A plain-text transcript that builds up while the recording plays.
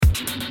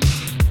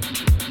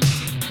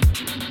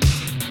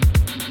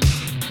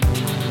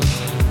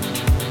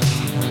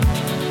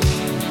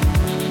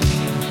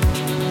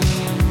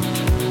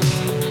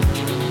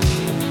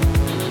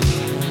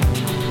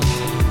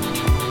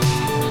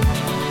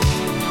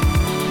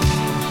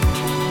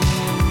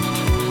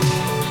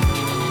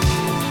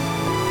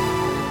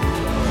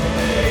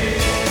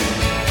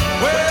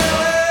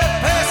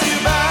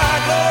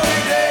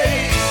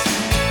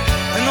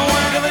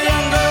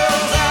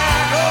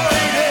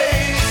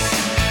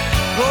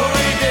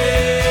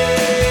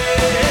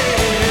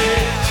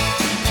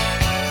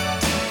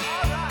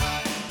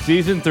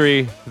Season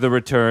 3, The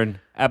Return,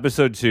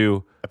 Episode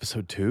 2.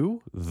 Episode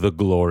 2? The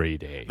Glory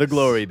Days. The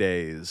Glory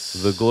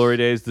Days. The Glory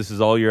Days. This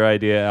is all your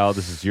idea, Al.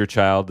 This is your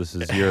child. This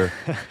is your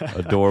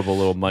adorable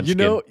little munchkin.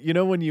 You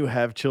know when you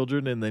have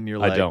children and then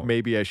you're I like, don't.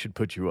 maybe I should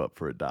put you up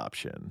for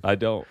adoption. I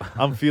don't.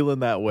 I'm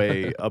feeling that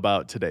way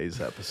about today's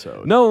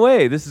episode. No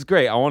way. This is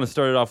great. I want to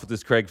start it off with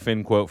this Craig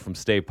Finn quote from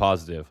Stay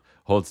Positive.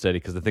 Hold steady,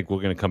 because I think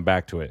we're going to come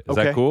back to it. Is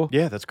that cool?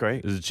 Yeah, that's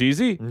great. Is it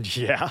cheesy?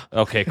 Yeah.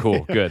 Okay,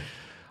 cool. Good.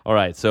 All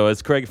right. So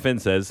as Craig Finn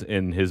says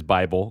in his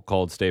Bible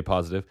called Stay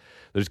Positive,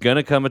 there's going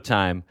to come a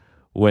time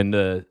when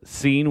the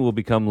scene will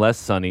become less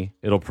sunny.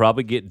 It'll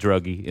probably get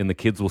druggy, and the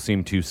kids will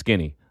seem too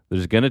skinny.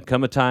 There's going to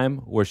come a time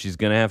where she's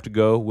going to have to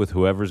go with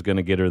whoever's going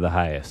to get her the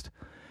highest.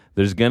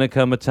 There's going to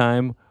come a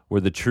time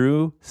where the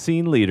true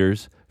scene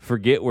leaders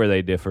forget where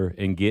they differ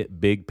and get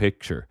big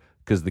picture.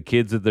 Because the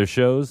kids at their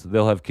shows,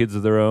 they'll have kids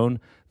of their own.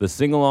 The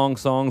sing-along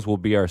songs will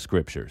be our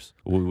scriptures.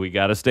 We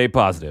got to stay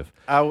positive.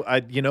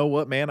 You know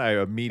what, man?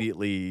 I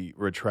immediately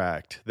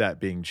retract that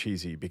being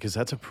cheesy because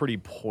that's a pretty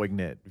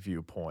poignant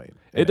viewpoint.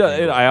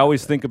 I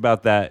always think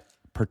about that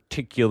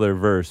particular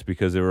verse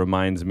because it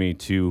reminds me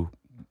to,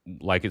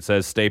 like it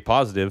says, stay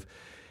positive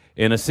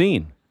in a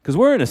scene. Because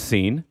we're in a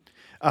scene.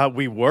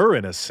 We were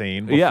in a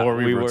scene before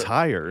we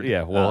retired.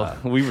 Yeah, well,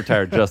 we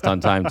retired just on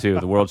time,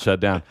 too. The world shut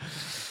down.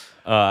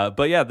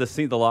 But yeah,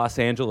 the Los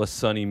Angeles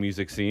sunny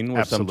music scene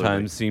where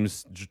sometimes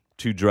seems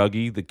too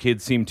druggy. The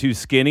kids seem too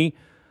skinny,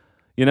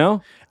 you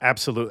know?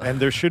 Absolutely. And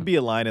there should be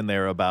a line in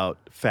there about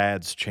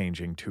fads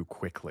changing too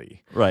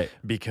quickly. Right.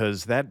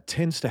 Because that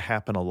tends to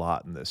happen a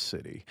lot in this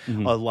city.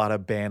 Mm-hmm. A lot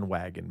of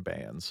bandwagon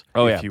bands.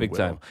 Oh, yeah, big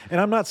time. And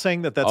I'm not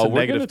saying that that's a negative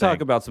thing. We're going to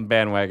talk about some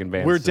bandwagon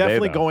bands We're today,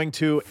 definitely though. going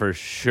to. For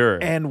sure.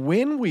 And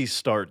when we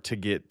start to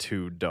get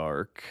too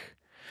dark...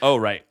 Oh,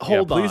 right.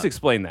 Hold on. Please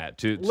explain that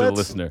to the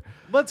listener.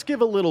 Let's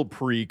give a little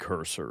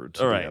precursor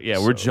to All right. the Yeah,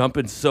 episode. we're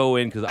jumping so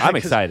in because I'm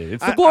excited.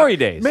 It's the Glory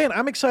Days. Man,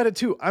 I'm excited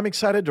too. I'm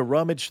excited to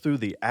rummage through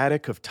the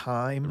attic of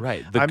time.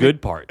 Right. The good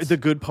parts. The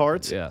good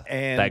parts. Yeah.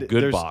 And that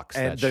good box.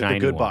 And that shiny the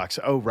good one. box.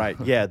 Oh, right.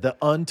 Yeah. The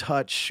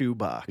untouched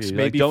shoebox. Yeah,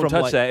 Maybe don't from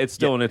touch that. It's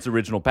still in its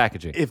original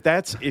packaging.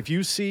 If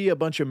you see a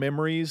bunch of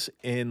memories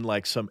in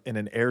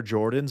an Air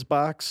Jordans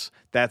box,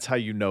 that's how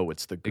you know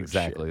it's the good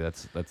Exactly.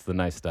 shit. That's the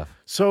nice stuff.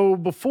 So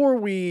before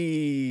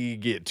we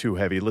get too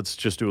heavy, let's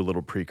just do a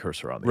little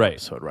precursor on the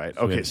episode, right?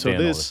 Okay, so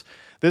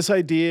this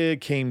idea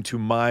came to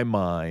my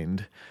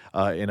mind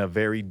in a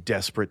very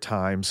desperate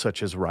time,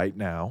 such as right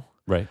now.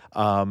 Right.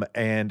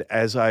 And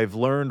as I've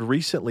learned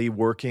recently,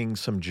 working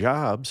some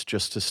jobs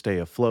just to stay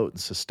afloat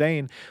and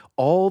sustain,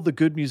 all the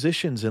good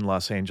musicians in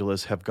Los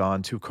Angeles have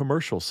gone to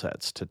commercial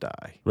sets to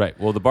die. Right.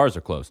 Well, the bars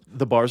are closed.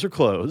 The bars are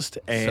closed,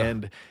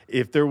 and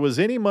if there was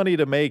any money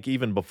to make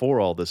even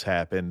before all this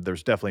happened,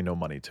 there's definitely no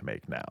money to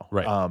make now.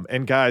 Right.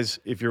 And guys,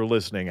 if you're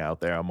listening out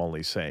there, I'm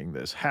only saying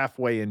this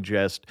halfway in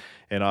jest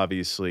and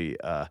obviously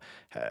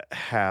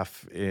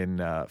half in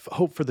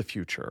hope for the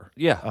future.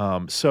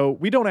 Yeah. So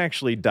we don't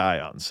actually die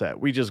on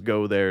set. We just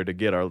go there to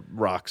get our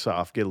rocks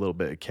off, get a little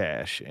bit of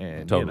cash,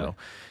 and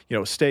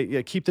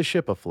keep the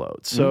ship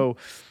afloat. So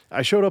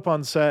I showed up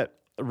on set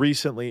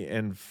recently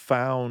and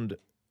found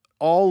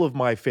all of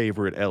my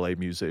favorite LA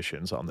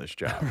musicians on this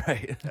job.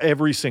 Right.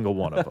 Every single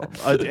one of them.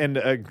 And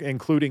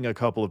including a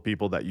couple of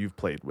people that you've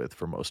played with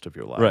for most of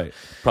your life. Right.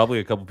 Probably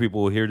a couple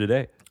people here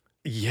today.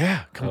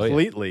 Yeah,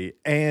 completely. Oh,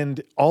 yeah.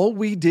 And all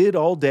we did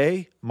all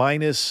day,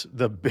 minus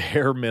the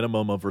bare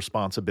minimum of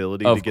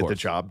responsibility to get the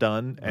job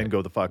done and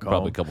go the fuck home.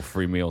 Probably a couple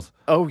free meals.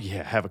 Oh,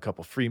 yeah. Have a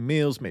couple free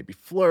meals, maybe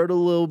flirt a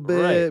little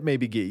bit,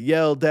 maybe get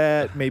yelled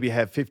at, maybe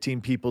have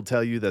 15 people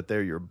tell you that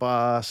they're your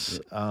boss.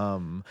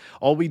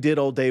 All we did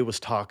all day was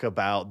talk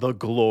about the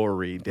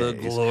glory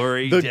days.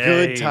 The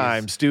good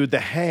times, dude. The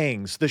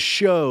hangs, the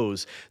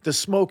shows, the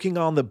smoking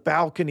on the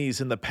balconies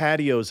and the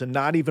patios and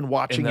not even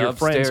watching your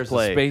friends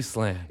play.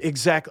 Spaceland.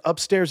 Exactly.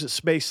 Upstairs at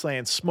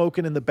Spaceland,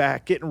 smoking in the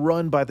back, getting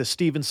run by the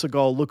Steven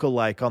Seagal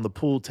lookalike on the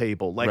pool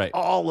table.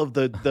 All of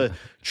the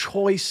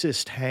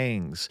choicest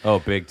hangs. Oh,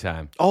 big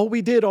time. All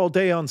we did all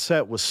day on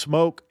set was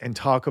smoke and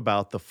talk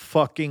about the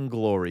fucking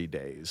glory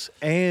days.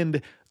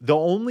 And the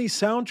only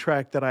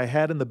soundtrack that I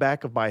had in the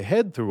back of my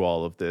head through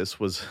all of this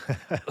was,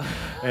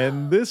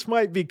 and this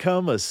might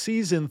become a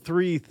season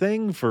 3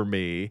 thing for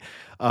me,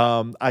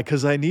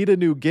 because I need a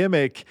new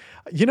gimmick.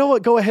 You know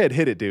what? Go ahead.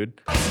 Hit it,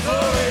 dude. Glory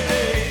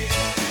days.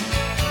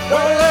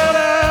 Well,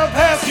 I'll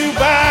pass you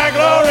by,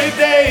 glory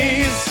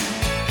days.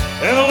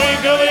 In the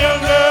wink of a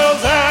young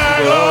girl's eye,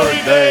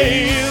 glory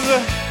days.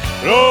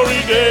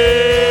 Glory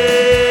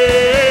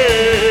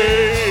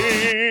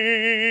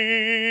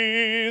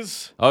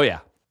days. Oh, yeah.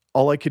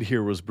 All I could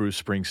hear was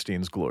Bruce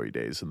Springsteen's Glory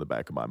Days in the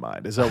back of my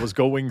mind as I was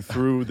going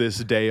through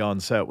this day on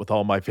set with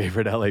all my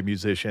favorite LA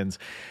musicians.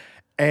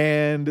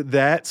 And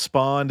that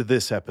spawned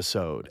this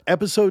episode.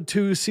 Episode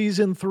 2,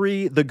 Season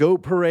 3, The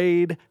Goat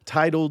Parade,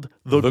 titled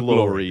The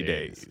Glory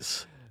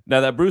Days. Now,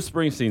 that Bruce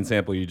Springsteen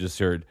sample you just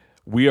heard,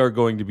 we are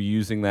going to be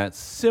using that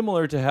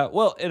similar to how,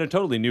 well, in a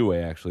totally new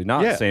way, actually.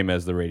 Not the same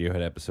as the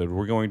Radiohead episode.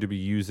 We're going to be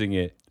using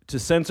it to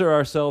censor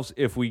ourselves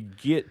if we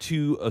get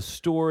to a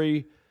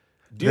story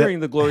during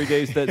the glory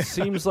days that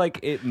seems like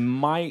it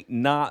might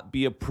not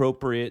be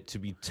appropriate to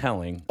be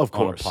telling Of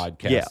course. on a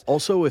podcast. Yeah.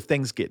 Also, if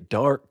things get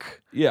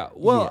dark. Yeah.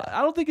 Well,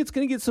 I don't think it's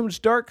going to get so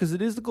much dark because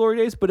it is the glory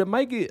days, but it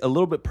might get a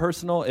little bit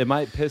personal. It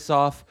might piss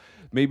off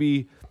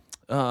maybe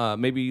a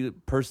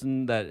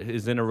person that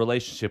is in a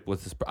relationship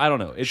with this. I don't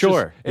know. It's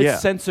Sure.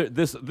 It's censored.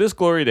 This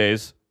glory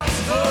days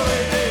Won't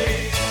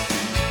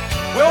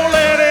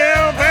let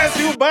him pass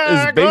you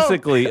by. is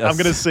basically. I'm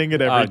going to sing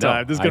it every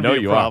time. This is going to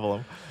be a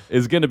problem.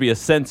 Is going to be a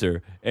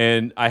censor,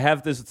 and I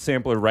have this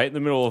sampler right in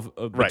the middle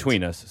of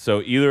between us.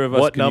 So either of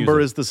us. What can number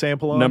use it. is the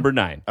sample on? Number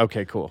 9.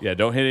 Okay, cool. Yeah,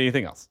 don't hit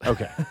anything else.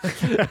 Okay.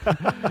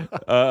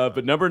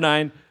 But number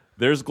 9,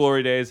 there's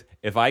glory days.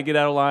 If I get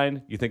out of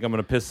line, you think I'm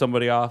going to piss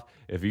somebody off.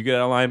 If you get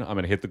out of line, I'm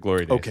going to hit the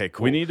glory days. Okay,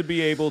 cool. We need to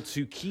be able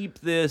to keep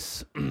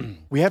this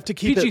We have to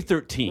keep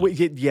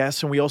PG-13.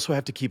 Yes, and we also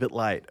have to keep it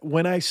light.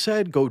 When I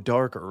said go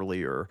dark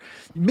earlier,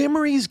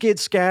 memories get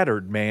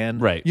scattered, man.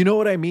 Right. You know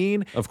what I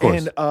mean? Of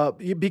course.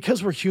 And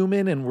because we're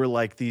human and we're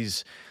like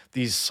these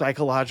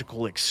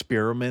psychological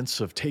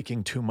experiments of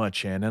taking too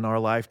much in our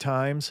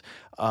lifetimes,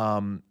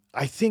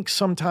 I think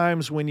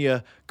sometimes when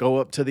you go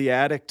up to the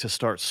attic to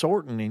start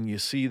sorting and you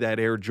see that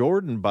Air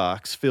Jordan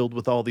box filled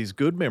with all these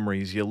good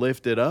memories, you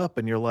lift it up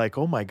and you're like,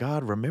 oh my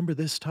God, remember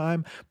this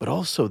time? But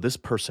also this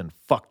person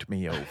fucked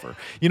me over.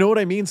 You know what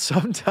I mean?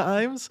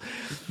 Sometimes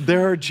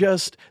they're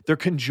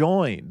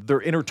conjoined, they're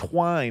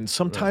intertwined.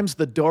 Sometimes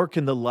the dark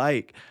and the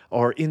light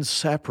are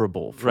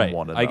inseparable from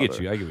one another. I get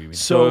you. I get what you mean.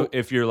 So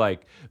if you're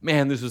like,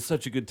 man, this was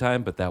such a good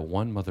time, but that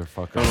one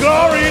motherfucker.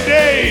 Glory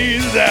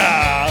days. Don't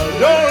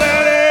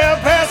let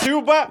him pass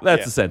you by.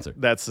 That's the censor.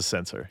 That's the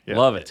censor. Yeah.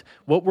 Love it.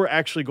 What we're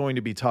actually going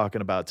to be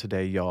talking about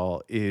today,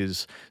 y'all,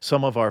 is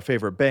some of our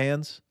favorite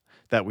bands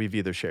that we've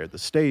either shared the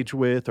stage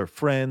with or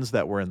friends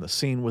that were in the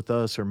scene with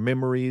us or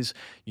memories,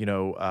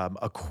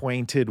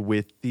 acquainted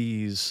with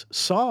these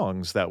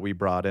songs that we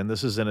brought in.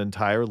 This is an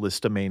entire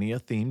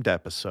Listomania themed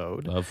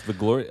episode. Of the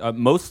glory.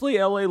 Mostly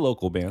LA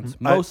local bands.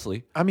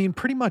 Mostly. I mean,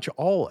 pretty much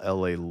all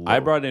LA local. I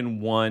brought in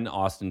one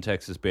Austin,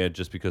 Texas band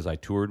just because I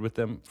toured with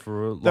them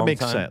for a long time. That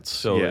makes sense.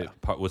 So yeah.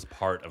 it was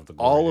part of the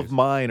glory all days. of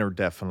mine are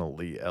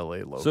definitely LA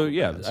local. So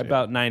yeah, bands,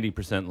 about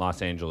 90%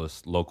 Los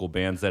Angeles local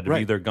bands that have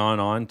Right. either gone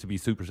on to be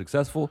super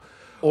successful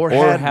or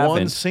had one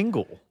haven't.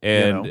 single.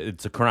 And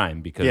it's a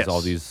crime because Yes. all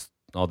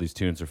these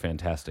tunes are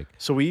fantastic.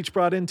 So we each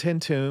brought in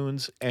 10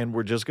 tunes, and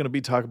we're just going to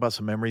be talking about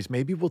some memories.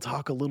 Maybe we'll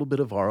talk a little bit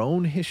of our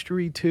own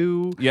history,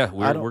 too. Yeah,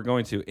 we're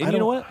going to. And you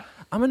know what?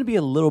 I'm going to be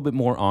a little bit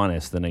more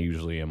honest than I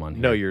usually am on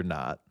here. No, you're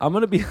not. I'm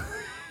going to be...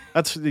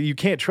 You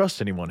can't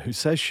trust anyone who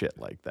says shit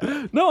like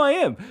that. No, I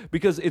am.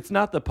 Because it's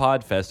not the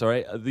Podfest, all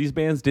right? These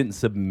bands didn't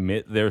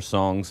submit their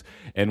songs,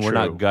 and we're True.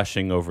 not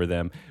gushing over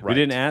them. Right. We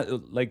didn't ask...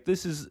 Like,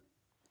 this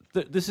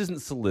isn't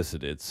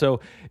solicited. So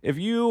if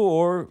you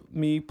or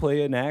me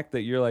play an act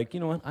that you're like, you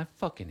know what, I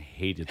fucking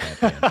hated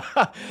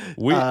that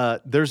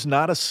band. There's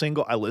not a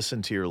single... I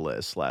listened to your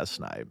list last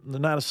night. There's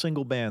not a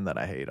single band that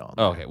I hate on.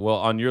 Okay, well,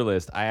 on your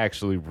list, I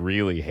actually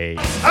really hate.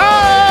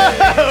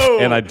 Oh!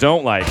 And I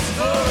don't like.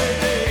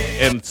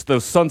 And it's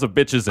those sons of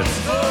bitches in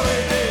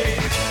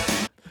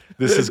it.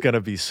 This is going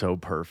to be so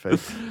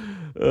perfect.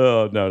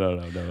 Oh, no.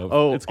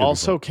 Oh, It's gonna be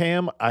also,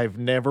 Cam, I've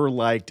never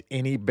liked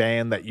any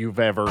band that you've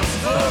ever...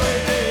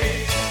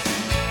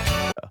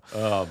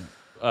 so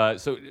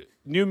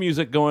new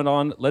music going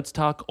on. Let's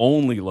talk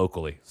only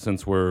locally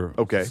since we're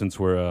not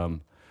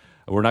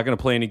going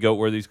to play any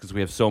Goatworthies because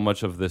we have so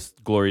much of this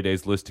Glory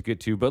Days list to get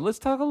to. But let's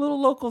talk a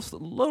little local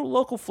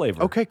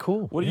flavor. Okay,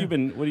 cool. What have you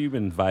been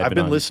vibing on? I've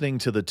been listening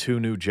to the 2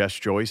 new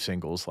Just Joy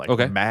singles,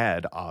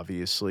 mad,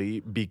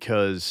 obviously,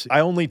 because I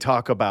only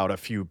talk about a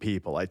few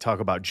people. I talk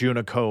about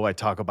Junico, I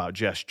talk about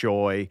Just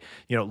Joy,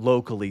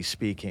 locally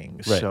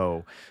speaking. Right.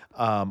 So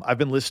I've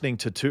been listening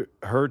to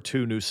her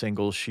 2 new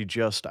singles. She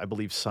just, I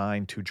believe,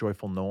 signed to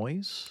Joyful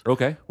Noise.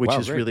 Okay. Which Wow,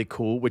 is great. really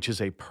cool, which is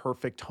a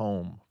perfect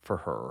home for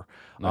her.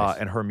 Nice.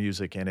 And her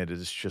music in it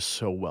is just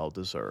so well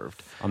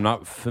deserved. I'm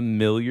not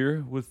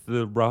familiar with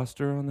the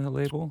roster on that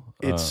label.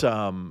 It's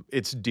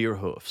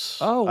Deerhoofs.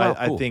 Oh, wow,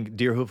 I cool. think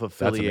Deerhoof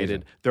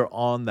affiliated. They're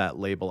on that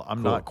label.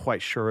 I'm not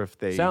quite sure if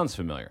they Sounds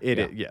familiar.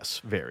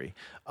 Yes, very.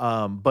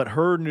 But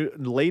her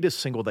latest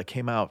single that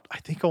came out, I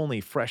think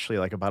only freshly,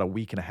 like about a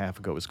week and a half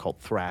ago, is called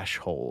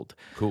Threshold.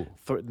 Cool.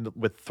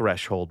 With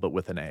Threshold, but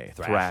with an A.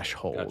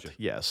 Threshold. Gotcha.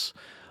 Yes.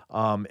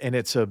 And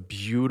it's a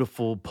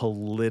beautiful,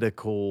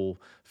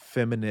 political,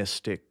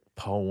 feministic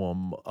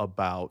poem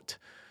about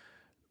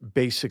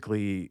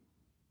basically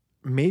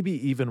maybe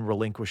even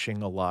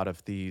relinquishing a lot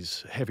of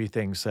these heavy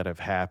things that have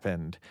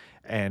happened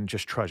and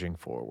just trudging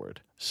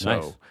forward.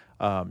 So,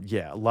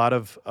 Nice. a lot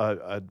of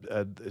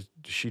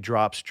she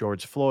drops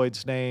George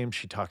Floyd's name.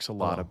 She talks a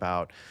lot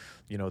about,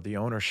 the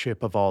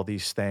ownership of all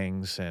these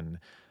things and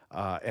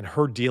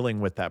her dealing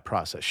with that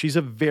process. She's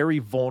a very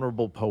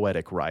vulnerable,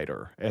 poetic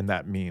writer, and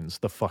that means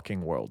the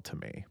fucking world to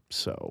me.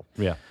 So,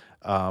 Yeah.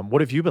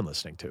 what have you been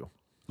listening to?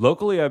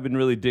 Locally, I've been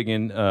really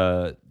digging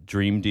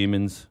Dream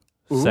Demons'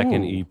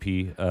 second Ooh.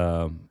 EP.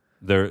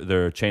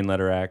 They're a chain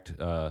letter act.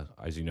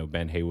 As you know,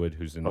 Ben Haywood,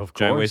 who's in Of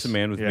Giant course, Waste of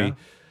Man with yeah. me.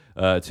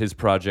 It's his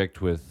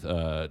project with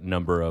a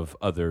number of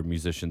other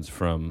musicians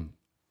from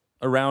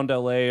around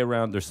LA.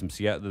 There's some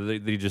Seattle.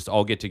 They just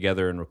all get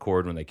together and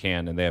record when they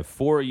can, and they have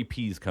 4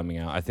 EPs coming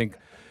out. I think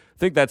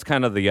that's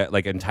kind of the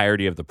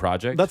entirety of the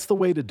project. That's the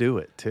way to do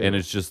it too. And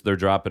it's just they're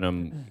dropping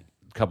them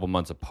a couple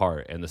months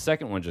apart. And the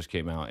second one just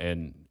came out,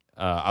 and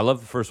I love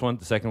the first one.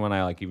 The second one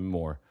I like even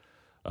more.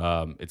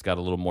 It's got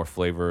a little more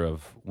flavor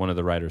of one of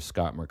the writers,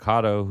 Scott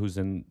Mercado, who's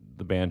in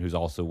the band, who's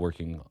also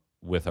working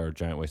with our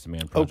Giant Waste of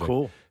Man project. Oh,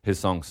 cool. His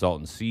song Salt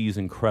and Sea is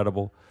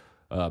incredible.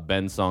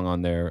 Ben's song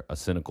on there, A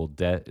Cynical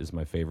Debt, is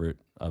my favorite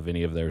of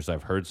any of theirs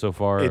I've heard so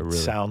far. It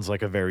sounds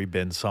like a very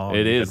Ben song.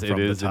 It is. From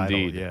It is the title.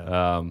 indeed.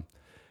 Yeah.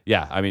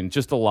 Yeah, I mean,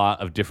 just a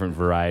lot of different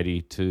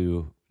variety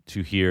to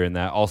hear in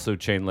that. Also,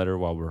 Chain Letter,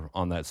 while we're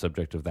on that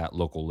subject of that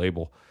local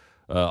label,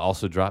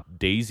 also dropped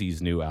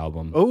Daisy's new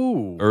album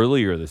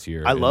earlier this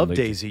year. I love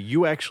Daisy.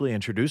 You actually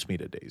introduced me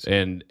to Daisy.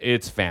 And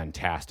it's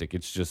fantastic.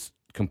 It's just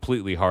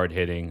completely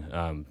hard-hitting.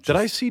 Did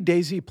I see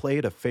Daisy play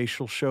at a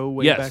facial show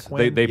way back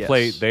when? They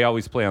play. They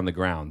always play on the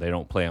ground. They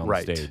don't play on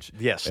stage.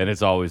 Yes. And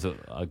it's always a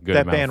good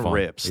that amount band of fun.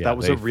 rips. Yeah, that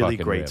was they a really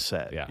fucking great rip.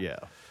 set. Yeah. Yeah.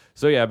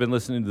 So, yeah, I've been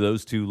listening to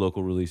those 2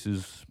 local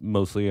releases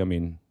mostly. I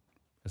mean,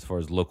 as far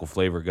as local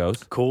flavor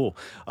goes. Cool.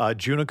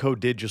 Junico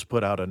did just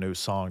put out a new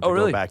song to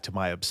really? go back to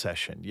my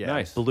obsession. Yeah.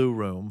 Nice. Blue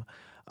Room.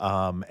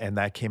 And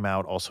that came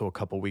out also a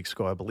couple weeks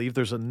ago. I believe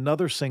there's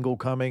another single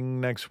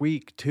coming next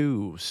week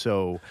too.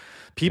 So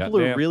people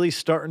are really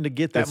starting to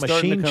get that it's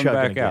starting machine to come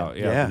chugging back again. out.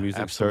 Yeah, the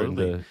music's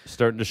absolutely.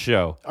 starting to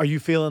show. Are you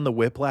feeling the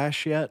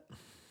whiplash yet?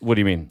 What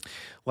do you mean?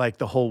 Like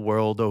the whole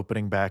world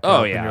opening back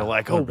Oh, up, yeah, and you're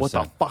like, oh, what the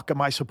 100%. fuck am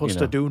I supposed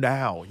to do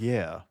now?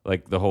 Yeah.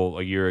 Like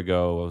a year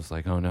ago, I was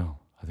like, oh no,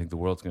 I think the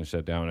world's going to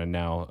shut down. And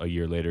now a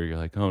year later, you're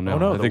like, oh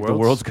no, I think the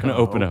world's going to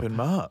open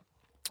up.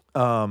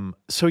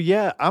 So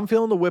yeah, I'm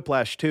feeling the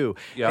whiplash too.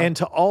 Yeah. And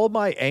to all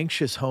my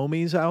anxious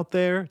homies out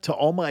there, to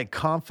all my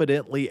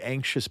confidently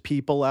anxious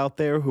people out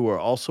there who are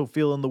also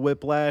feeling the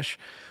whiplash,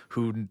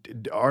 who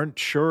aren't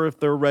sure if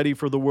they're ready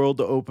for the world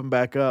to open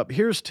back up,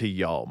 here's to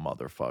y'all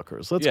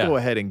motherfuckers. Let's go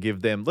ahead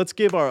and let's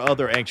give our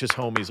other anxious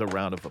homies a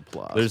round of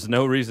applause. There's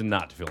no reason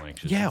not to feel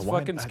anxious. Yeah, it's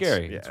fucking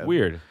scary. It's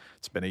weird.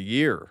 It's been a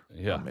year.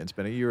 Yeah. I mean, it's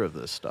been a year of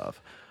this stuff.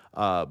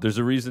 There's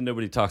a reason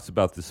nobody talks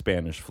about the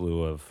Spanish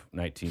flu of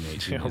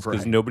 1918. Yeah, It's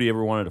because right. nobody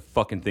ever wanted to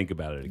fucking think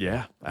about it again.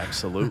 Yeah,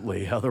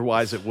 absolutely.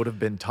 Otherwise, it would have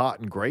been taught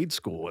in grade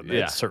school, and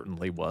Yeah. it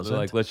certainly wasn't. They're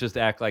like, let's just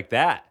act like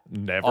that.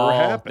 Never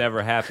happened.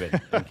 Never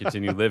happened, and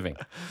continue living.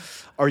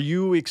 Are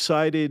you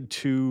excited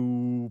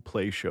to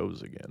play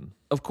shows again?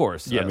 Of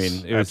course. Yes, I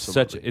mean, it was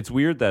absolutely. it's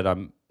weird that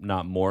I'm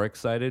not more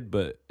excited,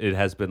 but it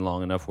has been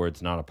long enough where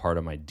it's not a part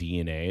of my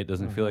DNA. It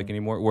doesn't feel like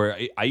anymore. Where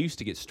I used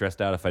to get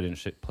stressed out if I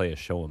didn't play a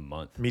show a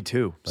month. Me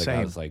too. Like Same.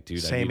 I was like,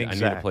 dude, Same I need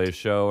to play a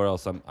show, or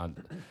else I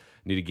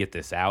need to get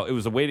this out.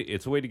 It's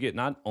a way to get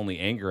not only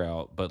anger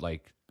out, but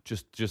like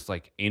just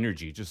like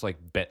energy, just like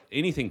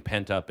anything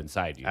pent up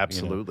inside you.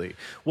 Absolutely. You know?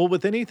 Well,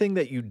 with anything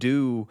that you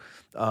do,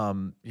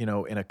 in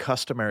a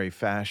customary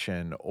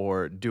fashion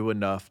or do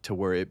enough to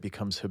where it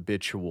becomes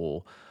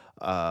habitual,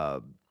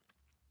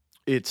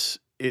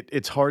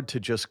 it's hard to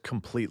just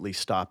completely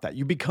stop that.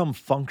 You become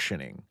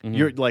functioning.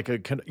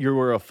 Mm-hmm.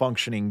 You're a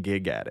functioning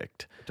gig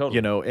addict.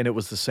 Totally. And it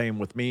was the same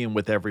with me and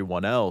with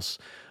everyone else.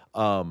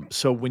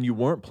 So when you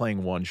weren't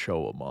playing one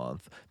show a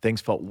month,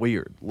 things felt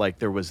weird. Like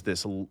there was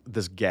this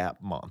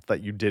gap month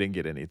that you didn't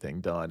get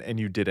anything done and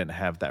you didn't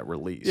have that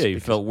release. Yeah,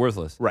 you felt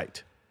worthless.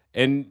 Right.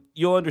 And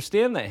you'll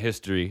understand that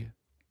history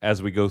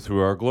as we go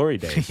through our glory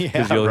days. Because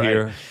Yeah, you'll right.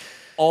 hear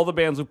all the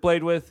bands we've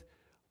played with,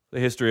 the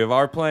history of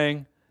our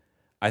playing.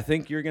 I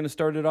think you're going to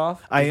start it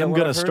off. I am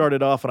going to start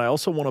it off, and I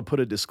also want to put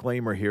a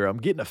disclaimer here. I'm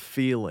getting a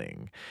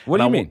feeling. What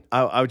do you mean?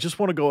 I just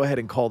want to go ahead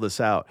and call this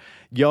out.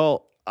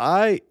 Y'all,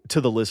 to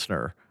the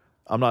listener,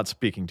 I'm not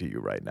speaking to you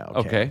right now,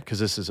 okay? Because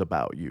this is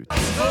about you.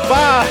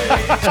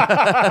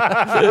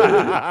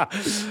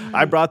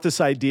 I brought this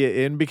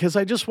idea in because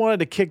I just wanted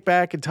to kick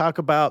back and talk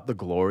about the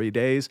glory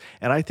days,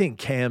 and I think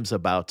Cam's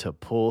about to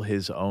pull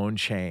his own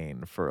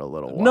chain for a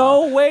little while.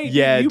 No way!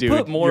 Yeah, you dude,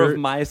 put more of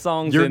my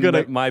songs in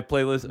my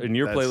plaplaylist in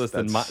your playlist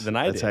than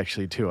I did. That's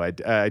actually true.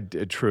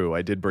 True.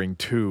 I did bring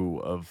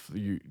 2 of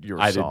your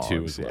songs. I did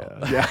too as well.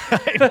 Yeah,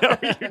 I know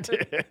you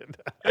did.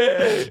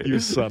 You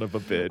son of a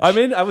bitch.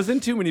 I was in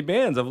too many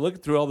bands. I've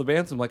looked through all the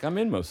bands. I'm like, I'm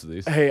in most of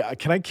these. Hey,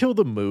 can I kill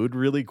the mood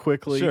really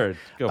quickly? Sure,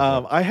 go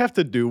for it. I have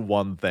to do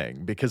one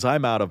thing because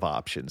I'm out of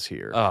options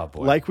here. Oh,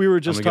 boy. Like we were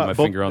just I'm gonna get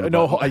my finger on the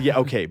button. yeah,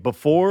 okay.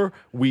 Before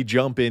we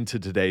jump into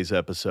today's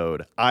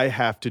episode, I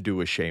have to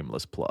do a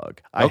shameless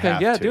plug. I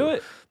have to. Do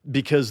it.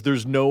 Because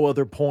there's no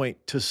other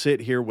point to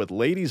sit here with,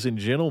 ladies and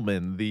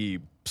gentlemen, the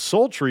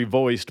sultry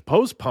voiced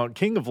post-punk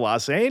king of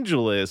Los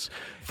Angeles.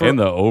 And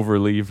the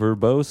overly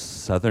verbose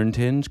southern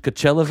tinge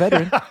Coachella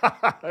veteran.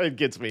 It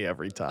gets me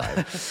every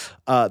time.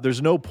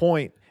 There's no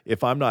point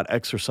if I'm not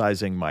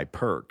exercising my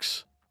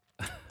perks.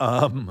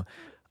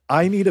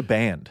 I need a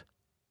band.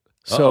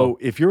 So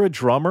if you're a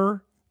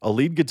drummer, a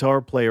lead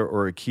guitar player,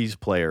 or a keys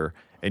player,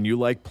 and you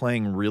like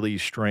playing really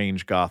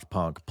strange goth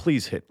punk,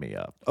 please hit me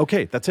up.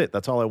 Okay, that's it.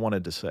 That's all I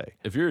wanted to say.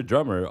 If you're a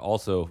drummer,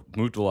 also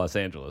move to Los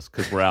Angeles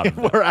because we're out of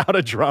there. We're out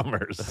of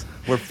drummers.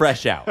 We're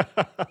fresh out.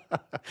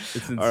 It's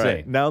insane. All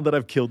right, now that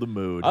I've killed the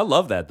mood. I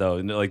love that though.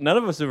 Like none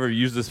of us ever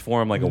use this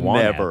forum like a one.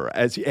 Never.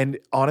 And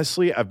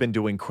honestly, I've been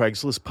doing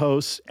Craigslist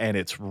posts, and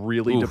it's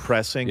really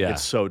depressing. Yeah.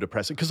 It's so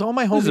depressing because all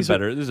my homies This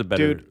is a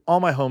better. dude. All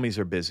my homies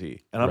are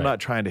busy, and I'm Right. not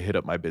trying to hit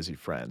up my busy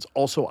friends.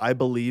 Also, I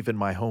believe in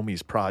my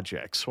homies'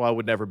 projects, so I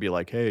would never be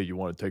like, "Hey, you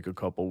want to take a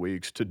couple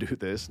weeks to do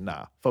this?"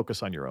 Nah,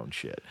 focus on your own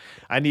shit.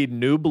 I need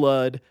new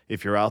blood.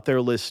 If you're out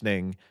there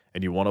listening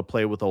and you want to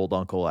play with old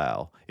Uncle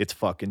Al, it's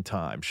fucking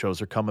time.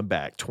 Shows are coming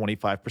back.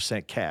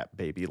 25% cap,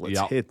 baby. Let's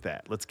Yep. hit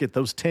that. Let's get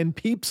those 10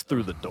 peeps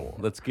through the door.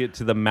 Let's get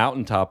to the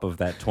mountaintop of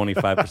that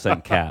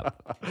 25% cap.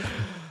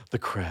 The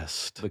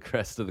crest. The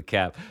crest of the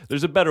cap.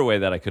 There's a better way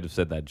that I could have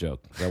said that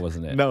joke. That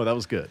wasn't it. No, that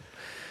was good.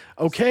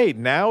 Okay,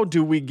 now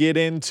do we get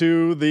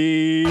into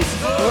the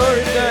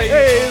glory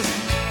days?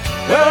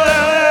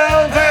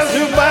 Well, pass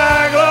you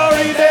by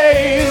glory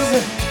days.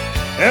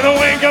 In the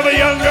wink of a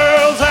young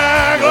girl's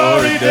eye,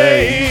 glory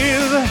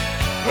days.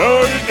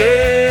 Glory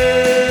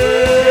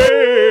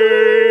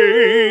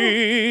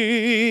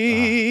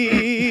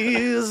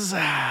days. Oh,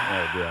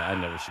 yeah, I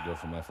never should go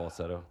for my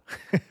falsetto.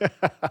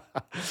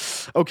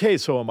 Okay,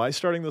 so am I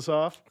starting this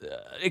off?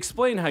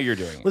 Explain how you're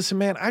doing it. Listen,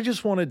 man, I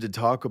just wanted to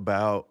talk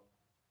about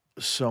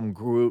some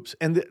groups,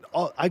 and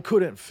I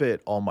couldn't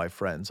fit all my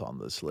friends on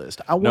this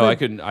list. No, I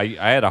couldn't. I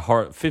had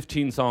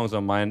 15 songs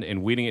on mine,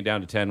 and weeding it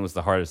down to 10 was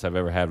the hardest I've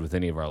ever had with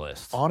any of our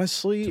lists.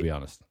 Honestly, to be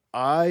honest,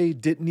 I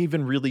didn't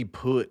even really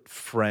put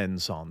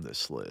friends on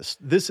this list.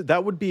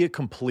 That would be a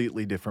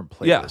completely different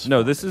playlist. yeah.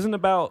 No, this isn't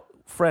about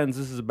friends.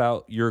 This is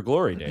about your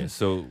glory days.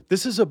 So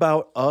This is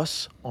about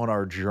us on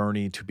our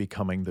journey to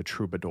becoming the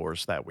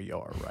troubadours that we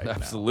are right now.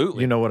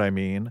 absolutely, You know what I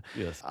mean?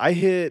 Yes. I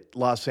hit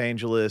Los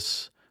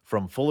Angeles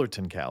from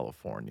Fullerton,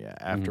 California,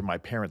 after my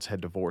parents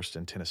had divorced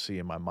in Tennessee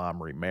and my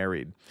mom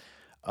remarried.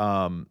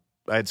 I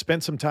had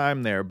spent some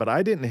time there, but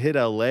I didn't hit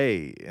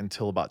LA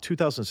until about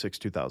 2006,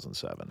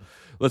 2007.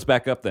 Let's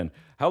back up then.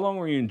 How long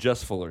were you in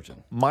just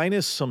Fullerton?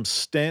 Minus some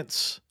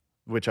stints,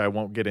 which I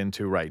won't get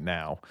into right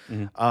now,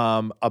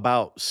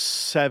 about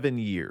 7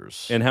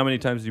 years. And how many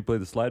times did you play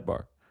the slide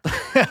bar?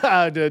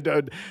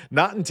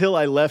 Not until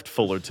I left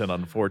Fullerton,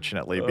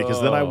 unfortunately,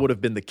 because then I would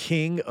have been the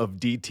king of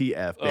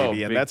DTF,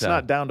 baby. And big that's time.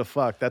 not down to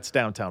fuck. That's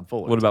downtown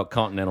Fullerton. What about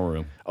Continental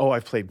Room? Oh,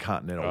 I've played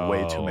Continental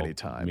way too Oh, many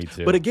times. me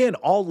too. But again,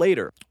 all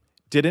later.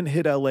 Didn't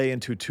hit LA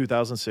until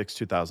 2006,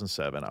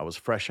 2007. I was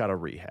fresh out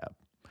of rehab.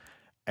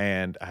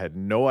 And I had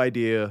no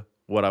idea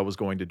what I was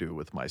going to do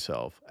with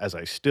myself, as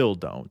I still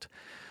don't.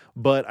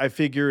 But I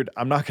figured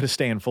I'm not going to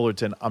stay in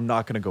Fullerton. I'm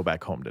not going to go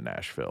back home to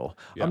Nashville.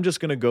 Yeah. I'm just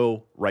going to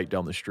go right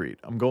down the street.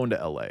 I'm going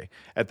to LA.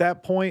 At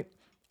that point,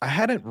 I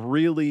hadn't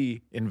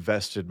really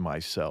invested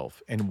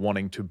myself in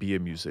wanting to be a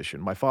musician.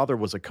 My father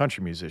was a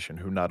country musician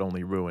who not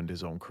only ruined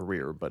his own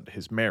career, but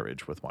his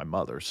marriage with my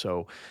mother.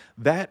 So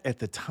that at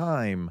the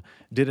time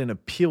didn't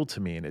appeal to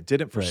me, and it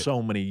didn't for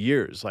so many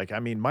years. Like, I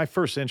mean, my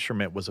first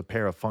instrument was a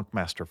pair of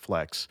Funkmaster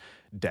Flex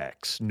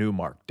decks,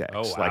 Newmark decks,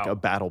 Oh, wow. like a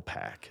battle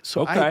pack.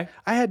 So Okay.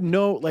 I had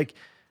no, like,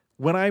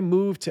 when I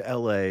moved to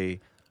LA,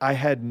 I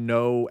had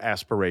no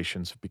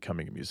aspirations of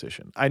becoming a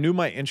musician. I knew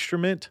my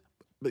instrument,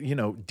 you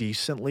know,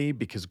 decently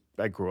because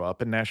I grew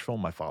up in Nashville.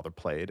 My father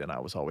played, and I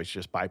was always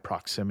just by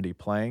proximity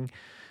playing.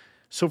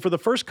 So for the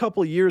first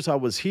couple of years I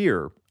was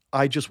here,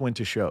 I just went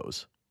to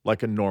shows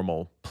like a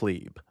normal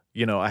plebe.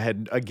 You know, I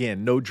had,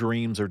 again, no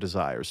dreams or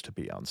desires to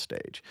be on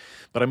stage.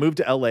 But I moved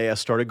to LA. I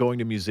started going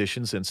to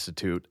Musicians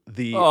Institute,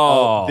 the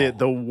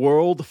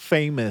world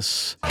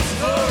famous.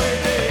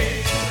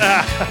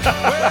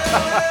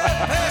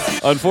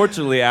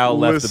 Unfortunately, Al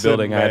left the Listen,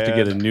 building. I have to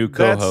man, get a new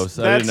co-host.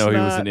 I didn't know he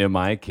was not- an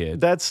MI kid.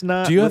 That's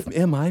not. Do you have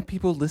MI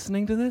people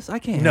listening to this? I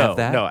can't No, have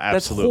that. no,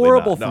 absolutely That's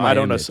horrible not. for No, my I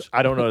don't. image.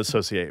 I don't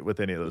associate with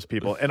any of those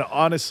people. And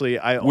honestly,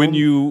 When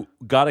you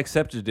got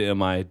accepted to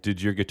MI,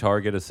 did your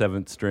guitar get a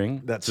 7th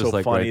string? That's Just so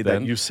like funny right that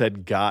then? you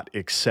said got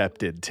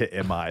accepted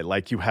to MI,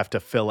 like you have to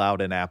fill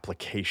out an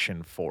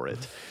application for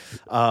it.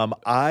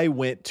 I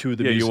went to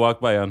the. Yeah, you walk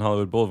by on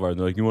Hollywood Boulevard and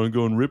they're like, "You want to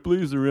go in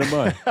Ripley's or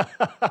MI?"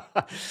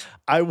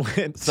 I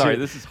went. Sorry, to,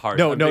 this is harsh.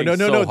 No, I'm no, being no,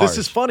 no, so no. This harsh.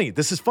 is funny.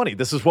 This is funny.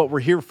 This is what we're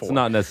here for. It's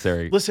not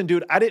necessary. Listen,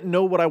 dude, I didn't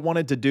know what I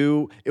wanted to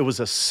do. It was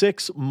a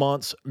 6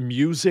 months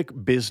music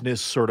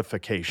business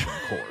certification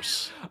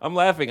course. I'm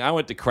laughing. I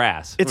went to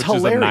Crass, It's which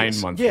hilarious.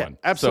 is a 9-month yeah, one.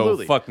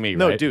 absolutely. So fuck me,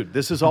 No, right? dude,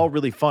 this is all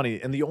really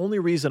funny. And the only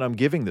reason I'm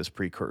giving this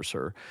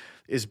precursor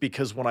is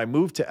because when I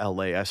moved to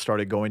LA, I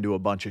started going to a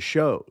bunch of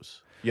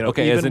shows. You know,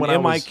 Okay, even as an when I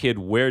MI was, kid,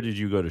 where did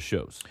you go to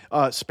shows?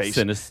 Space.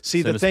 Cinespace?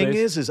 See, the thing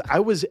is I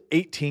was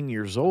 18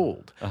 years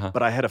old,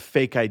 but I had a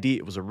fake ID.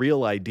 It was a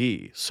real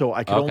ID, so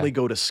I could Okay. only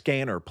go to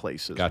scanner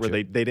places Gotcha. where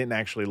they didn't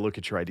actually look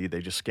at your ID.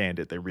 They just scanned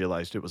it. They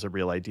realized it was a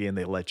real ID, and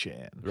they let you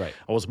in. Right.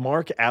 I was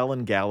Mark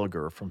Allen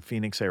Gallagher from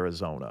Phoenix,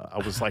 Arizona. I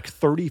was like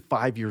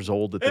 35 years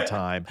old at the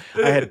time.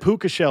 I had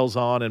puka shells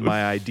on and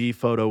my ID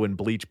photo and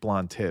bleach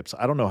blonde tips.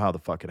 I don't know how the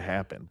fuck it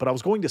happened, but I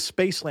was going to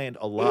Spaceland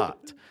a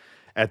lot.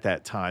 at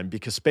that time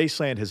because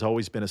Spaceland has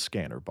always been a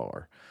scanner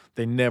bar.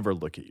 They never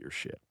look at your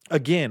shit.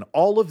 Again,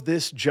 all of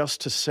this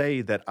just to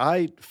say that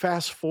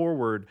fast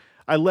forward,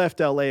 I left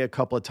LA a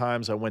couple of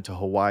times. I went to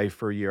Hawaii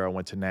for a year. I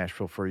went to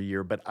Nashville for a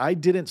year, but I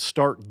didn't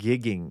start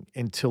gigging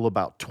until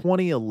about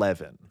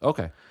 2011.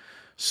 Okay.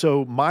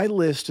 So my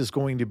list is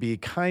going to be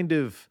kind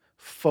of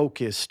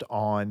focused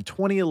on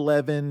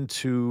 2011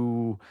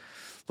 to,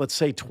 let's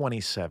say,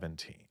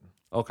 2017.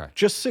 Okay.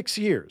 Just 6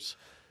 years.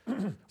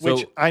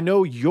 Which I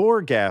know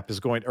your gap is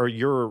going, or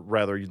your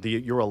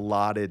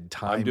allotted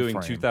time. I'm doing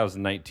frame.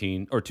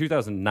 2019 or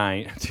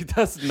 2009.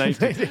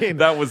 2019.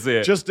 That was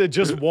it.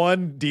 Just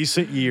one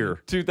decent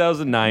year.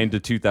 2009 to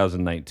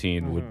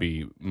 2019 would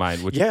be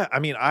mine. Which Yeah, I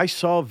mean, I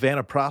saw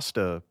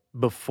Vanaprasta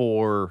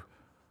before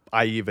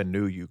I even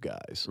knew you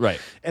guys.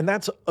 Right. And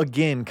that's,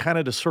 again, kind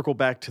of to circle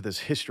back to this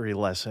history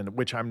lesson,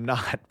 which I'm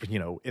not,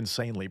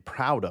 insanely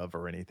proud of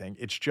or anything.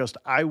 It's just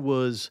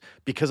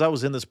because I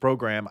was in this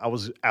program, I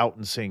was out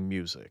and seeing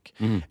music.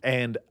 Mm-hmm.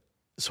 And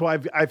so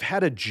I've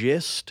had a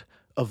gist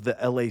of the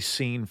LA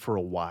scene for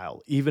a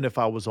while, even if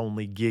I was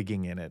only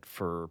gigging in it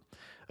for,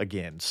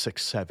 again,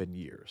 6-7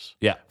 years.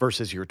 Yeah.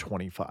 Versus your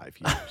 25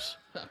 years.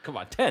 Come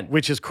on, 10.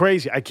 Which is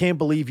crazy. I can't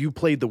believe you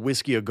played the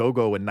Whiskey a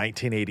Go-Go in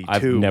 1982.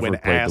 I've never when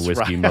played the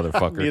Whiskey,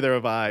 motherfucker. Neither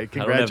have I. I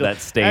don't have that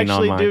stain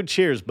Actually, on my... dude,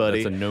 cheers,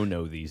 buddy. That's a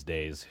no-no these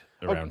days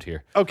around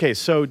here. Okay,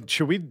 so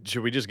should we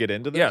just get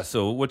into this? Yeah,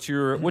 so what's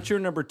your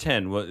number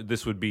 10?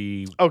 This would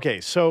be...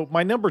 Okay, so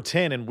my number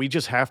 10, and we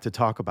just have to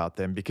talk about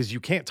them because you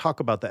can't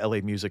talk about the LA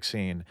music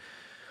scene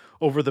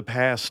over the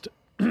past,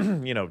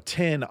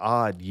 10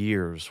 odd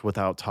years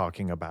without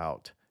talking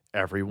about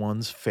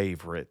everyone's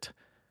favorite,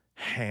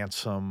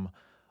 handsome,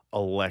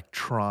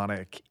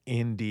 electronic,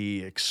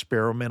 indie,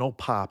 experimental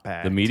pop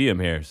act. The medium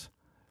hairs.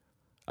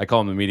 I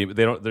call them the medium.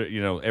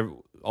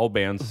 All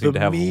bands seem to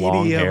have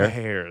long hair.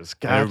 Hairs.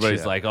 Gotcha. And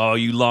everybody's like, "Oh,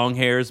 you long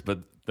hairs," but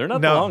they're not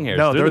the long hairs.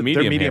 No, they're the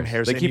medium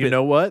hairs. They and keep you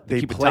know what? They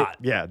keep it taut.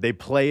 Yeah, they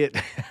play it.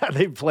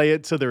 They play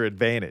it to their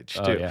advantage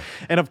too. Yeah.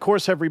 And of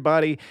course,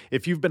 everybody,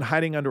 if you've been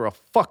hiding under a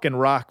fucking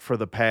rock for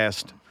the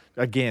past,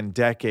 again,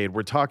 decade,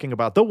 we're talking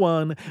about the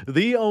one,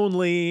 the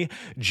only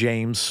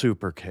James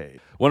Supercade.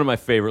 One of my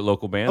favorite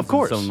local bands. Of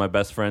course. And some of my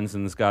best friends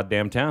in this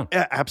goddamn town.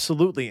 Yeah,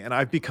 absolutely. And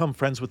I've become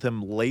friends with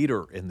him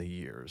later in the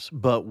years.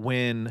 But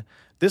when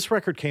this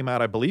record came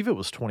out, I believe it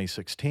was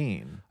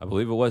 2016. I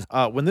believe it was.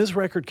 When this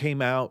record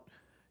came out,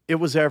 it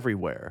was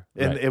everywhere.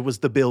 And Right. it was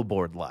the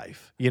Billboard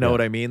life. You know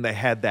what I mean? They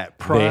had that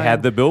prime. They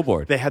had the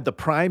billboard. They had the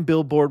prime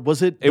billboard.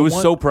 Was it? It was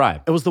so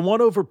prime. It was the one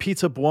over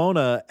Pizza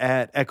Buona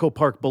at Echo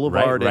Park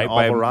Boulevard in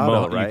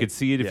Alvarado, right? You could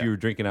see it if you were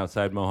drinking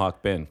outside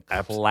Mohawk Bend.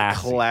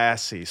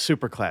 Classy,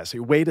 super classy.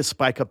 Way to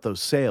spike up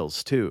those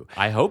sales, too.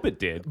 I hope it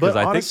did, because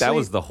But I think that honestly-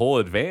 was the whole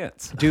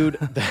advance. Dude,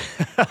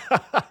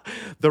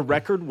 the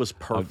record was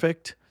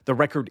perfect. The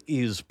record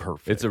is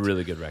perfect. It's a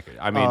really good record.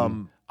 I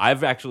mean,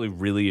 I've actually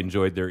really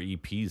enjoyed their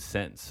EPs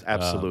since.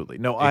 Absolutely.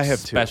 No, I have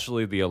too.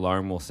 Especially the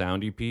Alarm Will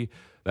Sound EP.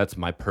 That's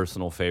my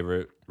personal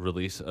favorite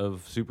release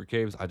of Super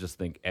Caves. I just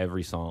think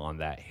every song on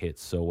that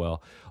hits so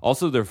well.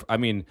 Also,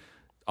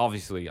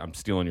 obviously, I'm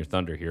stealing your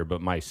thunder here,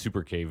 but my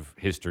Super Cave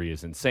history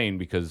is insane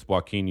because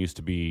Joaquin used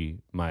to be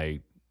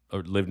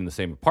lived in the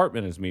same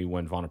apartment as me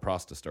when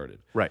Vanaprasta started.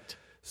 Right.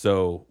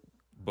 So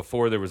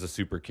before there was a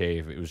Super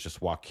Cave, it was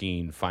just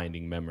Joaquin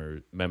finding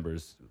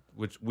members,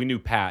 which we knew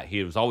Pat.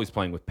 He was always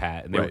playing with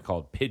Pat, and they were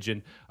called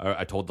Pigeon.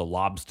 I told the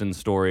Lobston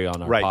story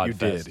on our Right, you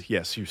Podfest. did.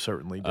 Yes, you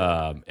certainly did.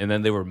 And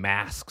then they were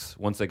Masks.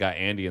 Once they got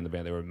Andy in the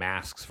band, they were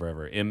Masks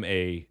forever.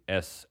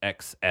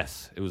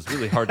 MASXS. It was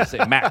really hard to say.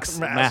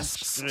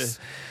 Masks.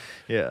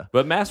 Yeah.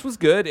 But Mask was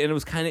good, and it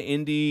was kind of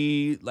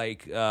indie,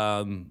 like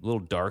a little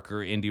darker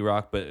indie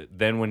rock. But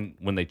then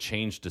when they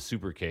changed to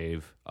Super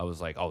Cave, I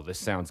was like, oh, this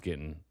sounds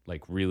getting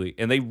like really...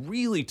 And they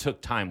really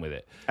took time with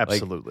it.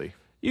 Absolutely. Like,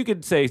 you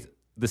could say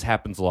this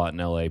happens a lot in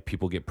LA.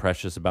 People get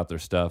precious about their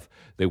stuff.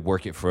 They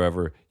work it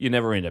forever. You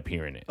never end up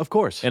hearing it. Of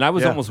course. And I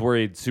was almost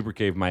worried Super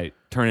Cave might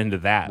turn into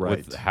that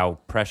with how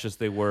precious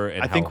they were.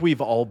 And I think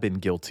we've all been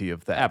guilty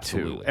of that too.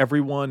 Absolutely.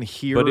 Everyone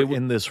here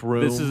in this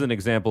room. This is an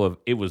example of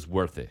it was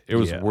worth it. It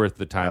was worth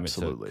the time it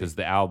took, absolutely. because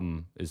the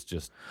album is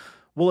just...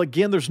 Well,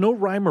 again, there's no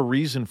rhyme or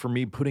reason for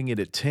me putting it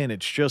at 10.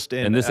 It's just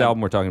in... And this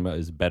album we're talking about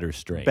is Better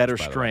Strange. Better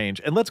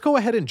Strange. And let's go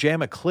ahead and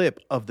jam a clip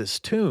of this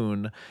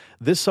tune.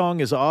 This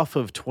song is off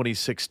of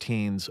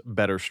 2016's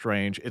Better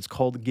Strange. It's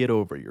called Get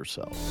Over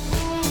Yourself.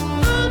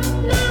 I'm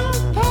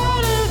not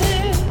part of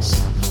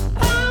this.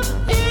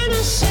 I'm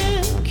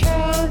innocent.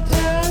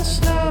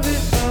 Countess love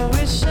before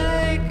we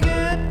say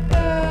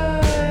goodbye.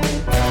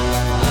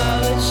 All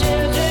the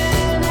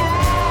children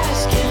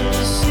asking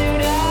to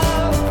suit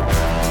up.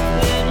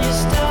 Then your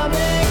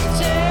stomach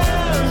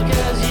turns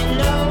 'cause you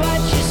know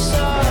what you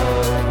saw.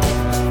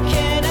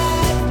 Can I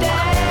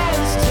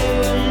dance to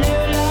a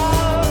new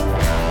love?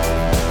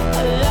 A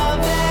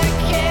love that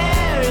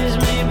carries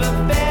me but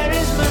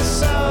buries my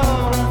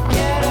soul.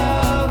 Get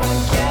over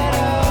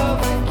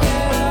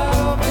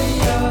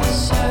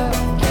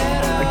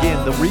yourself. Again,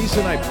 the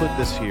reason I put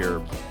this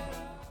here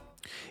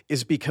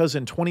is because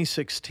in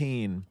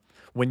 2016,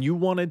 when you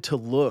wanted to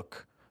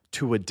look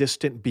to a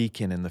distant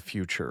beacon in the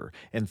future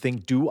and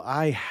think, do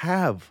I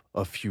have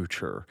a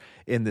future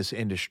in this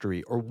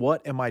industry, or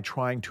what am I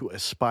trying to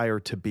aspire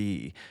to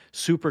be?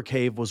 Super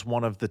Cave was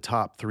one of the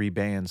top 3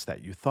 bands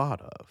that you thought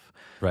of.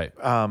 Right.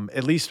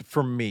 At least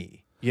for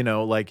me, you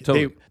know, like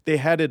Totally. they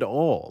had it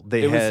all.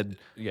 They had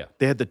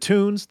the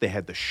tunes, they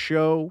had the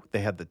show, they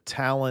had the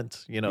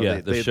talent, you know.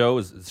 Yeah, the show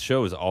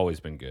has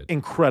always been good.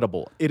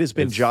 Incredible. It has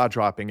been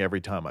jaw-dropping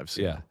every time I've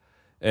seen it. Yeah.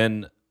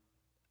 And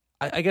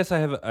I guess I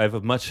have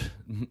a much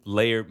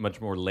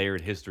more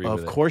layered history with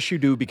Of it. course you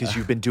do, because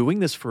you've been doing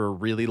this for a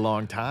really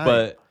long time.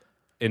 But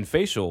in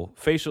Facial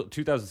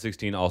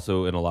 2016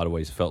 also in a lot of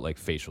ways felt like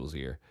Facial's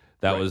year.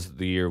 That was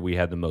the year we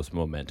had the most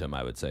momentum,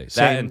 I would say.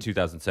 That in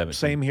 2017.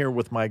 Same here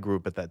with my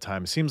group at that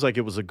time. It seems like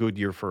it was a good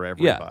year for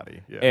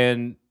everybody. Yeah.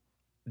 And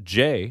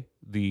Jay,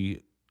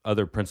 the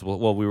other principal,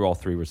 well, we were all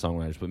 3 were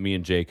songwriters, but me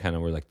and Jay kind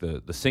of were like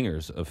the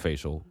singers of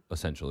Facial,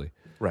 essentially.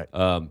 Right.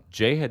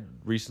 Jay had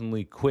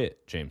recently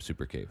quit James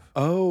Supercave.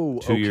 Oh,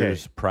 2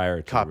 years prior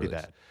to Copy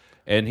release. that.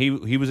 And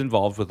he was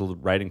involved with the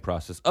writing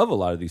process of a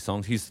lot of these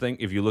songs.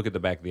 If you look at the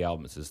back of the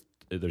album, it says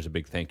there's a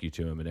big thank you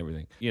to him and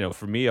everything. You know,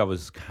 for me, I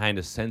was kind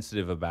of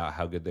sensitive about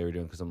how good they were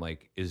doing, because I'm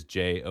like, is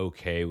Jay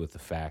okay with the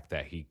fact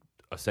that he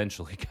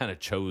essentially kind of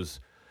chose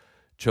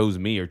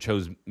me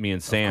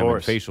and Sam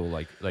and Facial?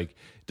 Like,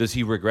 does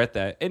he regret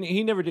that? And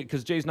he never did,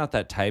 because Jay's not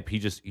that type. He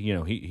just, you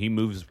know, he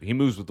moves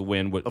with the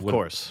wind. Of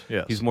course,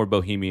 yes. He's more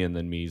bohemian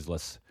than me. He's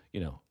less, you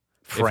know,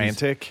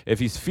 frantic. If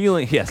he's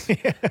feeling, yes,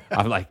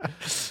 I'm like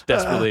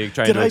desperately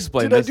trying to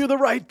explain Did this. I do the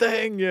right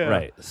thing? Yeah.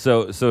 Right.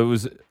 So it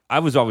was. I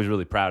was always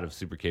really proud of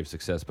Super Cave's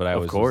success, but I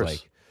was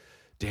like,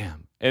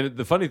 damn. And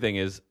the funny thing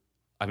is,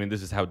 I mean,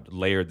 this is how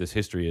layered this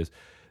history is.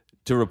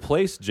 To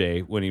replace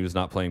Jay when he was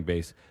not playing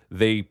bass,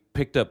 they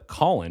picked up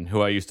Colin,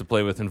 who I used to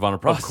play with in Von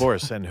Of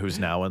course, and who's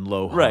now in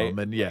Low Hum. Right.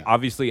 And yeah.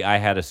 Obviously, I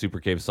had a Super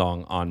Cave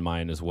song on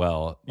mine as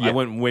well. Yeah. I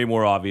went way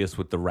more obvious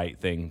with The Right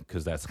Thing,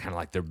 because that's kind of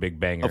like their big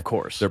banger. Of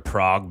course. Their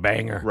prog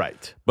banger.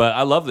 Right. But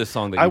I love this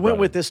song that you I went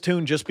brought with in. this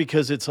tune just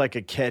because it's like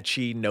a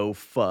catchy, no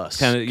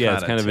fuss.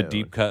 It's kind of a tune.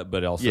 deep cut,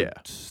 but also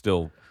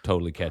still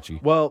totally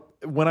catchy. Well,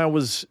 when I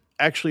was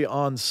actually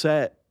on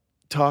set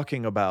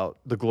talking about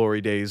the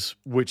Glory Days,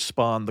 which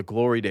spawned the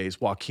Glory Days,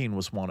 Joaquin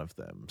was one of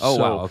them. Oh,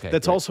 so wow. Okay.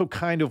 That's great. also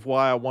kind of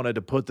why I wanted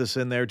to put this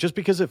in there, just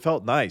because it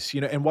felt nice, you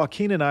know. And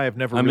Joaquin and I have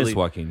never I really miss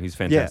Joaquin. He's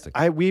fantastic.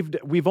 Yeah,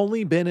 we've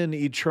only been in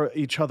each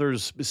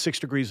other's 6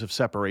 degrees of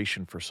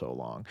separation for so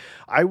long.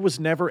 I was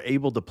never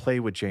able to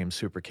play with James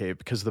Supercave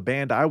because the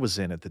band I was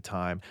in at the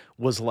time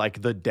was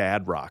like the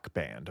dad rock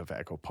band of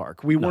Echo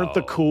Park. We weren't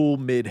the cool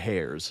mid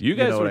hairs. You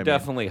guys know what were I mean?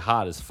 definitely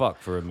hot as fuck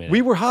for a minute.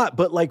 We were hot,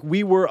 but like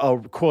we were a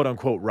quote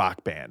unquote rock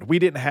band. We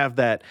didn't have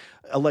that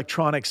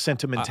electronic I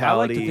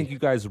sentimentality. like to think you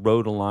guys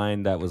rode a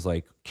line that was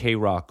like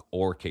K-Rock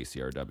or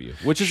KCRW,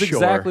 which is Sure.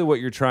 exactly what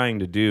you're trying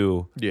to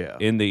do Yeah.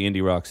 in the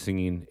indie rock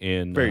scene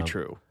in Very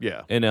true.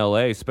 Yeah. in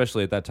LA,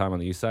 especially at that time on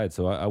the east side.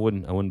 So I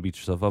wouldn't beat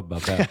yourself up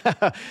about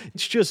that.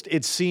 It's just,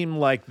 it seemed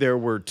like there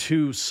were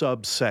 2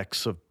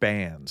 subsects of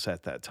bands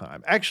at that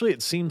time. Actually,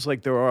 it seems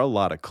like there are a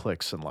lot of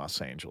cliques in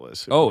Los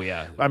Angeles. Oh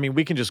yeah. I mean,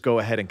 we can just go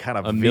ahead and kind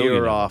of million of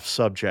veer them. off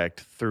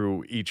subject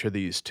through each of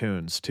these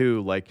tunes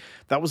too. Like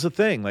that was the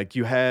thing. Like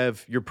you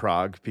have your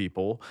prog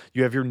people,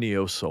 you have your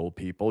neo soul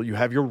people, you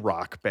have your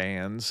rock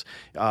bands,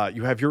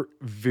 you have your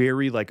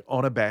very like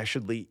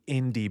unabashedly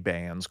indie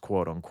bands,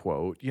 quote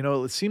unquote. You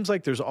know, it seems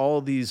like there's all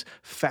these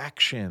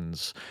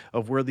factions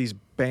of where these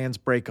bands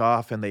break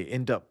off and they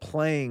end up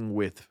playing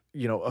with,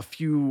 you know, a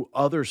few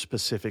other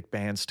specific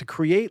bands to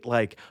create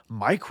like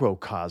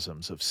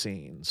microcosms of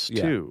scenes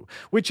too,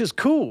 which is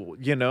cool.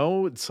 You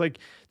know, it's like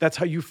that's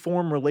how you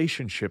form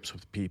relationships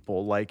with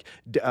people, like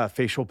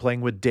Facial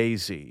playing with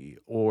Daisy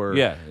or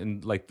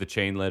and like the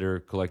Chain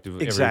Letter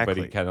Collective, Exactly.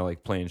 everybody kind of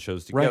like playing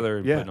shows together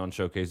and yeah. putting on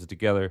showcases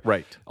together.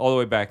 Right. All the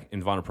way back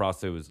in Von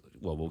Prost, it was,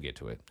 well, we'll get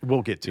to it.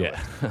 We'll get to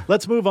Yeah. it.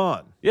 Let's move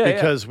on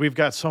because we've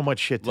got so much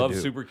shit to Love do.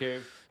 Super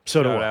Cave.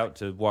 So do Shout I. out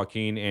to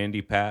Joaquin,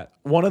 Andy, Pat.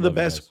 One of the Love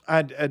you best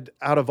guys.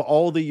 out of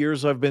all the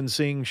years I've been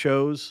seeing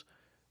shows,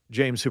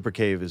 James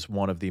Supercave is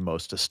one of the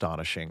most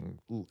astonishing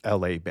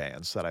LA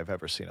bands that I've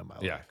ever seen in my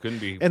life. Yeah, couldn't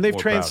be. And they've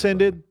more proud of them.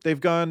 transcended.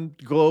 They've gone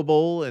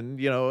global,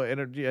 and you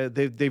know,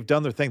 they've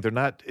done their thing. They're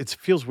not. It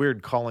feels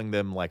weird calling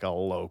them like a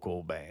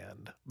local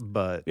band,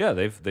 but Yeah,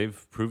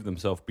 they've proved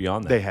themselves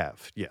beyond that. they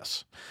have.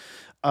 Yes.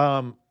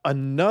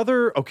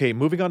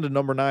 Moving on to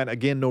number 9.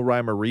 Again, no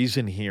rhyme or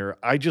reason here.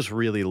 I just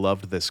really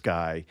loved this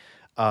guy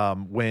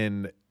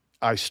when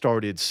I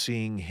started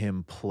seeing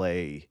him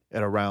play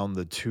at around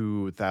the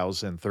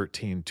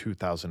 2013,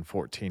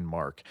 2014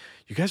 mark.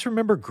 You guys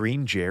remember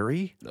Green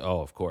Jerry?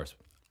 Oh, of course.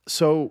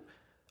 So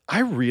I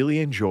really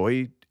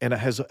enjoyed and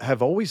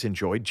have always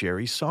enjoyed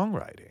Jerry's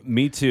songwriting.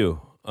 Me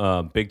too.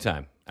 Big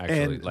time.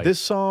 Actually, And this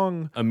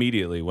song,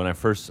 immediately when I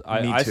first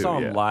Me I too, saw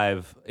him yeah.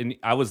 live, and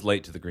I was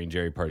late to the Green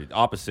Jerry party.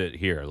 Opposite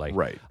here, like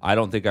Right. I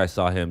don't think I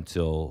saw him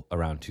till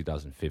around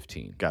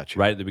 2015. Gotcha.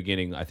 Right at the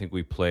beginning, I think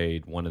we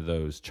played one of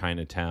those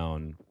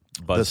Chinatown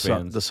buzz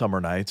bands. the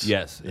Summer Nights.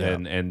 Yes, Yeah.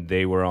 and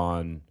they were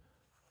on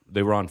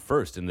they were on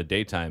first in the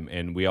daytime,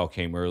 and we all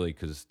came early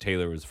because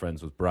Taylor was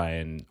friends with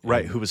Brian.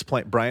 Right, and- who was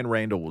playing? Brian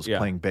Randall was yeah,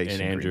 playing bass,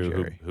 and in Andrew,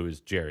 Green Jerry. who is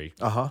Jerry.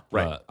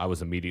 Right. I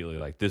was immediately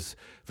like this.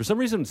 For some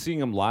reason, seeing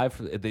them live,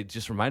 they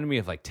just reminded me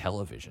of like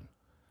television.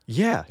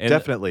 Yeah, And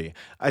definitely.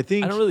 I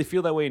think I don't really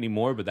feel that way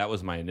anymore, but that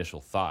was my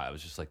initial thought. I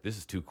was just like, this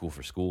is too cool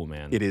for school,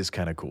 man. it is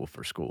kind of cool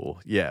for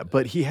school. Yeah,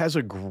 but he has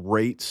a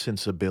great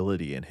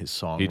sensibility in his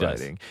songwriting.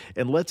 does.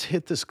 And let's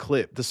hit this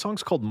clip. The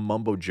song's called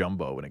Mumbo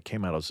Jumbo, and it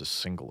came out as a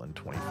single in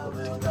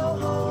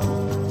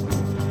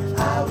 2014.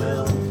 I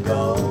will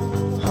go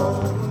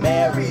home,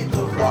 marry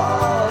the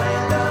wall,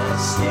 and a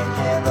stick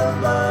in the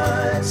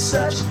mud.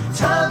 Such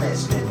time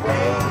has been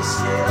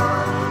wasted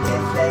on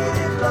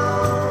inflated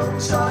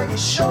lungs. Are you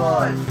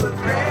short for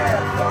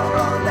breath or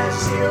on that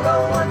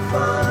 0-1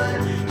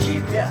 fun?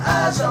 Keep your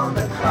eyes on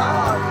the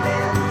clock,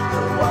 man.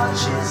 The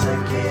watch is a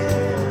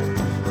gift.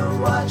 The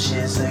watch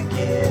is a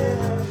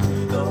gift.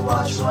 The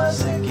watch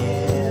was a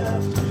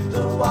gift.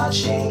 The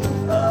watch ain't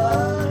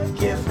a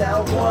gift.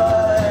 Now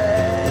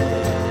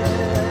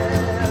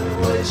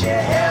what would you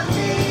have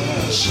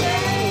me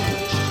change?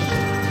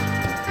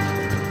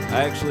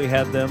 I actually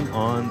had them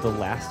on the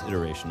last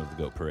iteration of the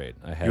Goat Parade.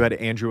 You had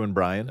Andrew and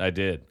Brian? I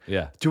did,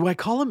 yeah. Do I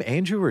call him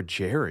Andrew or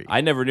Jerry?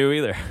 I never knew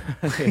either.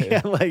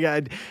 yeah, like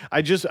I've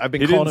been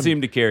He calling didn't him.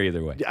 seem to care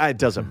either way. It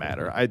doesn't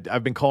matter.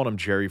 I've been calling him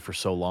Jerry for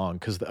so long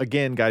because,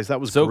 again, guys,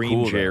 that was So Green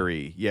cool, though.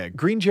 Jerry. Yeah,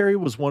 Green Jerry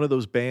was one of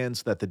those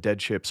bands that the Dead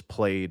Chips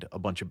played a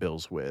bunch of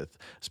bills with,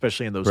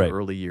 especially in those Right.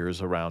 early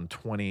years around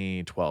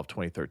 2012,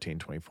 2013,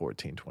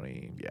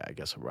 2014, I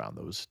guess around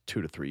those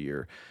 2 to 3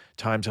 year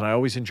times. And I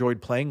always enjoyed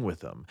playing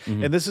with them.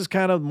 Mm-hmm. And this is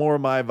kind of more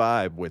my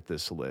vibe with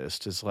this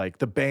list is like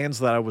the bands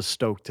that I was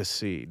stoked to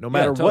see, no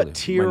matter totally. what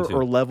tier Mine too.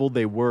 or level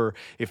they were.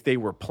 If they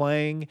were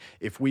playing,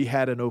 if we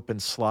had an open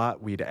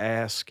slot, we'd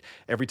ask.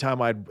 Every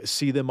time I'd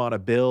see them on a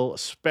bill,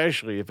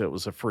 especially if it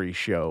was a free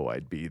show,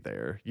 I'd be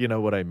there. You know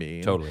what I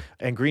mean? Totally.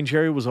 And Green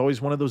Jerry was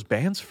always one of those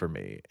bands for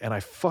me. And I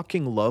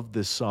fucking love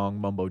this song,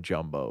 Mumbo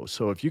Jumbo.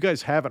 So if you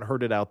guys haven't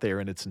heard it out there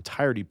in its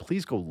entirety,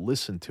 please go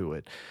listen to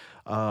it.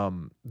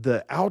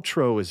 The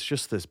outro is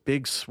just this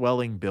big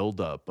swelling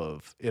buildup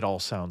of it all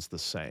sounds the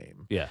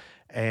same. Yeah.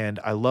 And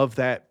I love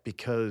that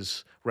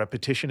because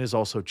repetition is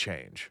also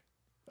change,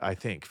 I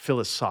think,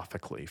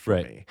 philosophically for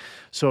Right. me.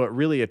 So it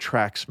really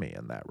attracts me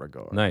in that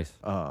regard. Nice.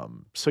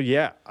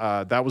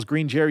 That was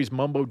Green Jerry's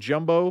Mumbo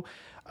Jumbo.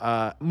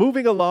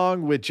 Moving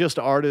along with just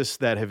artists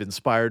that have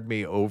inspired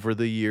me over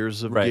the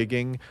years of Right.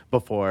 gigging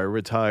before I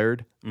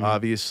retired,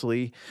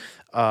 obviously.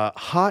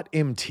 Hot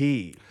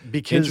MT,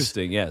 because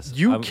Interesting, yes.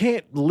 you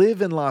can't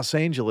live in Los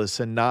Angeles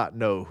and not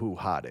know who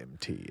Hot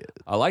MT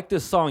is. I like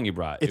this song you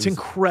brought. It's It was-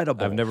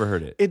 incredible. I've never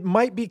heard it. It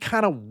might be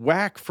kind of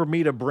whack for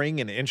me to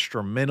bring an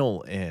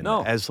instrumental in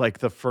No. as like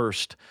the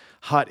first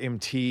Hot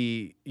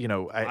MT,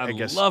 I I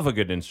guess. love a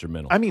good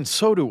instrumental. I mean,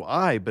 so do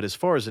I, but as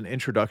far as an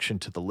introduction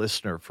to the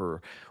listener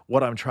for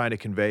what I'm trying to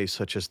convey,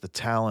 such as the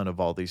talent of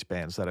all these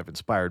bands that have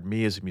inspired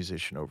me as a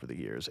musician over the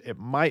years, it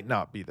might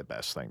not be the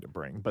best thing to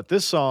bring. But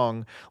this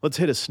song, let's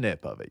hit a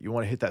snip of it. You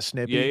want to hit that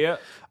snippy? Yeah.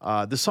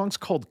 This song's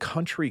called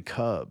Country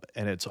Cub,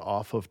 and it's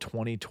off of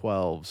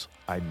 2012's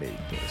I Made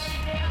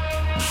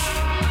This.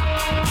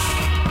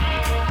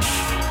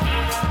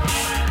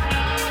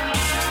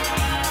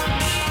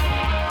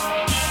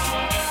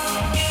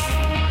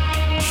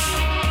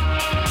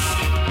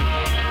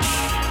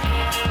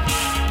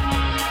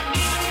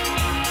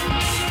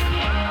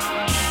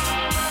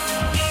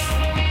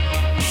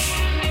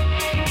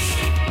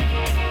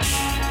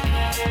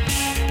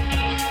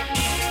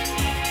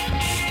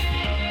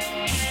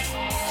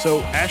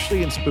 So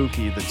Ashley and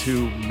Spooky, the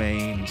two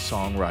main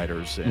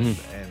songwriters and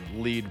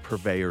lead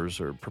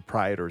purveyors or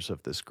proprietors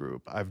of this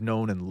group, I've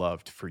known and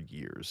loved for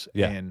years.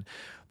 Yeah. And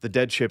the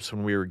Dead Chips,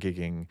 when we were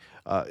gigging,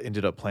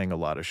 ended up playing a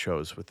lot of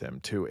shows with them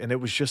too. And it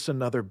was just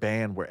another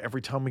band where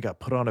every time we got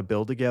put on a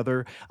bill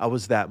together, I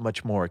was that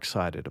much more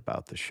excited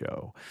about the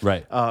show.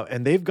 Right.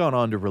 And they've gone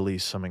on to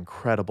release some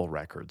incredible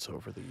records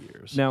over the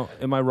years. Now,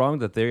 am I wrong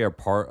that they are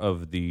part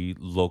of the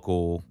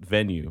local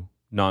venue,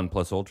 Non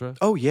Plus Ultra?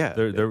 Oh yeah,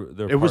 They're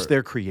it was part-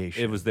 their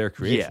creation. It was their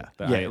creation.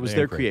 Yeah, it was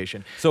their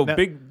creation. So Now-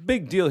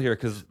 big deal here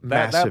because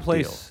that Massive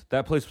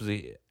place was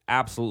a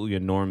absolutely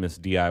enormous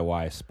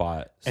DIY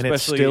spot, And it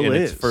especially still in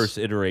is. its first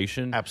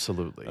iteration.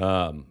 Absolutely.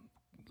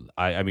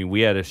 I mean,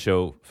 we had a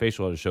show,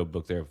 Facial had a show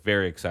booked there.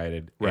 Very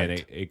excited, Right.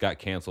 and it got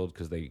canceled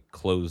because they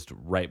closed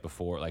right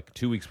before, like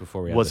 2 weeks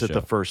before we had Was the it show.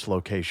 the first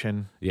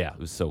location? Yeah, it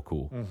was so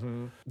cool.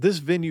 This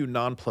venue,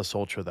 Non Plus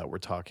Ultra, that we're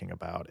talking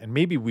about, and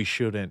maybe we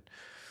shouldn't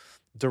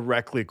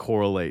directly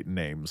correlate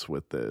names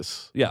with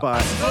this. Yeah.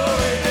 But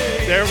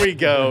there we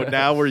go.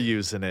 Now we're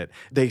using it.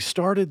 They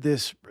started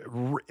this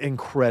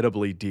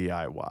incredibly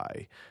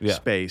DIY Yeah.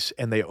 space,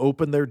 and they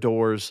opened their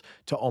doors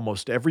to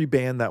almost every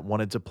band that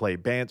wanted to play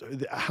bands.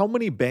 How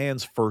many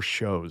bands' first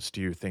shows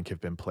do you think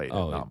have been played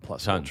Oh, at Non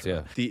Plus tons, Ultra?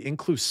 yeah. The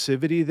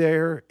inclusivity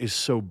there is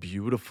so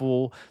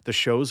beautiful. The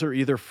shows are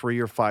either free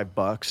or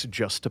 $5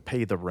 just to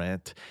pay the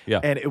rent. Yeah.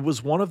 And it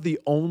was one of the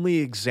only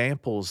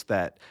examples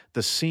that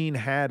the scene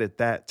had at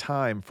that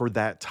time for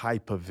that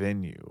type of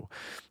venue.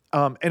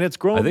 And it's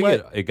grown. I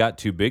think it got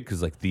too big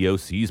because like the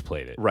OCs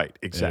played it. Right, And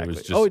exactly. it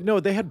was just, Oh no,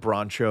 they had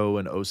Broncho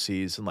and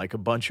OCs and like a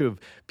bunch of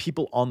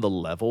people on the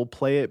level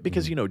play it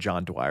because you know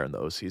John Dwyer and the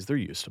OCs, they're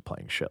used to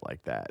playing shit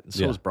like that, and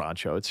so Yeah. is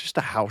Broncho. It's just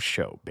a house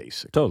show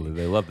basically. totally.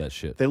 They love that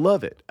shit. They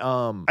love it.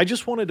 I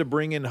just wanted to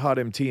bring in Hot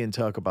MT and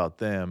talk about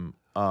them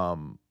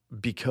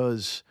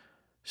because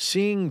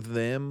seeing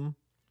them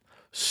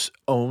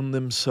own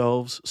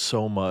themselves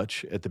so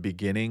much at the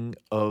beginning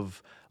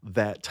of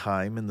that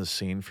time in the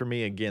scene for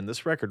me. Again,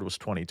 this record was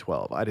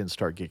 2012. I didn't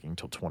start gigging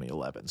till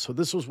 2011. So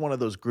this was one of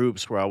those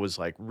groups where I was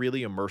like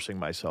really immersing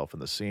myself in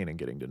the scene and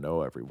getting to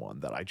know everyone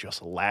that I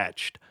just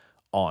latched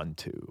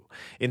onto,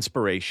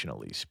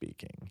 inspirationally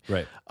speaking.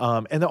 Right.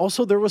 And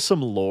also there was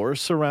some lore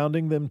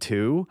surrounding them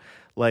too.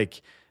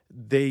 Like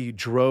they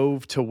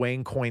drove to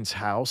Wayne Coyne's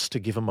house to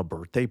give him a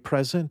birthday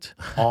present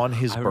on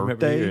his I remember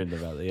birthday. hearing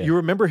about it, yeah. You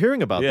remember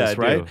hearing about Yeah, this,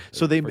 I right? do.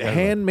 So they Forgot about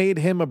handmade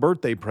him a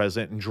birthday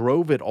present and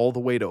drove it all the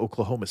way to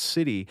Oklahoma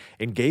City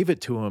and gave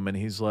it to him. And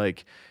he's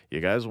like, you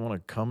guys want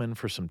to come in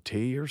for some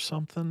tea or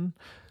something?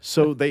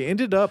 So they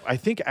ended up, I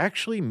think,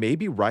 actually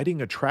maybe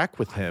writing a track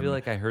with him. I feel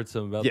like I heard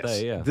something about Yes.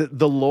 that. Yeah.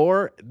 The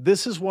lore,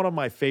 this is one of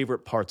my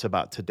favorite parts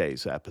about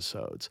today's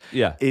episodes.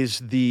 Yeah. Is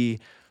the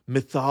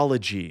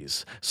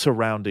mythologies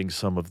surrounding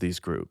some of these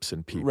groups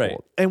and people. Right.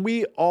 And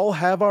we all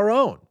have our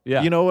own.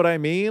 Yeah. You know what I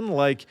mean?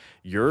 Like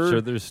you're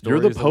Sure, there's you're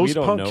the stories that we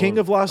don't post-punk know king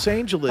of. of Los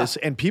Angeles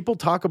and people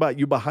talk about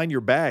you behind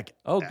your back.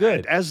 Oh,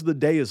 good. As the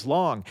day is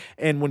long.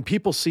 And when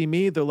people see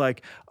me, they're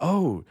like,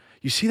 "Oh,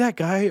 you see that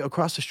guy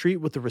across the street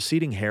with the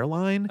receding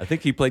hairline? I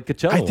think he played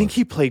Coachella. I think once.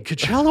 he played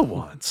Coachella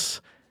once.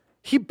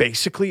 He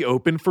basically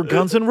opened for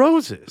Guns N'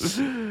 Roses."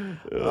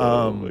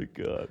 Oh my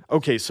god.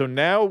 Okay, so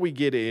now we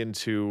get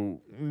into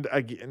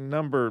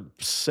number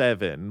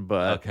 7,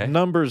 but Okay.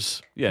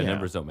 numbers, Yeah,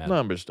 numbers don't matter.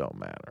 Numbers don't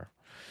matter.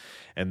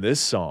 And this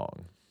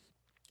song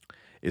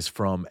is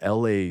from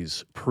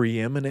LA's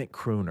preeminent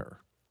crooner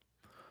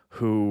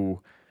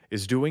who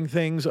is doing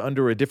things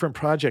under a different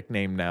project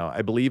name now.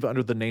 I believe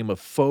under the name of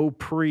Faux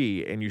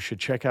Pre, and you should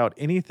check out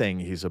anything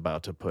he's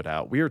about to put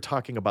out. We are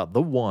talking about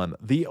the one,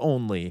 the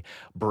only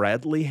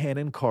Bradley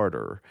Hannon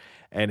Carter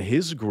and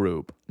his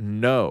group,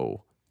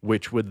 No,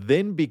 which would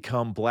then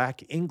become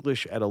Black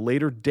English at a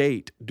later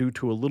date due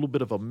to a little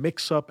bit of a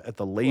mix-up at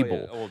the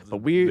label.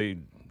 But they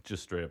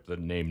just straight up the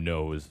name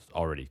No is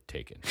already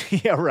taken.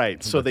 yeah,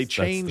 right. So they That's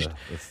changed.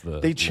 that's the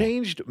They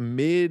changed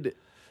mid.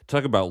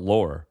 Talk about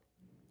lore.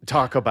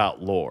 Talk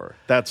about lore.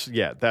 That's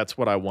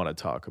what I want to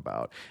talk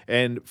about.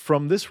 And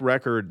from this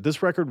record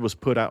was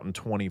put out in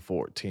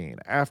 2014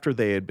 after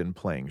they had been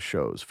playing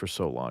shows for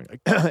so long.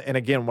 And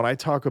again, when I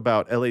talk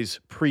about LA's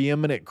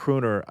preeminent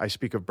crooner, I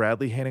speak of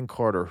Bradley Hannon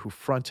Carter, who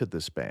fronted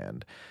this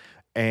band.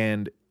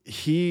 And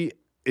he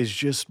is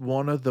just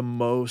one of the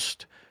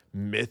most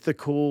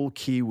mythical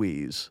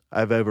Kiwis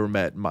I've ever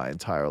met in my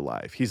entire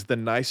life. He's the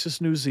nicest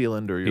New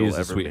Zealander you'll He's a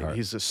ever meet. sweetheart.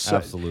 He's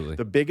Absolutely.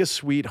 the biggest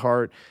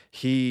sweetheart.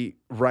 He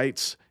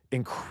writes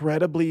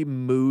incredibly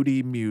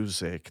moody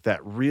music that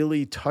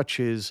really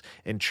touches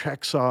and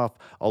checks off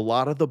a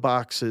lot of the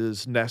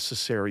boxes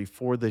necessary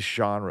for this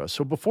genre.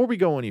 So before we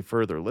go any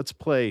further, let's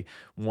play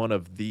one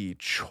of the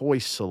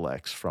choice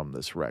selects from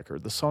this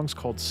record. The song's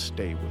called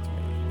Stay With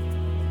Me.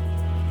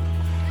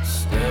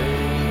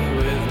 Stay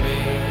with me.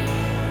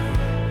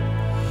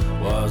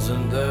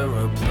 Wasn't there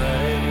a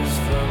place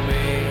for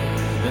me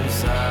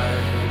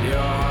inside your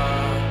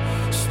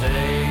heart?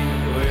 Stay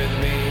with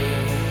me.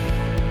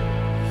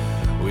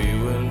 We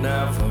were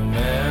never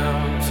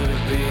meant to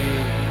be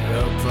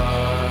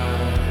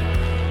apart.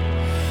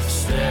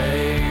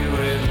 Stay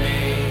with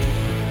me.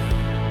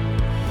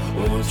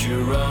 Won't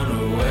you run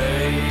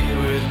away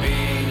with me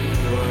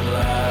when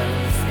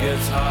life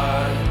gets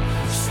hard?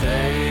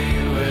 Stay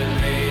with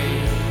me.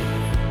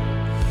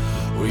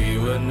 We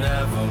were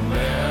never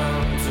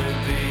meant to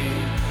be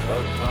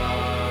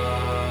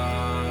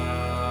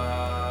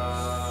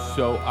apart.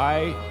 So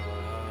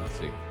let's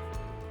see.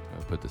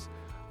 I'll put this.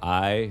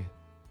 I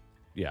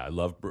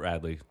love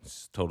Bradley.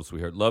 Total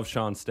sweetheart. Love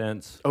Sean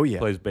Stentz. Oh, yeah.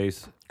 Plays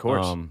bass. Of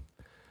course.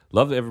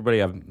 Love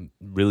everybody I've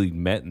really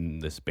met in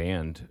this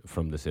band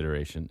from this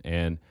iteration.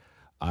 And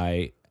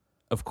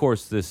of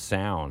course, this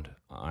sound,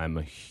 I'm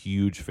a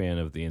huge fan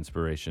of the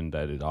inspiration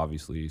that it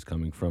obviously is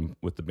coming from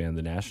with the band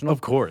The National. Of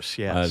course,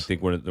 yes. I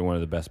think they're one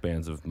of the best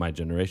bands of my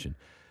generation.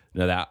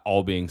 Now, that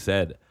all being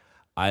said,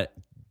 I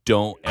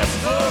don't ever...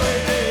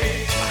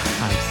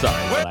 I'm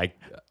sorry, but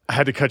I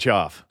had to cut you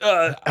off. I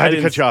I had to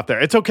didn't cut you off there.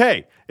 It's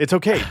okay. It's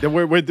okay.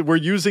 We're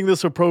using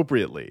this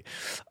appropriately.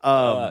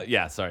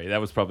 yeah, sorry.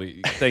 That was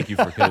probably. Thank you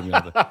for cutting me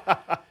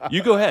off.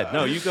 You go ahead.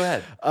 No, you go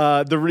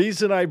ahead. The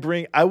reason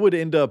I would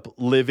end up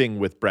living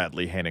with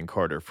Bradley Hannon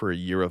Carter for a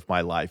year of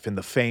my life in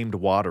the famed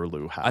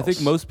Waterloo house. I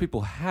think most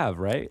people have,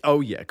 right?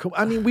 Oh yeah.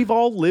 I mean, we've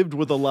all lived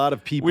with a lot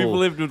of people. We've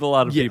lived with a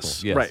lot of people.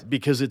 Yes. Right.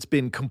 Because it's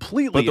been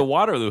completely. But the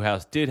Waterloo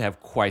House did have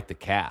quite the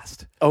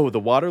cast. Oh, the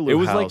Waterloo It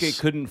was house. like it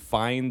couldn't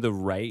find the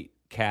right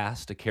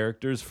cast of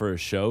characters for a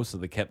show, so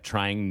they kept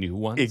trying new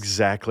ones.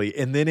 Exactly.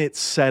 And then it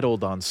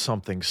settled on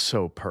something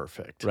so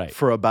perfect Right.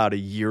 for about a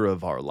year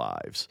of our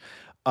lives.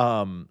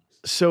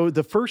 So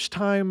the first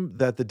time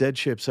that the Dead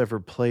Ships ever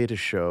played a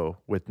show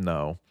with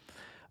No,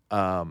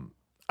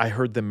 I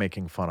heard them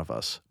making fun of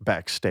us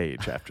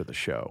backstage after the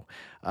show.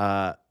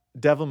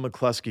 Devin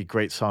McCluskey,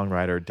 great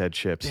songwriter, Dead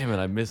Ships. Damn it,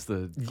 I missed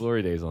the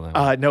glory days on that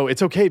one. No,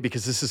 it's okay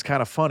because this is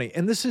kind of funny.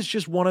 And this is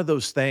just one of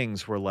those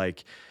things where,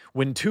 like,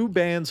 when two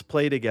bands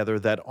play together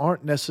that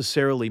aren't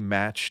necessarily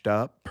matched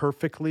up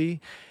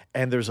perfectly,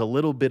 and there's a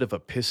little bit of a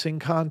pissing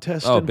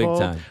contest Oh, big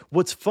involved. time.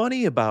 What's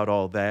funny about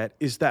all that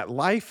is that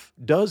life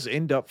does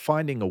end up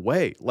finding a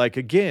way. Like,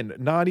 again,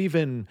 not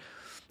even,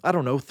 I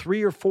don't know,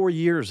 3 or 4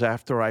 years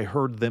after I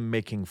heard them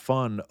making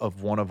fun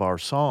of one of our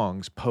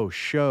songs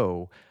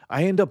post-show,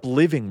 I end up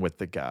living with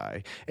the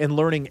guy and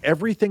learning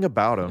everything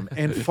about him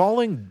and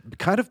falling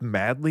kind of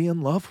madly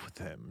in love with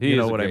him. He You is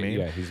know a what I great- mean?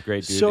 Yeah, he's a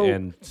great dude So-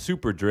 and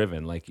super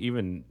driven. Like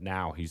even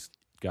now, he's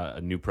got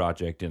a new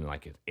project in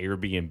like an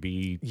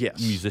Airbnb. Yes.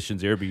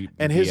 Musicians Airbnb.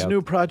 And his out new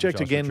in project,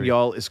 Joshua again, Tree.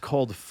 y'all, is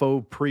called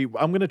Faux Pre.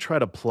 I'm going to try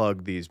to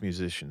plug these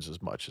musicians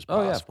as much as Oh,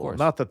 possible. yeah, of course.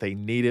 Not that they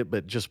need it,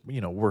 but just,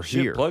 we're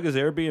Shit, here. plug his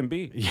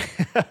Airbnb.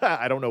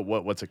 I don't know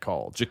what's it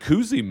called.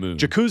 Jacuzzi Moon.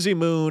 Jacuzzi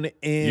Moon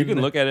in... You can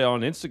look at it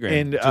on Instagram.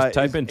 and Just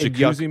type in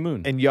Jacuzzi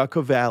Moon. in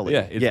Yucca Valley.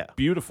 Yeah, it's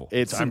beautiful.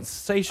 It's I'm-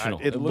 sensational.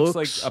 it It looks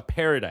looks- like a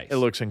paradise. It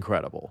looks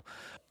incredible.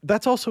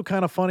 That's also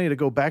kind of funny to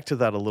go back to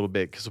that a little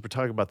bit because we're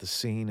talking about the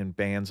scene and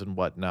bands and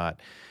whatnot.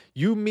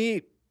 You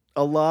meet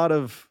a lot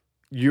of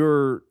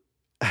your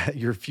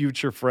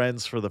future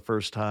friends for the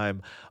first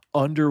time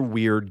under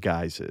weird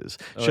guises,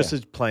 just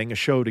as playing a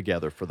show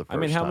together for the first time.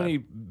 I mean, how many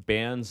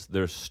bands,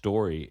 their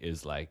story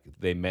is like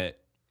they met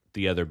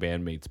the other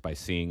bandmates by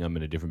seeing them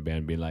in a different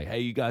band, being like,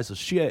 "Hey, you guys are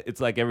shit."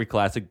 It's like every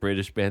classic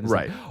British band. Is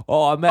Right. Like,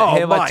 oh, I met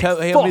him. I mate, told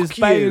him fuck his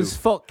band's you."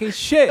 fucking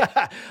shit.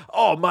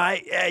 Oh,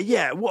 mate,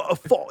 yeah, what a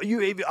fuck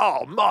you even,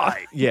 oh,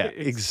 mate. Yeah,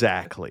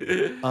 exactly.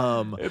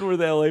 And we're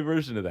the LA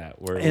version of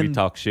that, where we And-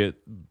 talk shit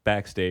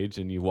backstage,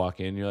 and you walk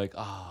in, you're like,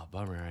 "Oh,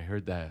 bummer, I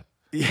heard that."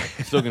 I'm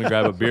still gonna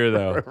grab a beer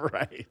though.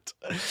 Right.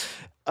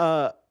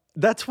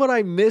 That's what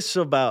I miss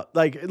about,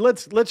 like,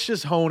 let's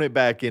just hone it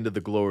back into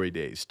the glory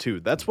days too.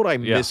 That's what I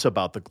miss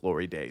about the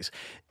glory days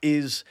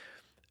is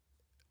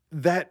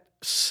that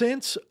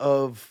sense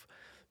of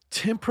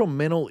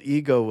temperamental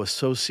ego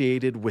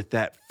associated with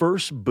that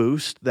first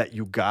boost that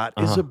you got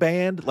as a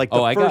band. Like the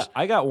Oh, first,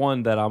 I got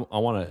one that I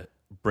want to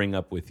bring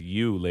up with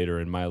you later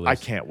in my list. I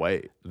can't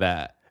wait.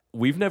 That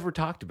we've never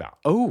talked about.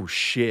 Oh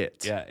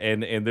shit. Yeah,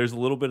 and there's a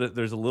little bit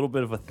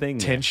of a thing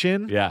there.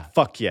 Tension? Yeah.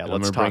 Fuck yeah, I'm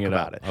let's gonna talk bring it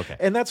about up. it. Okay.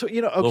 And that's what,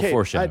 Little okay.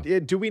 foreshadow.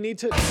 Do we need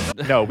to?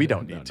 No, we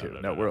don't need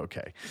to. No, we're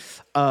okay.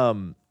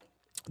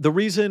 The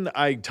reason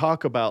I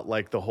talk about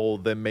like the whole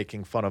them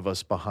making fun of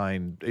us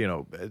behind,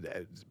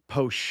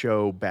 post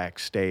show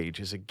backstage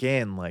is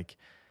again like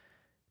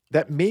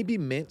that maybe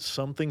meant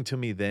something to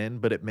me then,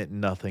 but it meant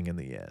nothing in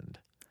the end.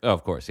 Oh,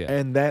 of course, yeah.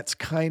 And that's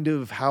kind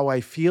of how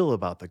I feel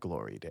about the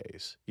glory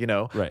days,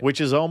 Right.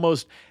 Which is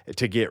almost,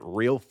 to get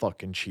real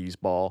fucking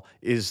cheeseball,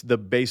 is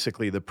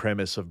basically the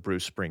premise of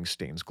Bruce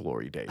Springsteen's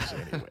glory days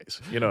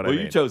anyways. You know what I Well,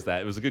 mean? you chose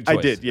that. It was a good choice.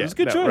 I did, yeah. It was a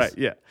good No, choice. Right,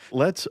 yeah.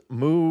 Let's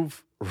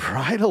move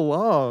right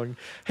along.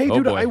 Hey, Oh,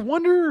 dude, boy. I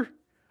wonder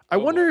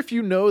if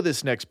you know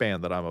this next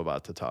band that I'm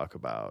about to talk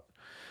about.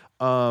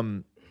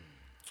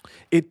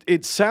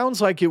 It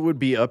sounds like it would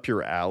be up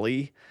your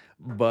alley,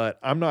 but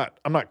I'm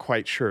not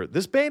quite sure.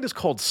 This band is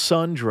called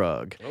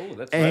Sundrug. Oh,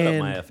 that's right up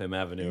my FM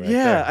avenue right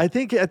Yeah, there. I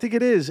think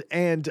it is.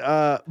 And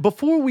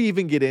before we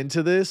even get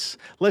into this,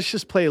 let's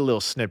just play a little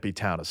snippy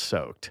Town of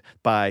Soaked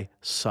by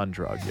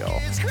Sundrug,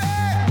 y'all. It's great.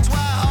 That's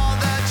why all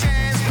the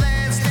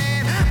transplants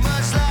stand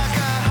much like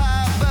a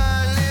hot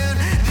balloon.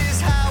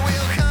 This how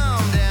we'll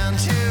come down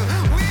to.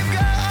 We've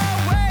got our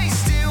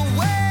wasted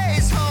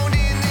ways honed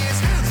in this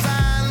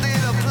fine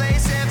little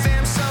place.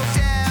 FM soaked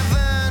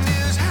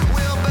avenues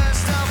will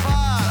burst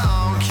apart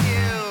on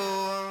cue.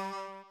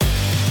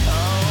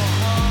 Oh,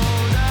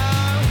 hold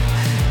up,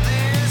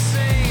 this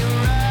ain't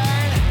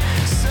right.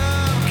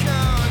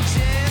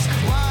 Subconscious,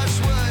 watch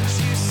what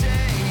you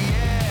say,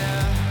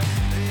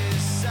 yeah.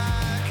 This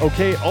side.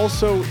 Okay,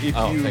 also, if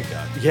Oh, you... thank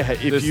God. Yeah,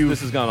 if This, you...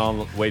 this has gone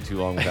on way too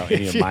long without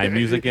any of my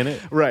music in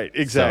it. Right,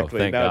 exactly.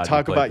 thank Now God you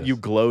talk played about this. you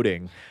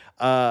gloating.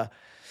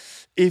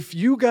 If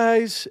you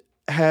guys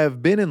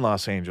have been in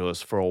Los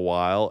Angeles for a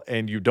while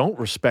and you don't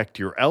respect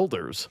your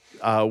elders,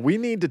 we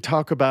need to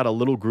talk about a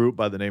little group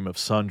by the name of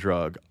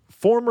Sundrug,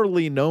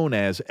 formerly known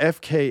as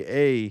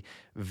FKA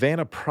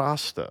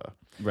Vanaprasta.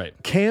 Right.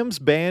 Cam's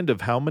band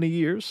of how many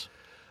years?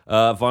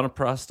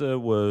 Vanaprasta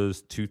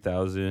was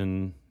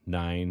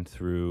 2009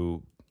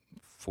 through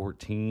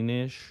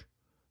 14-ish.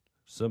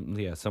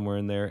 Somewhere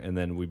in there. And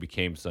then we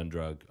became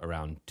Sundrug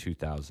around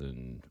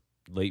 2000,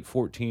 late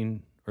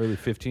 14, early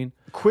 15.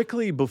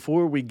 Quickly,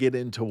 before we get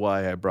into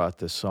why I brought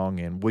this song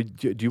in,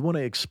 do you want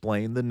to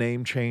explain the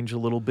name change a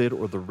little bit,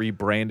 or the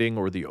rebranding,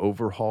 or the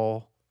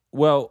overhaul?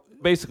 Well,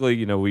 basically,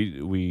 you know,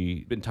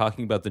 we've been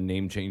talking about the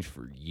name change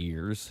for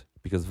years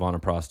because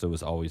Vanaprasta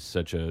was always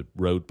such a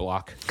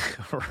roadblock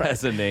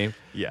as a name.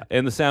 Yeah.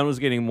 And the sound was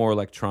getting more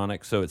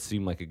electronic, so it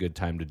seemed like a good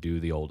time to do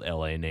the old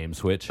LA name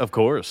switch. Of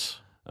course.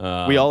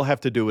 We all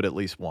have to do it at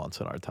least once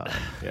in our time.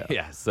 Yeah.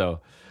 Yeah,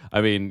 so, I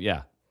mean,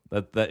 yeah,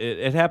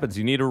 it happens.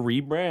 You need a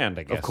rebrand,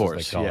 I guess. Of course,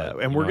 as they call yeah. it.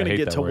 And You we're know, I going to hate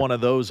get that to word. one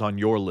of those on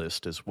your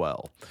list as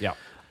well. Yeah.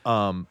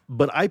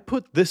 But I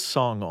put this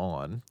song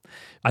on.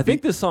 I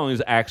think this song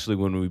is actually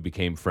when we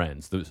became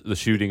friends, the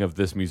shooting of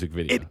this music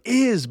video. It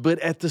is, but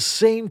at the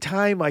same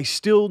time, I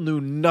still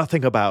knew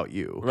nothing about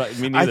you. Right,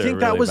 me I neither, think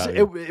that really, was, about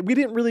you. we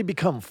didn't really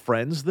become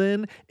friends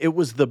then. It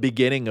was the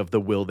beginning of the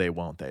will they,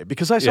 won't they?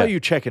 Because I saw Yeah. you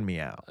checking me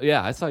out.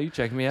 Yeah, I saw you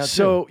checking me out,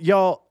 So, too.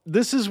 y'all,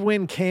 this is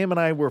when Cam and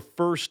I were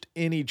first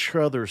in each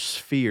other's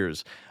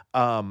spheres.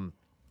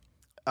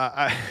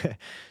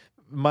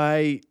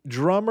 My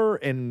drummer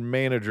and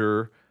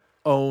manager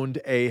owned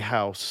a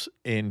house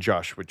in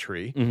Joshua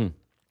Tree.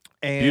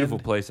 And Beautiful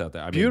place out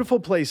there. I mean, beautiful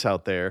place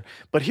out there.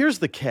 But here's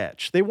the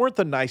catch. They weren't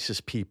the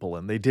nicest people,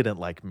 and they didn't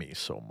like me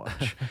so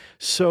much.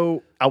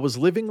 So I was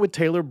living with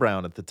Taylor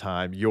Brown at the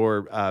time,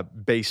 your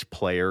bass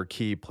player,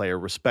 key player,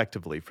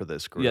 respectively, for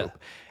this group. Yeah.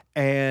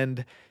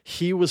 And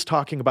he was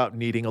talking about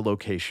needing a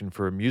location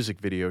for a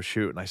music video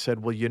shoot. And I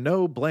said, well, you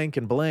know, blank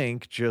and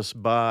blank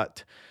just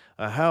bought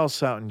a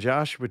house out in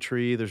Joshua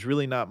Tree. There's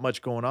really not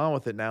much going on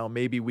with it now.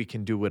 Maybe we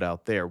can do it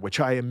out there, which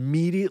I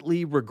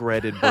immediately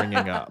regretted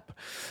bringing up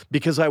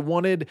because I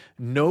wanted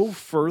no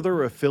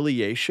further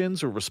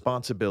affiliations or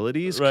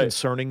responsibilities Right.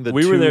 concerning the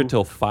we two. were there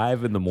till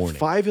 5 in the morning.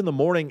 5 in the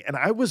morning, and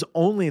I was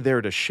only there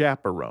to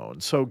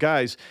chaperone. So,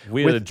 guys,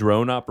 We had a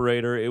drone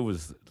operator. It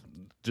was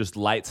just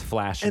lights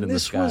flashing And in the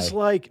this sky. was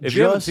like if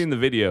you haven't just- seen the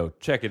video,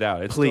 check it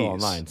out. It's please, still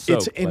online. it's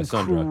Soaked by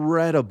Sundrug.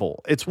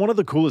 incredible. It's one of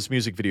the coolest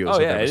music videos Oh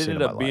I've yeah, ever it seen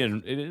ended in up my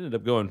life. it ended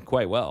up going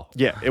quite well.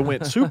 Yeah, it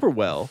went super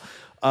well.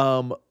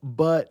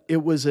 But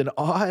it was an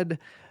odd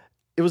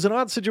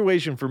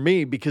situation for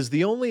me because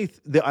I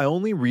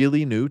only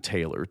really knew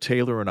Taylor.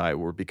 Taylor and I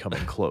were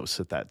becoming close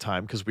at that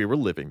time because we were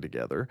living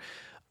together.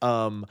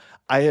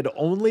 I had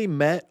only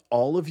met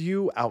all of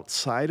you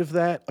outside of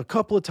that a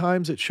couple of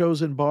times at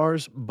shows and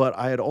bars, but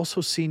I had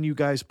also seen you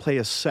guys play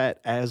a set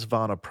as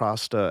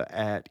Vanaprasta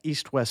at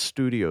East West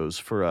Studios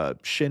for a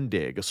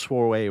shindig, a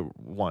soiree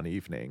one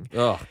evening.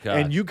 Oh god.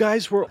 And you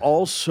guys were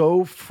all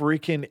so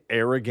freaking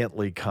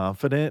arrogantly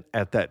confident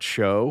at that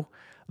show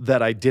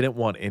that I didn't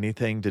want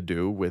anything to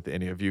do with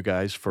any of you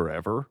guys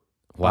forever.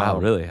 Wow,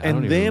 really? I don't And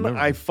even then remember.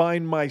 I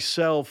find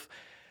myself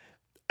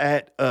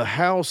at a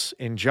house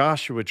in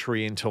Joshua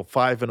Tree until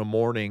 5 in the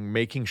morning,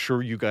 making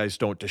sure you guys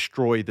don't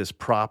destroy this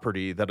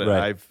property that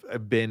Right.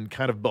 I've been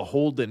kind of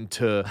beholden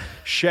to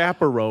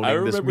chaperoning I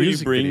this remember you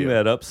music bringing video.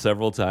 that up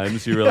several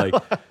times. You were like,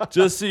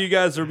 just so you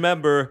guys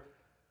remember,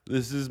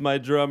 this is my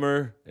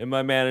drummer in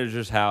my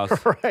manager's house.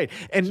 Right.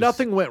 And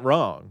nothing went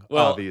wrong,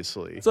 Well,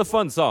 obviously. It's a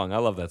fun song. I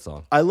love that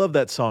song. I love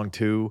that song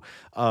too.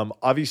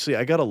 Obviously,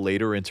 I got a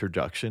later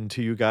introduction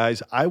to you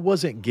guys. I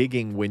wasn't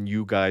gigging when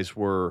you guys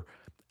were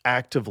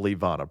actively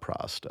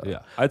Vanaprasta. Yeah.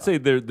 I'd say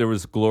there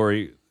was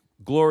glory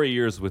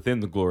years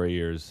within the glory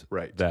years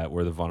Right. that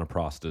were the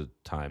Vanaprasta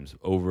times.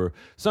 Over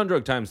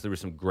Sundrug times, there were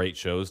some great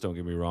shows, don't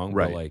get me wrong.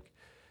 Right. But like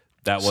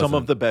that wasn't Some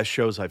of the best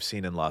shows I've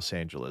seen in Los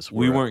Angeles.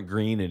 we were- weren't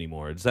green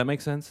anymore. Does that make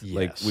sense?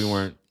 Like Yes. we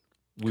weren't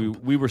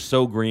we were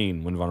so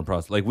green when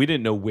Vanaprasta, like we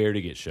didn't know where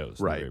to get shows.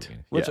 in the very Right.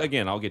 beginning. Which Yeah.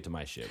 again, I'll get to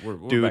my shit. We're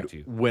back to Dude,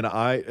 you. when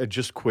I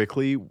just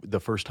quickly, the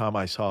first time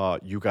I saw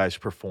you guys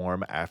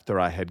perform after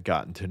I had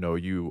gotten to know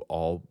you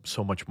all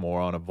so much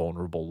more on a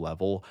vulnerable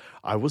level,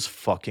 I was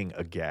fucking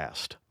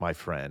aghast, my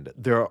friend.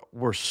 There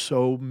were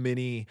so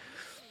many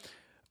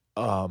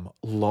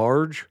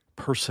large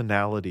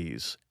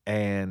personalities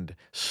and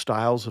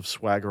styles of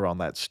swagger on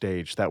that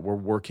stage that were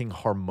working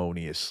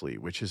harmoniously,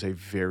 which is a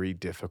very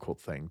difficult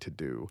thing to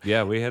do.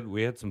 Yeah, we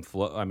had some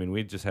flow. I mean,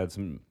 we just had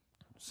some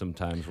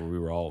times where we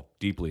were all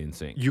deeply in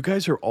sync. You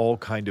guys are all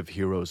kind of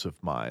heroes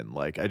of mine.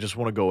 Like, I just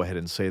want to go ahead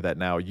and say that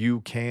now.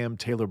 You, Cam,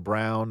 Taylor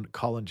Brown,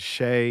 Colin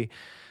Shea,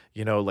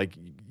 you know, like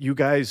you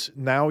guys,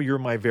 now you're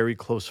my very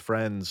close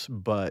friends,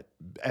 but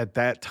at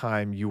that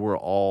time you were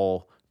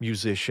all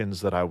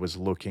musicians that I was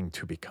looking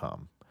to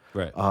become.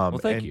 Right. Well,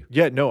 thank and you.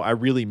 Yeah, no, I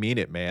really mean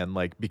it, man.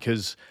 Like,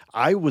 because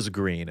I was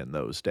green in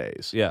those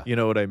days. Yeah. You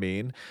know what I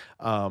mean?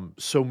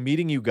 So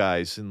meeting you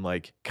guys and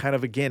like kind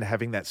of again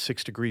having that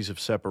 6 degrees of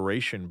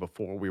separation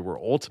before we were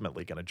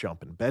ultimately going to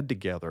jump in bed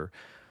together,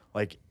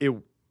 like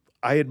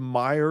I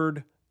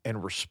admired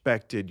and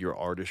respected your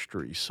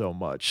artistry so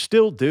much.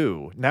 Still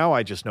do. Now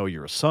I just know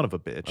you're a son of a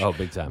bitch. Oh,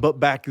 big time. But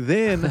back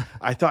then,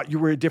 I thought you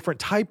were a different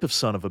type of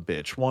son of a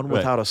bitch, one Right.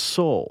 without a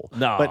soul.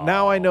 No, But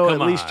now I know at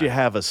come least on. you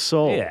have a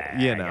soul, Yeah,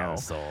 you I know. got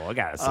a soul. I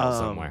got a soul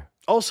somewhere.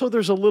 Also,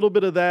 there's a little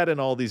bit of that in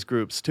all these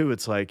groups too.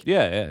 It's like,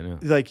 Yeah. No.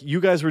 like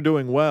you guys were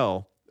doing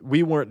well.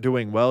 We weren't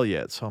doing well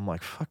yet. So I'm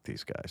like, fuck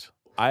these guys.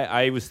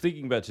 I was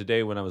thinking about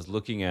today when I was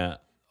looking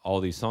at all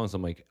these songs.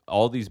 I'm like,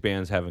 all these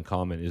bands have in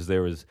common is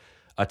there was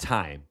a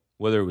time,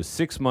 whether it was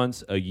 6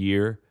 months, a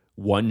year,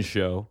 one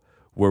show,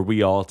 where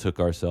we all took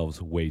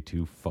ourselves way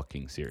too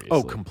fucking seriously.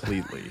 Oh,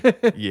 completely.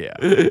 Yeah.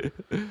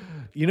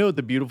 You know what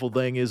the beautiful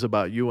thing is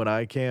about you and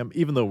I, Cam?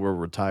 Even though we're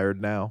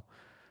retired now,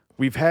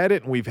 we've had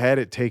it and we've had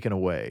it taken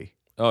away,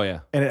 Oh, yeah.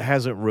 and it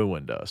hasn't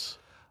ruined us.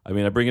 I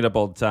mean, I bring it up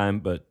all the time,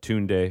 but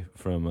Tune Day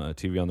from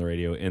TV on the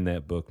Radio, in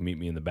that book, Meet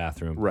Me in the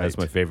Bathroom, Right. that's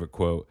my favorite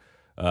quote.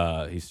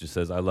 He just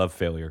says, I love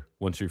failure.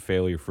 Once you're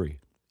failure free.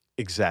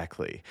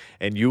 Exactly.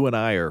 And you and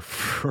I are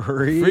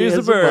free, Free as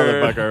a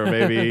bird. motherfucker,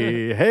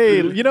 baby.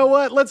 Hey, you know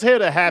what? Let's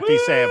hit a happy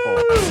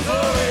sample.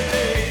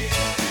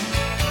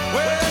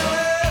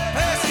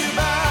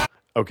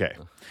 Okay.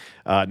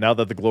 Now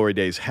that the glory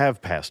days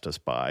have passed us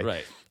by,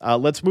 Right.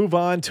 Let's move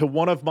on to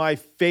one of my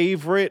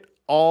favorite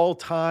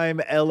all-time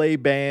LA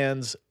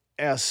bands,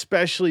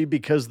 especially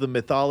because the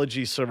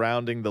mythology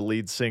surrounding the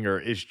lead singer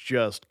is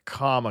just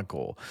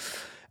comical.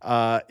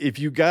 If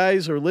you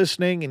guys are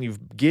listening and you've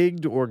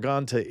gigged or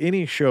gone to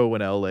any show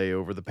in LA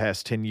over the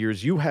past 10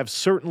 years, you have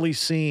certainly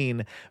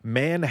seen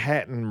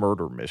Manhattan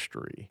Murder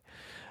Mystery,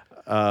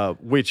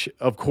 which,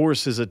 of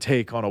course, is a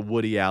take on a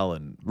Woody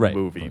Allen Right,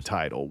 movie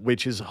title,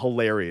 which is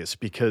hilarious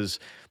because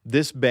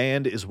this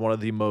band is one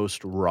of the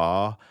most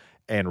raw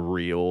and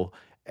real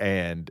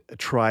and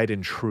tried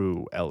and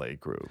true LA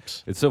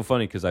groups. It's so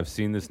funny because I've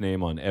seen this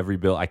name on every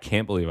bill. I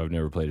can't believe I've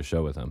never played a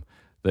show with them.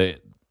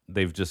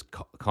 They've just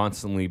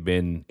constantly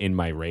been in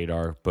my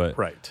radar, but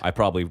Right. I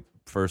probably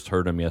first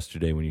heard them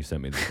yesterday when you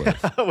sent me the clips.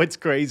 Oh, it's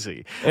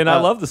crazy. And I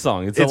love the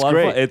song. It's a it's lot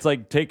great. of fun. It's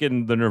like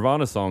taking the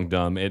Nirvana song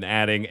 "Dumb" and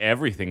adding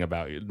everything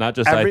about you. Not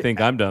just I Every-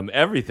 think I'm dumb.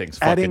 Everything's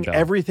fucking Adding dumb.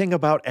 everything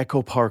about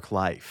Echo Park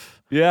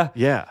life. yeah.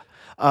 Yeah.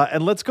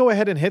 And let's go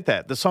ahead and hit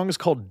that. The song is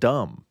called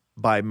Dumb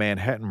by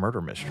Manhattan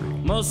Murder Mystery.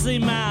 Mostly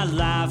my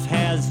life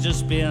has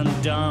just been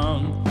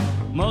dumb.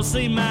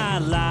 Mostly my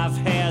life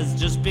has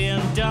just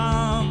been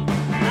dumb.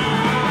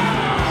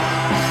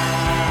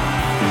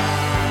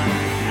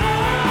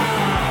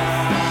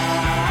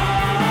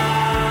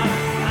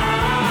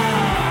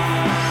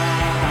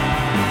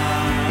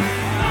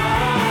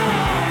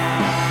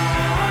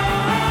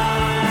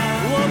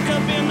 Woke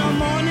up in the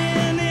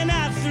morning and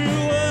I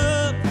threw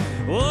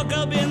up. Woke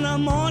up in the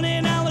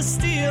morning, I was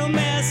still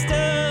messed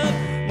up.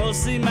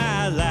 Mostly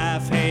my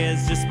life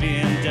has just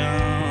been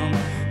dumb.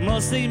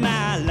 Mostly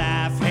my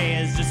life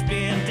has just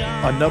been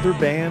dumb. Another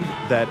band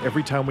that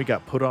every time we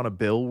got put on a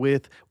bill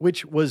with,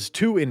 which was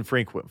too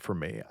infrequent for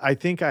me. I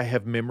think I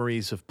have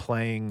memories of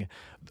playing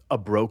a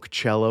broke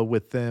cello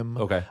with them.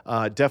 Okay.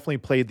 Definitely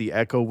played the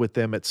Echo with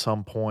them at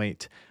some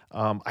point.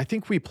 I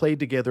think we played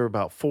together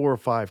about 4 or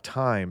 5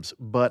 times,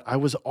 but I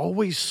was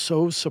always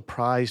so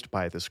surprised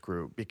by this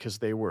group because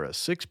they were a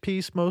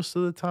 6-piece most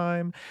of the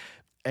time.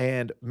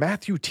 And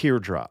Matthew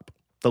Teardrop,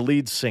 the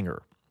lead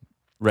singer,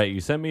 Right.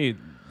 You sent me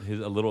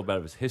a little bit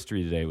of his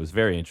history today. It was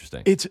very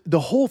interesting. it's the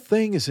whole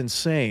thing is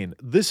insane.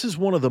 This is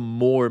one of the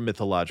more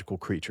mythological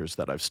creatures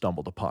that I've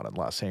stumbled upon in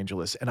Los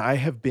Angeles, and I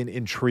have been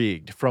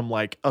intrigued from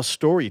like a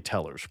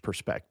storyteller's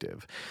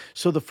perspective.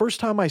 So the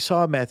first time I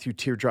saw Matthew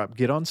Teardrop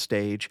get on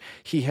stage,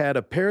 he had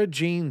a pair of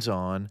jeans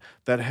on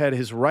that had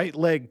his right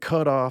leg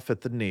cut off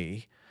at the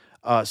knee.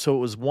 So it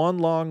was one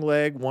long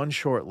leg, one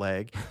short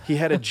leg. He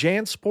had a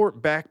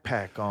JanSport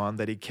backpack on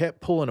that he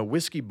kept pulling a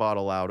whiskey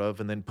bottle out of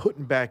and then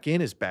putting back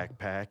in his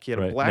backpack. He had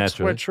a Right, black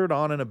naturally. sweatshirt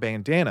on and a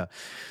bandana.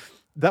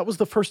 That was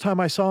the first time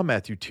I saw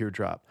Matthew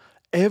Teardrop.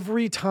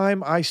 Every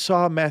time I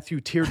saw Matthew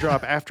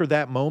Teardrop after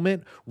that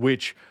moment,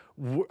 which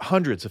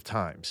hundreds of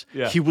times,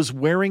 Yeah. he was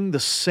wearing the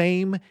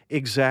same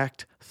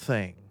exact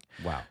thing.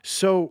 Wow.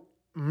 So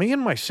me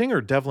and my singer,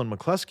 Devlin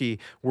McCluskey,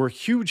 were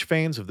huge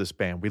fans of this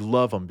band. We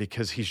love him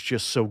because he's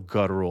just so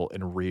guttural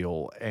and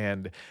real.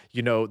 And,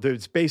 you know,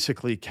 there's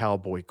basically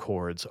cowboy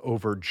chords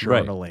over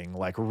journaling,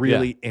 like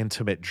really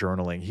intimate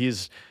journaling.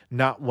 He's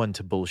not one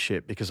to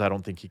bullshit because I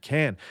don't think he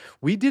can.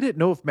 We didn't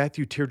know if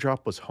Matthew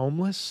Teardrop was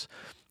homeless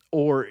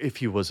or if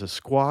he was a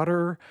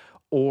squatter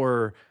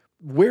or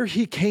where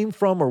he came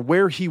from or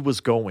where he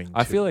was going to.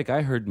 I feel like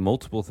I heard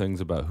multiple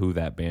things about who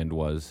that band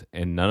was,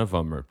 and none of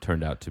them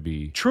turned out to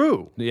be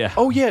True. Yeah.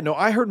 Oh, yeah. No,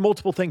 I heard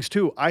multiple things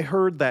too. I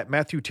heard that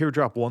Matthew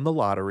Teardrop won the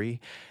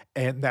lottery,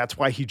 and that's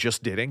why he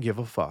just didn't give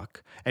a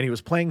fuck. And he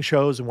was playing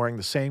shows and wearing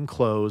the same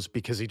clothes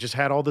because he just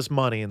had all this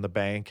money in the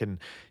bank, and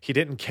he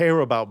didn't care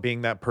about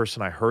being that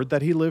person. I heard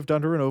that he lived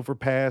under an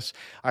overpass.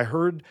 I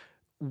heard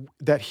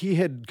that he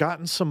had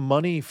gotten some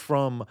money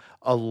from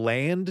a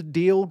land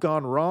deal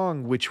gone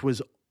wrong, which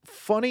was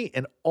funny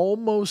and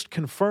almost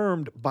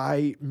confirmed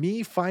by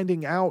me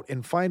finding out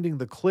and finding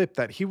the clip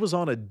that he was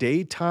on a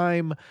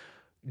daytime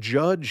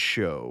Judge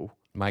show.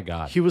 My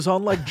God. He was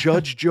on like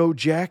Judge Joe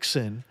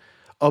Jackson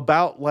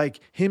about like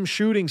him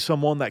shooting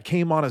someone that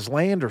came on his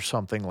land or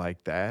something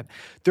like that.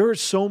 There are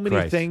so many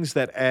Christ. things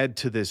that add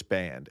to this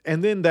band.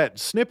 And then that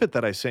snippet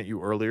that I sent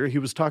you earlier, he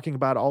was talking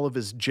about all of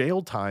his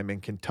jail time in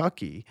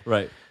Kentucky.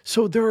 Right.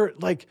 So there are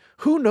like,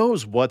 who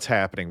knows what's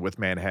happening with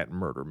Manhattan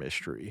Murder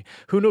Mystery?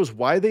 Who knows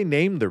why they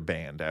named their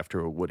band after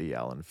a Woody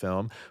Allen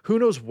film? Who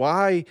knows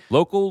why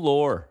Local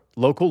lore.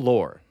 local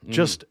lore,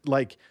 just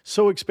like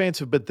so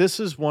expansive. But this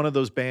is one of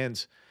those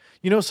bands,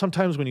 you know,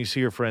 sometimes when you see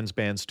your friends'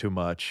 bands too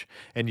much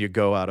and you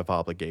go out of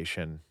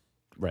obligation,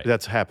 Right.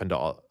 that's happened to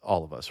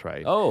all of us,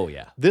 right? Oh,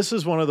 yeah. This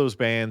is one of those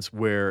bands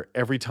where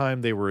every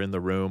time they were in the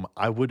room,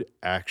 I would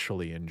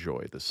actually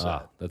enjoy the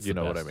set. That's you the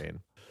know what I best.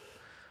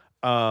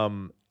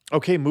 mean?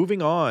 Okay,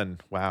 moving on.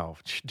 Wow.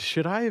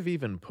 Should I have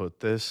even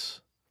put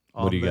this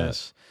on What do you got?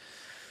 this?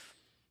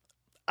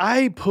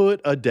 I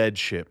put a Dead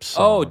Ship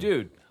song Oh,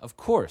 dude. Of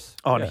course.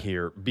 on Yeah.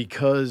 here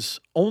because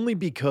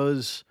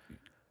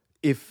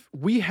if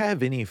we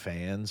have any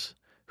fans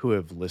who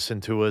have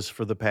listened to us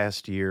for the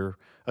past year,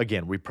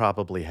 again, we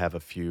probably have a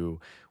few.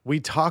 We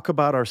talk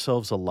about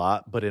ourselves a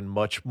lot, but in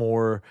much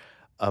more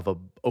of a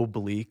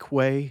oblique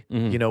way.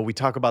 Mm-hmm. You know, we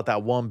talk about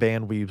that one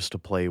band we used to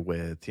play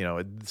with, you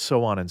know,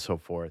 so on and so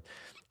forth.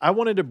 I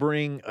wanted to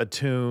bring a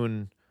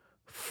tune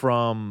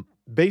from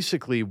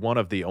basically one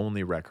of the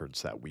only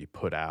records that we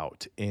put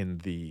out in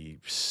the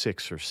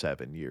 6 or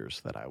 7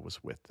 years that I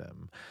was with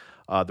them.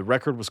 The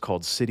record was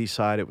called City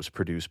Side. It was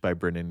produced by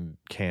Brendan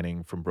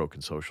Canning from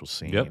Broken Social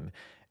Scene. Yep.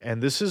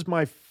 And this is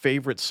my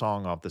favorite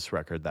song off this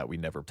record that we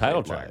never played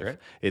Title track, live. right?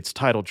 It's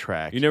title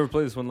track. You never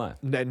played this one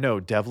live. No,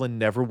 Devlin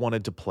never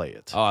wanted to play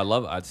it. Oh, I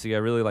love it. See, I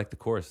really like the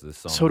chorus of this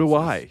song. So do It's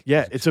I.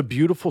 Yeah, it's a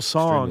beautiful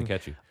extremely song.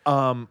 catchy.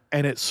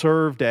 And it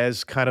served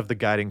as kind of the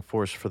guiding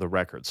force for the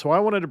record. So I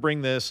wanted to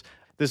bring this.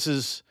 This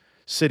is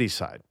City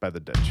Side by the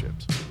Dead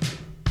Ships.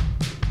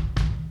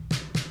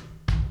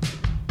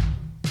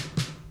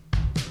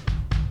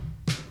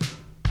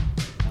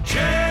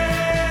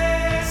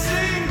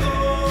 Chasing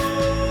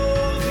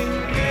golden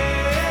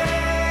gain,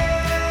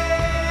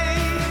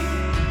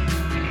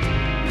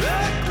 the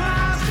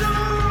clouds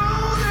don't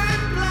roll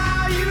and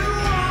fly you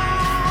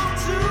all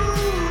too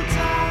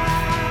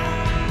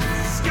tight.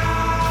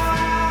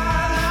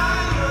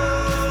 Skyline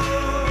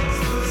looks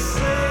the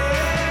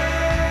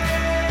same.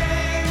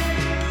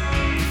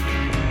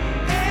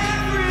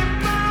 Every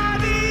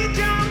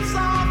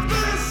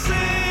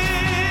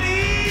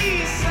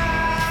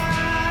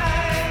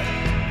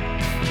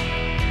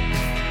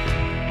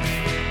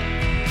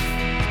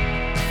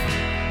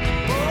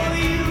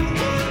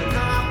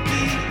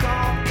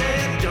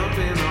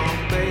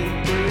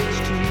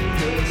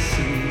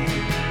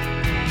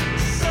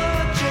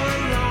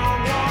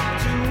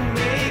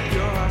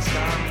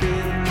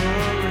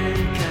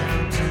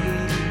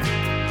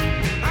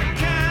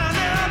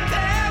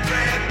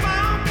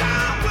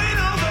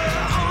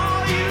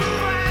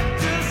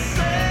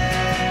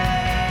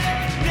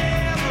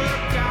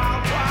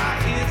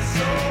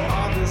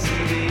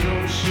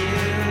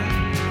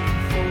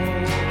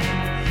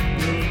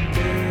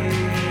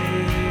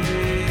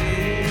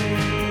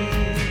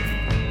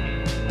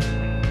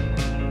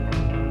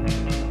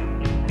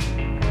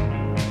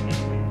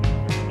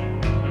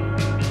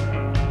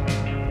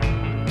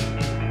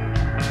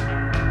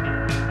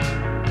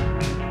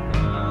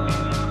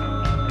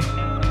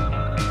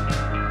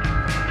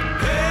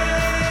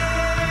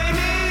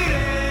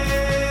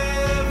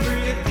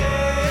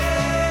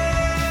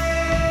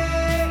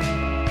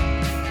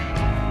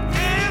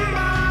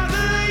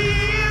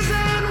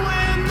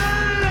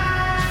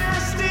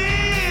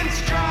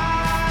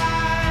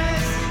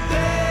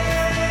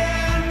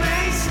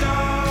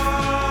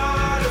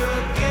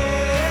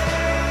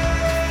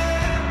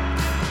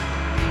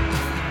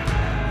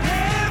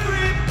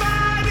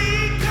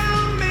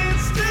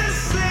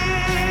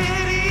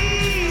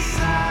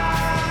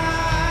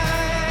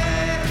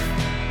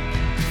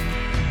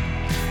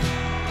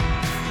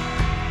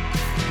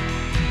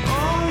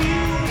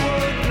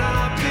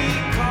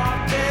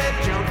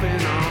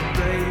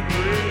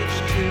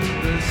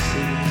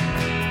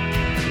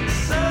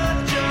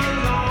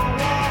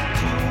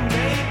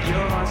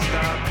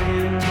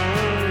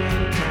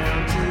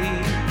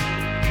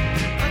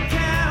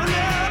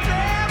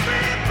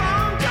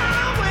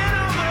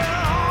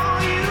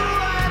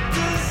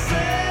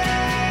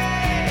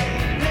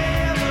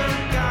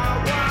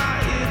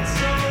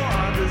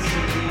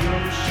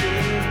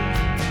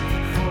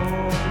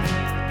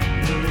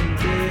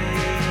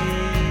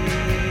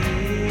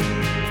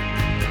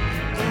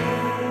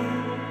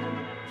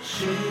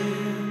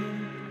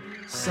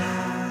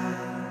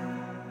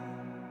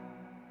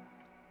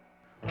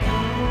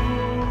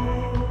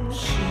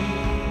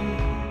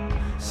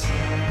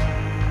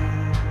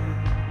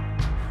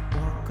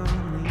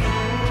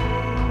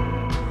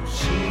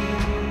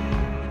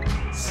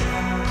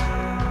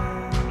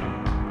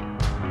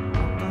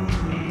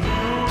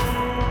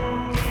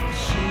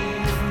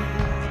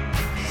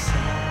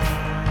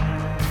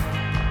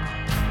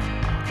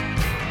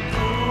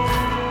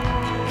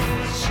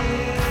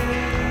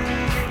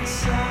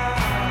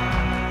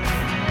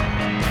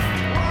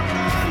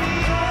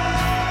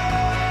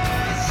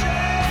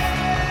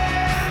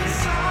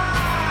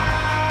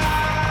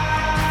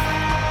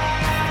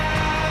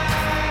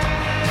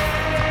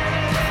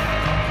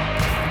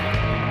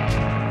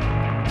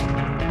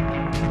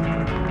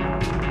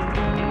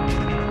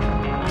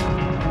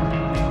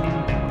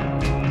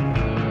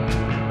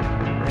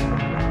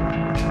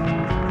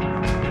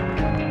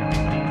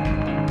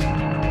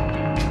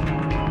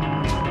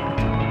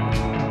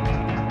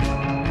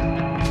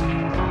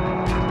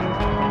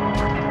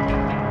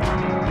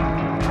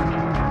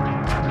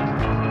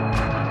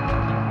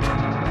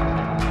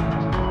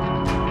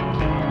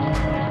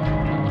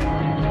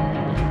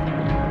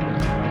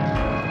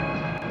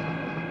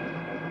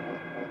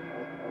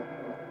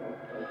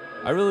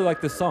really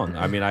like this song.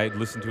 I mean, I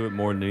listened to it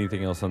more than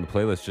anything else on the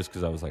playlist just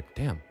because I was like,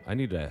 damn, I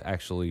need to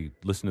actually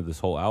listen to this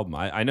whole album.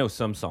 I know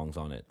some songs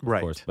on it, of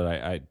Right. course, but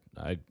I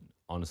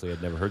honestly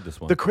had never heard this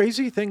one. The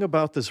crazy thing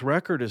about this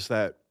record is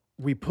that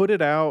we put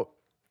it out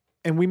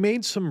and we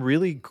made some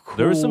really cool.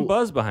 There was some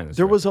buzz behind this.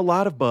 There record. was a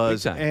lot of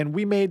buzz, Big time. and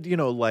we made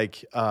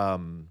like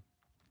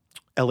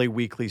LA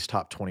Weekly's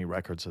top 20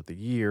 records of the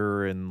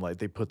year, and like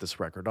they put this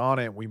record on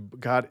it. We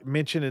got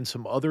mentioned in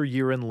some other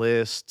year-end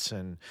lists,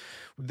 and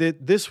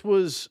this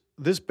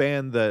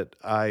band that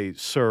I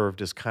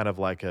served as kind of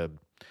like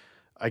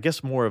I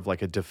guess more of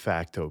like a de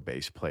facto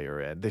bass player.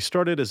 And they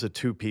started as a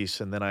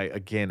two-piece, and then I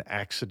again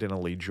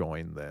accidentally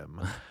joined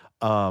them.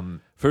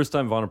 First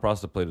time Von and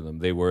Prosta played with them,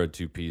 they were a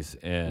two-piece,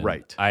 and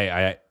Right.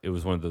 It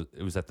was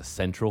it was at the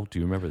Central. Do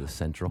you remember the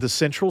Central? The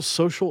Central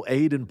Social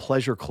Aid and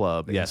Pleasure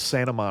Club in Yes.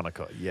 Santa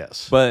Monica.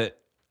 Yes. But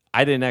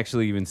I didn't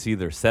actually even see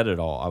their set at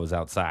all. I was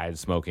outside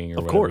smoking or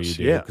Of whatever course, you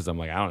do yeah. because I'm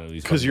like, I don't know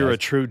these Because fucking you're guys. a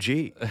true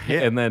G. Yeah.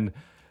 And then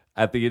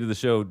at the end of the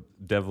show,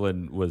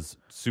 Devlin was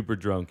super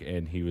drunk,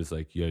 and he was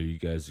like, "Yo, you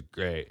guys are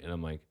great." And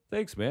I'm like,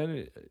 "Thanks,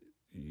 man.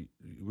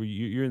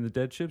 You're in the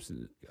Dead Chips?"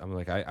 I'm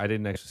like, I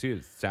didn't actually see it.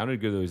 It sounded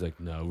good, though. He's like,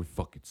 "No, we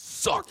fucking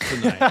suck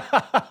tonight."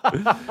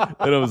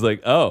 And I was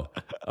like, "Oh,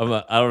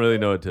 I don't really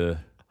know what to."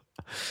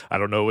 I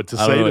don't know what to I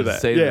don't say know to what to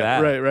that. say to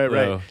yeah, that. right.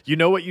 No. You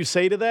know what you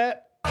say to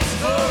that?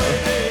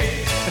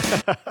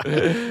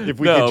 If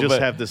we No, could just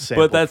but- have this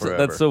sample But that's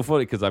forever. so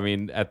funny because I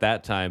mean, at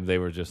that time they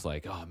were just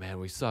like, "Oh man,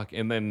 we suck,"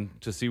 and then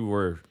to see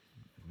where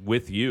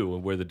with you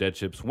and where the Dead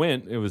Chips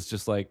went, it was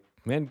just like,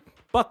 man,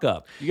 buck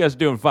up. You guys are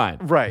doing fine.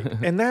 Right.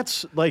 And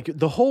that's like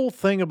the whole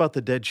thing about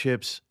the Dead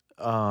Chips.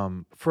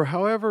 For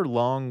however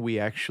long we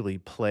actually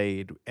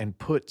played and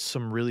put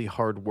some really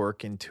hard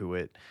work into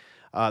it,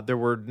 there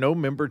were no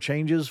member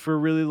changes for a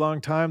really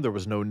long time. There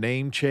was no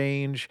name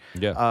change.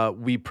 Yeah.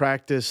 We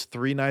practiced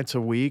 3 nights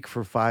a week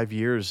for 5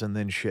 years, and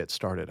then shit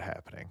started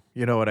happening.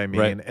 You know what I mean?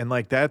 Right. And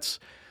like that's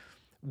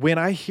when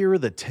I hear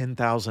the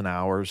 10,000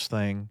 hours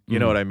thing, you Mm-hmm.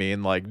 know what I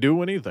mean? Like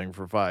do anything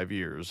for 5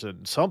 years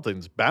and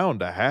something's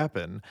bound to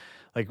happen.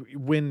 Like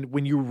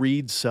when you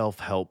read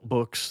self-help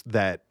books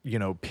that, you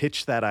know,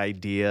 pitch that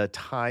idea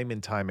time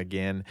and time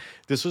again,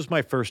 this was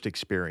my first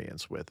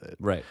experience with it.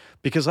 Right.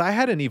 Because I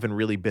hadn't even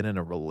really been in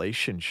a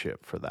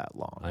relationship for that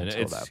long And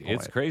until that point.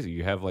 it's crazy.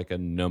 You have like a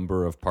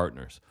number of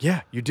partners.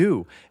 Yeah, you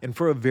do. And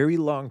for a very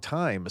long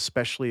time,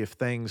 especially if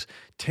things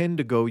tend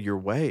to go your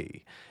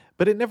way.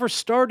 But it never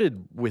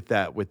started with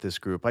that with this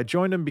group. I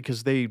joined them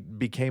because they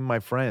became my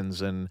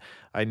friends and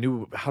I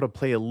knew how to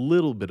play a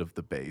little bit of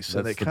the bass.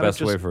 and That's it the kind of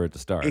best way for it to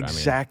start.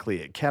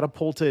 Exactly. It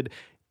catapulted,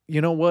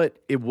 you know what?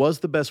 It was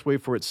the best way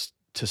for it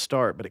to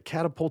start, but it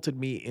catapulted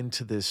me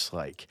into this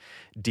like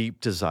deep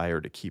desire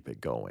to keep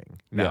it going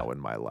now in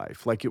my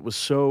life. Like it was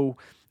so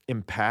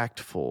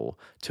impactful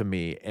to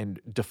me and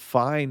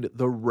defined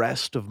the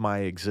rest of my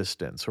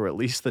existence, or at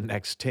least the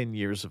next 10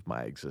 years of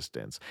my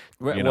existence.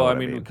 Right. You know Well, what I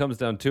mean, when it comes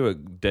down to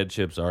it, Dead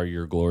Chips are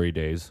your glory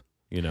days,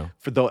 you know.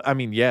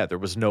 there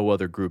was no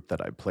other group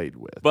that I played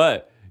with.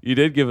 But you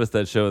did give us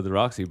that show at the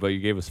Roxy, but you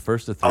gave us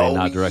first to three,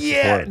 not direct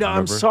support. No, I'm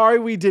remember? sorry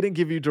we didn't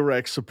give you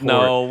direct support.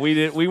 No, we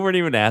didn't. We weren't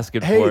even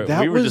asking Hey, for it.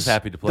 that We were was just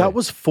happy to play. That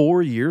was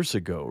 4 years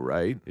ago,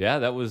 right? Yeah,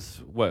 that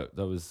was what?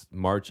 That was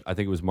March. I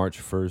think it was March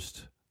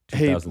 1st.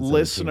 Hey, 2017.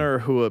 listener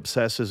who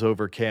obsesses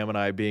over Cam and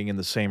I being in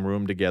the same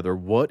room together,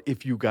 what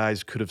if you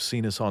guys could have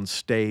seen us on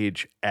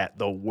stage at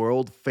the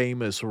world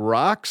famous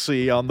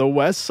Roxy on the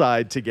West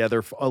Side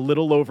together a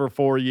little over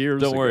 4 years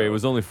Don't ago? worry, it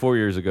was only 4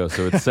 years ago,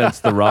 so it's since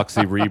the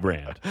Roxy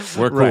rebrand.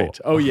 We're cool. Right.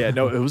 Oh, yeah.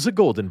 No, it was a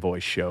Golden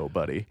Voice show,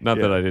 buddy. Not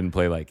Yeah. that I didn't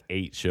play like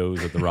 8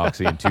 shows at the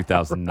Roxy in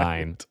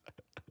 2009.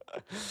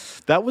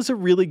 That was a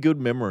really good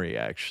memory,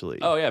 actually.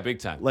 Oh yeah, big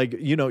time. Like,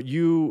 you know,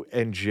 you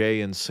and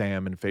Jay and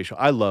Sam and Facial.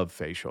 I love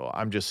Facial.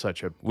 I'm just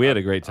such a We had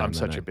a great time I'm that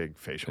such a night. big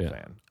Facial Yeah.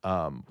 fan.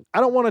 I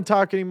don't want to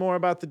talk anymore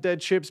about the Dead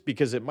Chips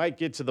because it might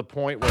get to the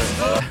point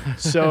where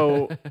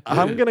so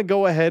I'm gonna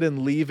go ahead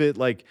and leave it.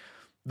 Like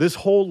this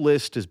whole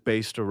list is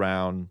based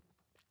around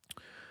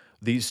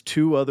these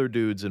 2 other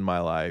dudes in my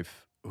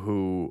life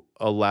who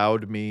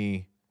allowed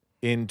me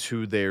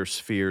into their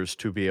spheres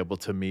to be able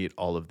to meet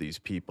all of these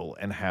people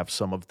and have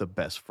some of the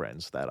best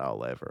friends that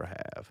I'll ever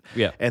have.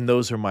 Yeah. And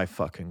those are my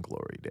fucking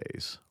glory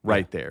days.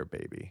 Right there,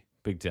 baby.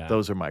 Big time.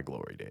 Those are my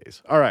glory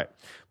days. All right.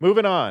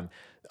 Moving on.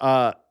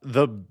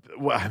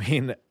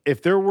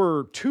 If there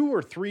were 2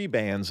 or 3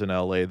 bands in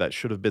LA that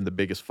should have been the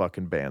biggest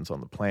fucking bands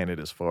on the planet,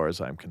 as far as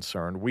I'm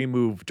concerned, we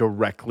moved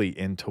directly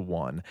into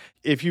one.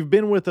 If you've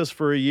been with us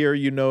for a year,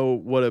 you know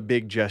what a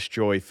big Jess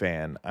Joy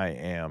fan I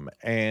am.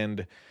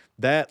 And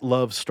that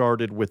love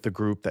started with the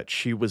group that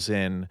she was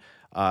in,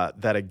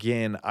 that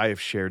again, I have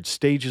shared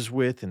stages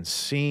with and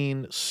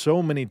seen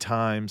so many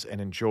times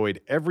and enjoyed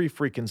every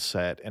freaking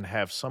set and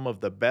have some of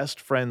the best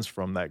friends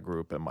from that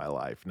group in my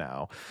life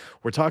now.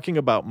 We're talking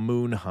about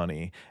Moon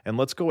Honey, and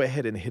let's go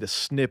ahead and hit a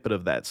snippet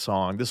of that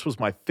song. This was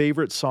my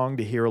favorite song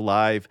to hear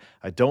live.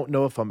 I don't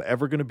know if I'm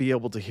ever going to be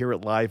able to hear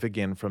it live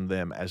again from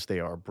them as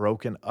they are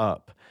broken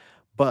up,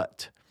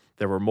 but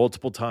There were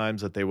multiple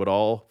times that they would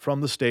all,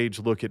 from the stage,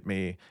 look at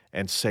me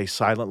and say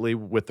silently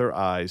with their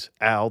eyes,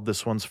 Al,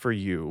 this one's for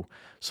you.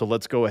 So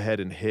let's go ahead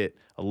and hit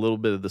a little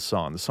bit of the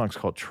song. The song's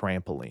called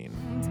Trampoline.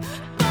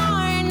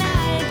 Born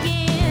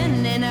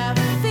again in a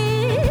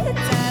fit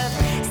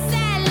of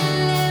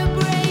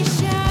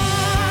celebration.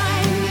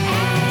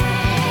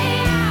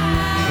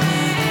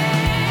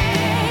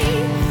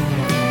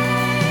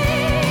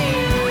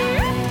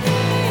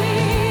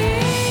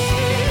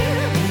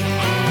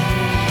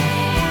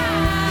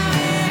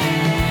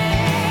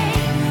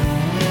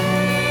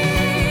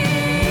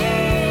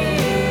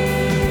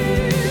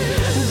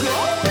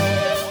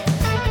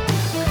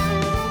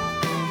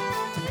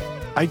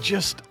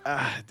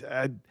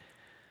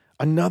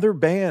 Another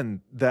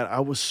band that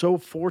I was so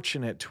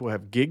fortunate to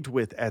have gigged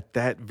with at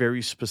that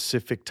very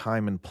specific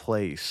time and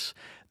place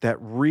that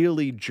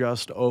really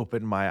just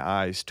opened my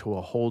eyes to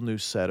a whole new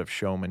set of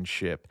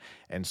showmanship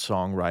and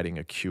songwriting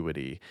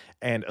acuity,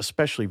 and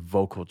especially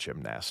vocal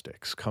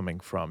gymnastics coming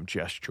from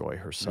Jess Joy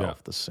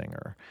herself, the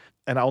singer.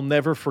 And I'll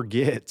never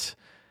forget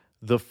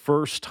the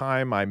first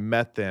time I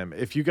met them.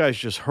 If you guys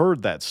just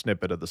heard that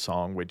snippet of the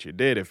song, which you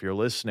did if you're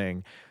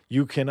listening,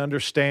 you can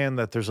understand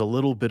that there's a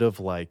little bit of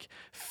like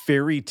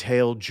fairy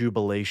tale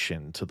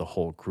jubilation to the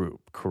whole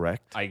group,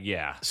 correct?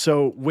 Yeah.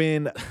 So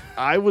when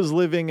I was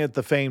living at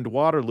the famed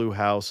Waterloo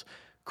house,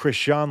 Chris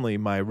Shanley,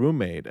 my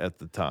roommate at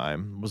the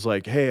time, was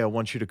like, hey, I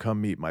want you to come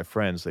meet my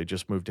friends. They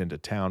just moved into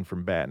town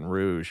from Baton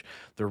Rouge.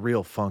 They're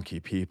real funky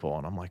people.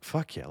 And I'm like,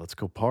 fuck yeah, let's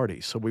go party.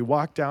 So we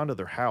walked down to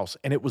their house,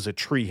 and it was a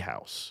tree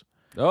house.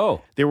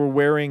 Oh. They were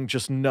wearing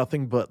just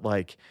nothing but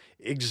like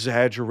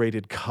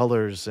exaggerated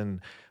colors and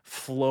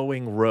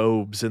flowing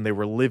robes, and they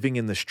were living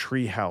in this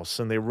tree house,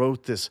 and they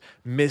wrote this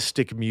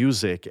mystic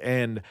music,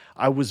 and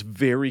I was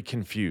very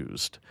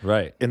confused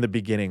in the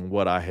beginning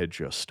what I had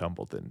just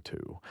stumbled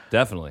into.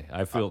 Definitely.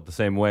 I feel the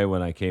same way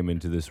when I came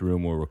into this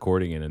room we're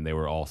recording in, and they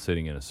were all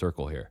sitting in a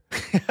circle here.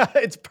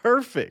 It's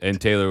perfect. And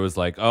Taylor was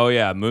like, oh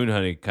yeah,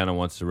 Moonhoney kind of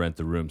wants to rent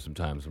the room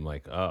sometimes. I'm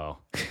like, oh.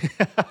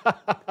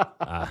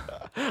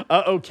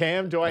 Uh-oh,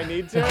 Cam, do I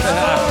need to?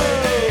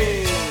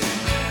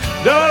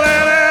 Don't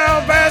let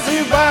Al pass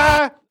you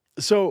by.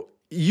 So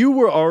you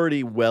were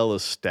already well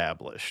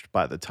established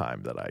by the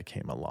time that I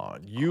came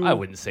along. I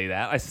wouldn't say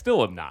that. I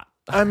still am not.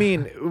 I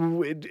mean,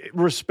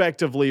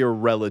 respectively or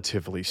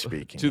relatively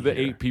speaking. To the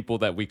here. 8 people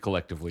that we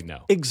collectively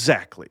know.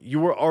 Exactly. You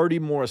were already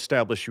more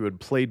established. You had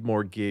played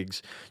more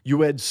gigs.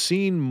 You had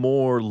seen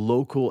more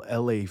local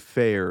LA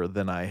fare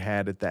than I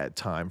had at that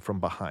time from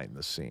behind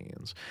the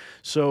scenes.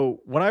 So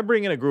when I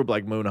bring in a group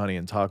like Moonhoney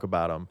and talk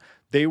about them,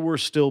 they were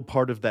still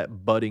part of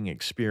that budding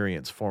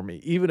experience for me,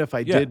 even if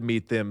I did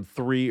meet them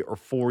 3 or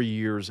 4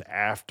 years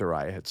after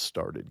I had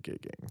started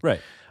gigging.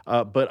 Right.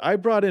 But I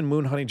brought in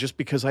Moonhoney just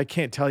because I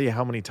can't tell you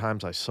how many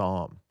times I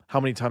saw them, how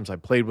many times I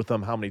played with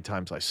them, how many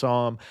times I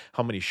saw them,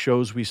 how many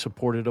shows we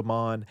supported them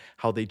on,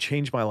 how they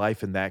changed my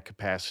life in that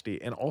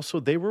capacity. And also,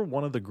 they were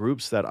one of the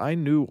groups that I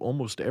knew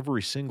almost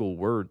every single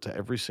word to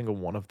every single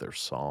one of their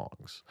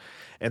songs.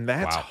 And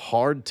that's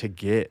hard to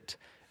get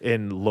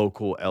in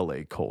local LA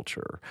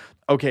culture.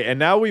 Okay, and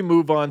now we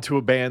move on to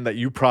a band that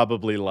you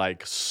probably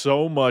like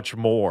so much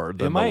more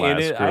than Am the I last in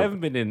it? group. I haven't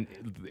been in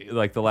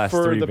like the last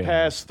For 3 the bands.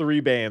 past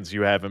 3 bands,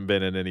 you haven't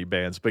been in any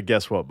bands. But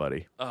guess what,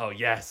 buddy? Oh,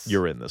 yes.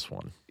 You're in this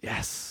one.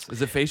 Yes.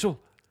 Is it Facial?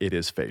 It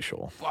is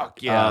Facial.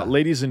 Fuck yeah.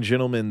 Ladies and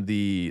gentlemen,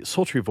 the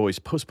sultry voice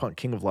post-punk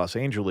king of Los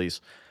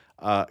Angeles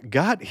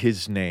got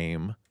his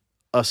name,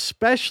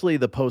 especially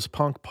the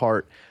post-punk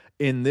part,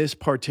 in this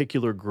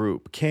particular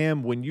group.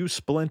 Cam, when you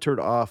splintered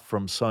off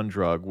from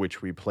Sundrug,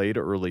 which we played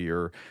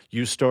earlier,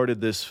 you started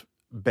this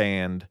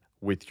band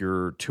with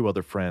your 2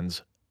 other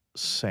friends,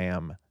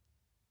 Sam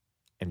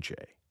and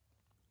Jay.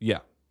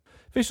 Yeah.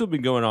 Facial has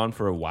been going on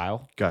for a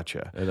while.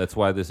 Gotcha. And that's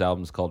why this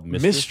album's called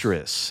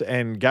Mistress.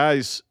 And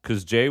guys,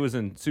 Because Jay was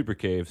in Super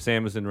Cave,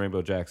 Sam was in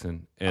Rainbow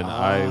Jackson, and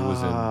I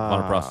was in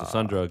Monoprosta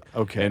Sundrug.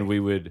 Okay.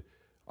 And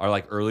our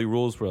like early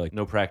rules were like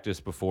no practice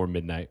before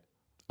midnight.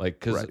 Like,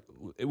 because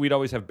we'd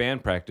always have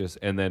band practice,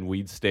 and then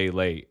we'd stay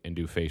late and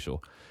do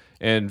Facial.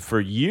 And for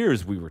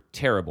years, we were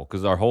terrible,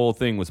 because our whole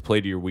thing was play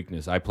to your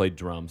weakness. I played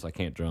drums. I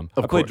can't drum.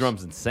 I played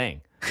drums and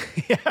sang.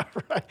 yeah,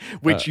 right.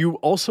 Which you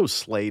also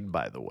slayed,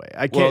 by the way.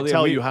 I can't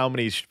tell you how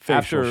many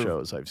Facial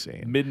shows I've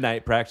seen.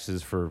 Midnight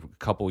practices for a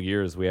couple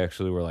years, we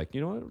actually were like,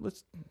 you know what,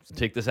 let's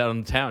take this out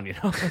on the town, you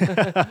know?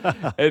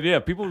 And yeah,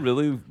 people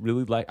really,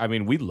 really I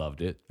mean, we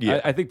loved it.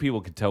 Yeah. I think people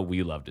could tell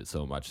we loved it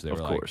so much. They were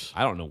course.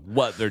 like, I don't know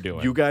what they're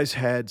doing. You guys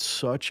had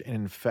such an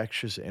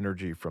infectious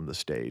energy from the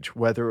stage.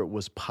 Whether it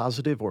was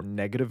positive or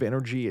negative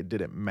energy, it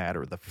didn't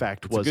matter. The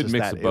fact was good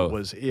mix that of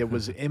both. it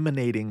was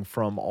emanating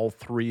from all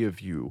 3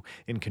 of you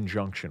in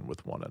conjunction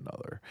with one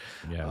another.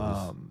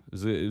 Yeah,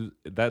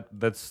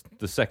 that's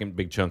the second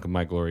big chunk of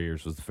my glory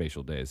years was the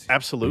Facial days.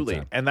 Absolutely.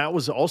 Big time. And that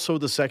was also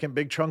the second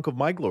big chunk of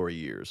my glory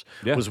years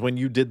was when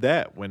you did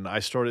that, when I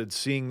started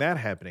seeing that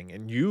happening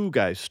and you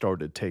guys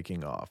started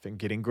taking off and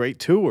getting great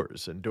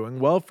tours and doing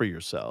well for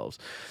yourselves.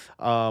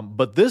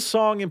 But this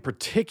song in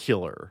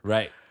particular,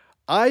 Right.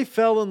 I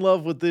fell in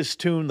love with this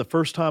tune the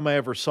first time I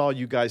ever saw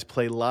you guys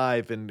play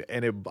live, and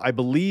I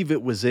believe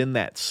it was in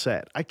that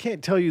set. I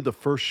can't tell you the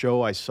first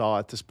show I saw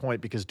at this point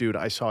because, dude,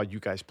 I saw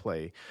you guys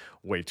play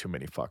way too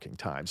many fucking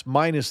times,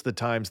 minus the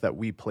times that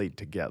we played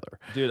together.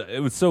 Dude,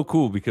 it was so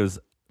cool because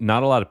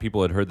not a lot of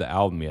people had heard the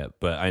album yet,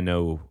 but I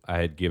know I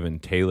had given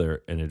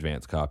Taylor an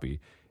advance copy,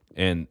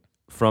 and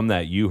from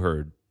that you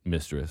heard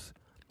Mistress.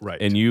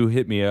 Right. And you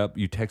hit me up,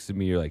 you texted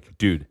me, you're like,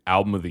 dude,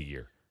 album of the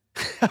year.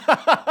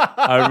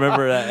 I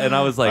remember that, and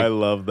I was like, I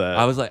love that.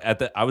 I was like,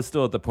 I was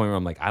still at the point where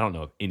I'm like, I don't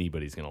know if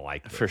anybody's gonna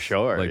like this. For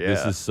sure, Like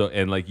this yeah. is so,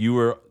 and like you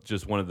were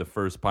just one of the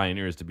first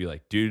pioneers to be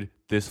like, dude,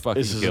 this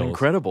fucking This is kills.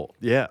 incredible.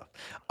 Yeah.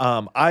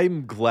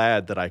 I'm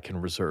glad that I can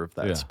reserve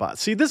that Yeah. spot.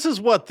 See, this is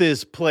what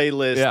this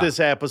playlist, Yeah. this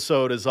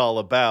episode is all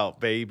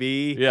about,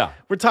 baby. Yeah.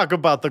 We're talking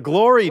about the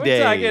glory We're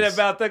days. talking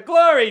about the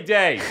glory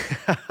days.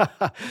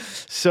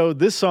 So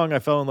this song, I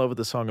fell in love with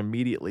the song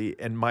immediately.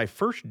 And my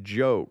first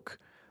joke,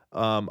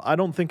 I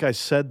don't think I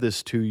said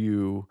this to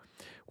you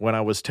when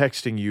I was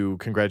texting you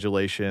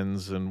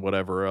congratulations and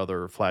whatever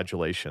other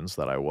flagellations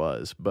that I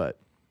was. But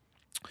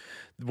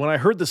when I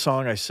heard the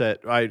song,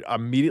 I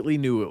immediately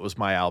knew it was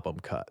my album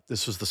cut.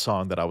 This was the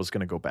song that I was going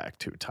to go back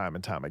to time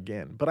and time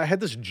again. But I had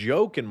this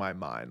joke in my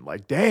mind,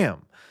 like,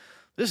 damn,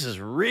 this is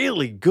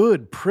really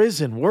good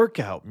prison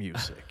workout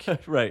music.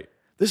 Right.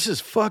 This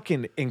is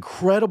fucking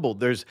incredible.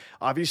 There's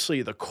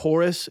obviously the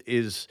chorus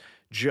is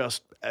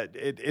just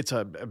it's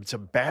a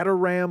batter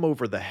ram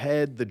over the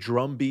head. The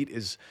drum beat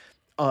is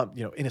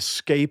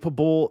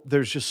inescapable.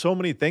 There's just so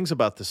many things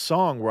about this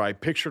song where I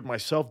pictured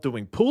myself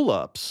doing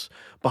pull-ups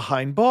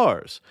behind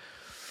bars.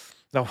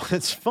 Now,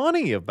 what's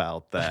funny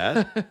about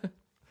that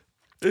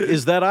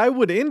is that I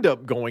would end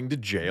up going to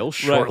jail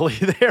shortly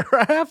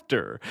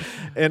thereafter.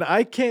 And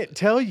I can't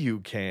tell you,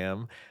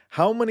 Cam,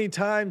 how many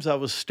times I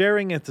was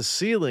staring at the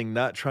ceiling,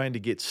 not trying to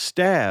get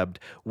stabbed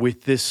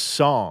with this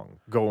song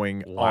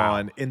going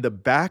on in the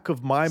back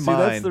of my See, mind.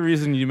 that's the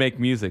reason you make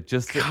music,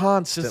 just to,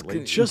 Constantly,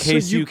 in just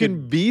case so you can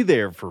could- be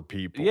there for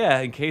people. Yeah,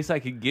 in case I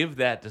could give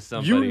that to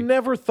somebody. You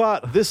never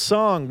thought this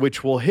song,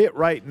 which will hit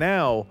right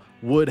now,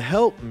 would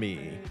help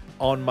me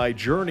on my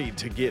journey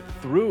to get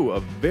through a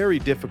very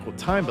difficult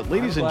time. But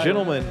ladies and glad-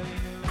 gentlemen,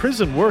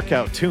 prison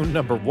workout tune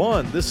number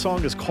 1. This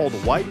song is called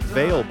White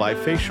Veil by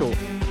Facial.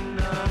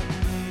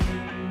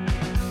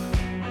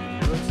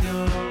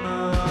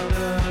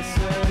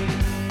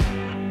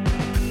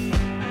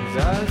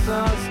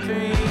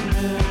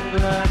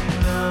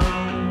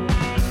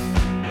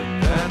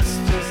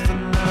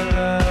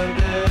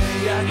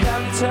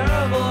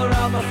 Terrible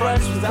around my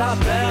friends without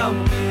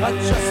them. I'd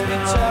just be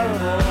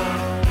terrible.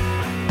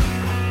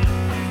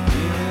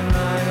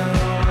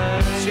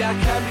 See, I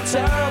can be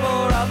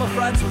terrible around my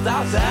friends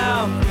without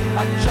them.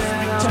 I'd just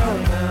be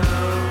terrible.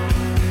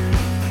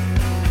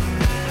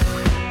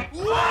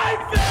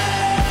 White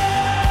veil,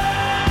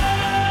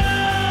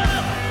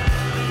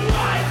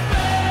 white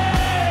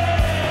veil,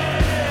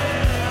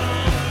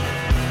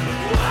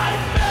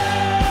 white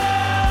veil,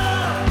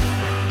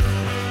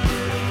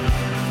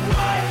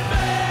 white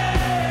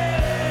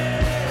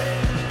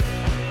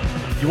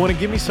veil. You want to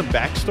give me some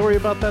backstory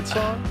about that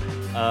song?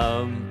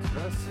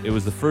 It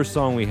was the first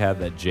song we had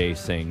that Jay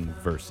sang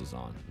verses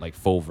on, like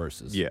full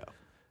verses. Yeah.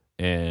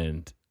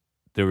 And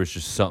there was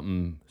just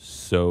something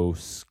so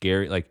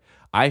scary. Like,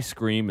 I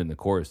scream in the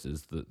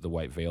choruses, the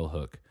White Veil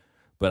hook,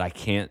 but I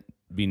can't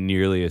be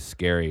nearly as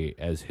scary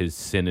as his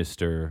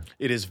sinister.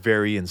 It is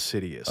very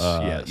insidious.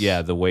 Yes.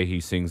 Yeah, the way he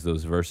sings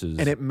those verses.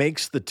 And it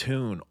makes the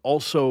tune.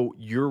 Also,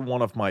 you're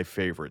one of my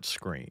favorite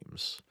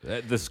screams.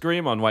 The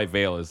scream on White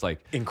Veil is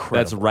like Incredible.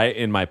 That's right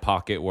in my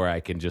pocket where I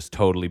can just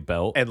totally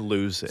belt And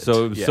lose it.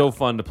 So it was Yeah. so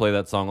fun to play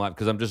that song live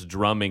because I'm just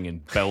drumming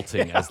and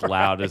belting as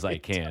loud as I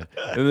can,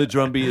 and the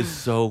drum beat is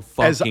so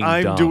fucking As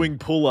I'm dumb. doing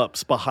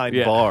pull-ups behind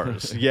Yeah.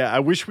 bars. Yeah,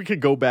 I wish we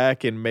could go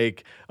back and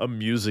make a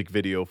music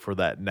video for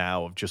that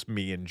now of just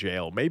me in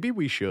jail. Maybe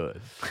we should.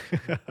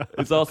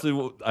 It's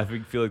also I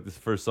feel like this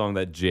first song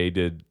that Jay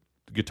did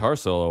guitar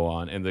solo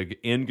on, and the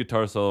end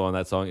guitar solo on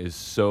that song is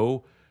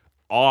so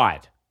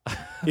odd.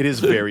 It is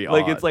very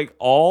Like odd. it's like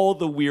all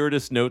the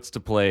weirdest notes to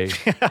play.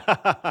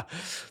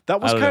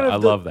 That was I don't kind know.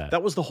 of I love that.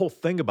 That was the whole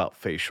thing about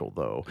Facial,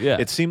 though. Yeah.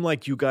 It seemed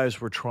like you guys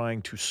were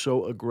trying to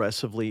so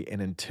aggressively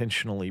and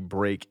intentionally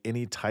break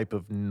any type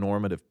of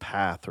normative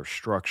path or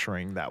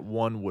structuring that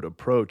one would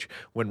approach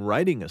when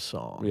writing a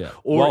song. Yeah,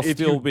 Or while if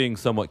still you, being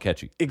somewhat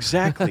catchy.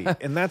 exactly.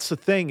 And that's the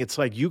thing. It's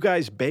like you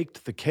guys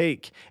baked the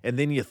cake and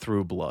then you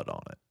threw blood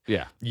on it.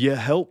 Yeah. You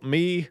helped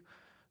me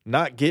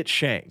not get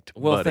shanked.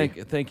 Well, buddy.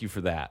 thank you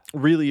for that.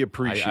 Really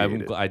appreciate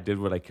it. I did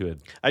what I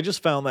could. I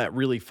just found that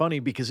really funny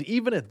because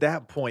even at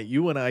that point,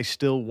 you and I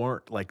still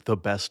weren't like the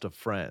best of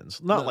friends.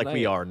 Not like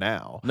we are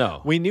now.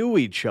 No. We knew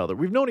each other.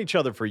 We've known each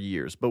other for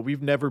years, but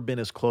we've never been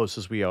as close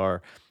as we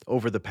are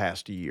over the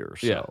past year or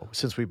so Yeah.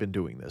 since we've been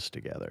doing this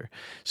together.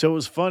 So it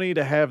was funny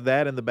to have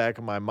that in the back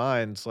of my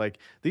mind. It's like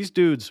these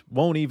dudes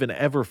won't even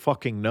ever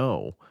fucking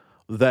know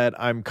that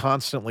I'm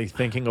constantly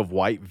thinking of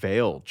White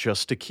Veil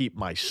just to keep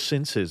my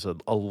senses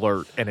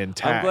alert and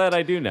intact. I'm glad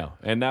I do know.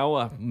 And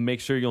now make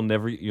sure you'll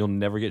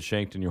never get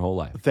shanked in your whole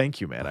life.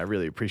 Thank you, man. I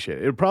really appreciate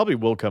it. It probably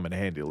will come in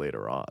handy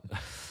later on.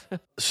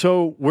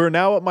 So we're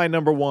now at my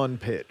number one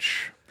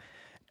pitch.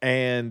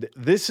 And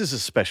this is a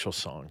special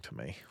song to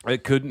me.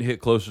 It couldn't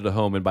hit closer to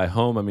home. And by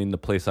home, I mean the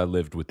place I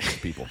lived with these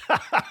people.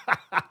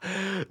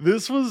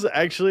 This was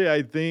actually,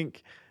 I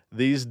think,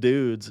 these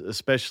dudes,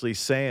 especially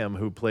Sam,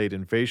 who played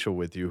in Facial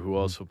with you, who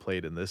also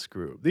played in this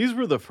group. These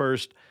were the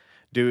first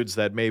dudes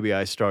that maybe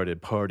I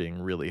started partying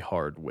really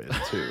hard with,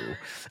 too.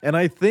 And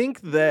I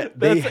think that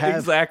they That's have...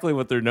 exactly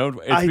what they're known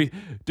for.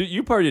 Dude,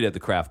 you partied at the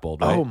Craft Bowl,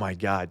 right? Oh, my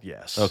God,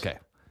 yes. Okay.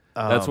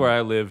 That's where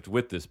I lived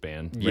with this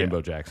band,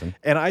 Rainbow Jackson.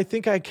 And I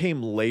think I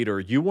came later.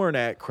 You weren't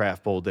at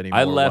Craft Bowl anymore.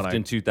 I left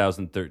in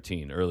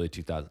 2013, early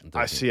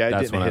 2013. I see. I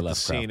That's didn't when hit the left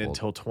scene Craft Bowl.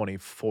 until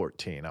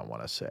 2014, I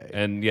want to say.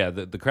 And yeah,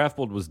 the Craft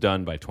Bowl was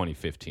done by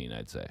 2015,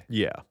 I'd say.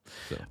 Yeah.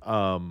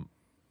 So.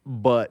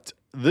 But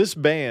this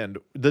band,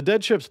 the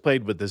Dead Ships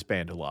played with this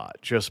band a lot,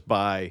 just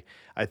by,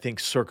 I think,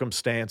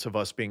 circumstance of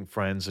us being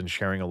friends and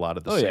sharing a lot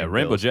of the same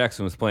Rainbow bills.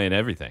 Jackson was playing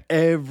everything.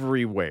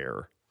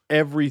 Everywhere.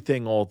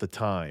 Everything all the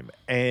time.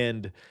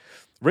 And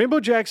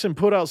Rainbow Jackson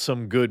put out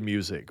some good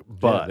music,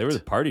 but they were the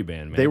party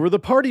band, man. they were the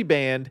party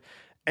band.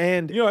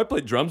 And You know, I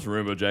played drums for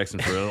Rainbow Jackson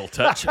for a little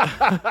touch.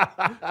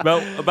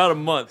 about a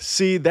month.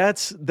 see,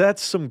 that's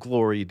some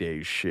Glory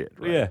Days shit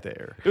right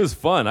there. It was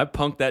fun. I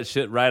punked that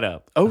shit right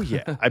up. Oh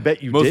yeah, I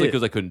bet you Mostly did.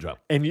 because I couldn't drum.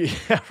 And you,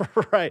 yeah,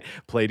 right,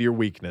 play to your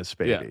weakness,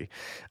 baby.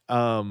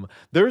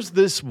 There's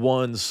this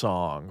one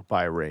song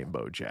by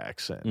Rainbow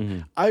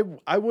Jackson.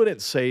 I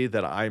wouldn't say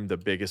that I'm the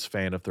biggest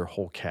fan of their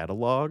whole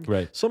catalog.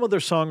 Right. Some of their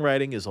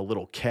songwriting is a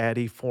little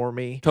catty for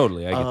me.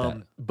 Totally, I get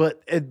that.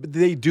 But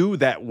they do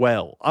that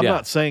well. I'm Yeah.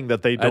 not saying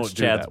that they That's don't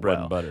do Chad's that bread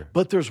well. and butter.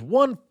 But there's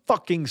one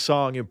fucking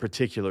song in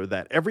particular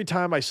that every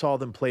time I saw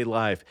them play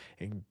live,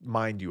 and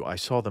mind you, I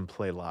saw them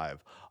play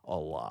live a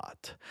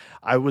lot.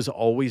 I was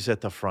always at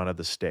the front of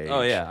the stage.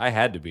 Oh yeah, I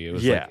had to be. It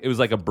was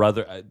like a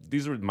brother.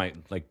 These were my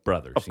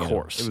brothers. Of you know?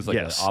 course, It was like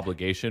yes. an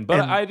obligation, but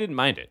And- I didn't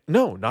mind it.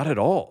 No, not at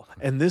all.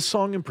 And this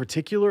song in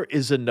particular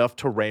is enough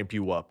to ramp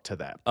you up to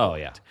that Oh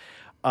point.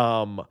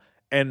 yeah.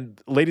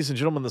 And ladies and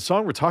gentlemen, the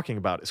song we're talking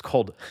about is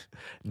called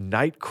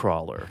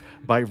Nightcrawler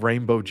by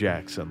Rainbow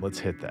Jackson. Let's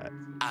hit that.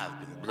 I've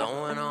been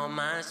blowing on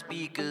my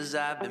speakers,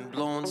 I've been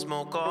blowing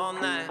smoke all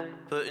night,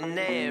 putting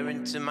air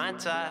into my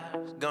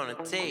tires, gonna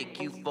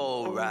take you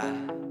for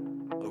a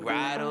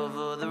ride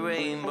over the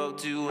rainbow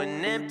to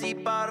an empty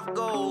pot of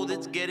gold.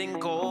 It's getting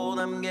cold,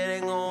 I'm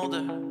getting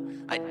older,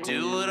 I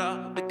do it all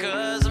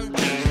because I'm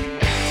just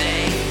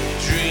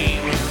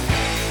daydreaming,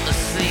 a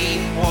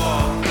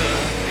sleepwalker,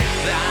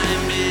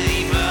 blind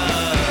believer,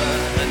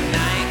 a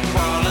night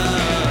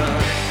crawler,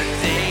 a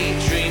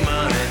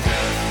daydreamer,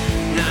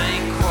 and a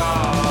night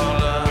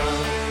crawler.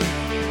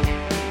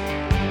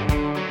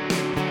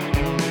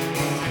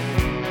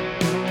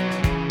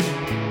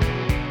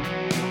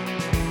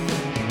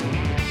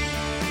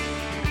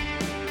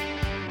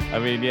 I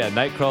mean, yeah,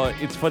 Nightcrawler.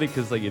 It's funny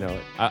because, like, you know,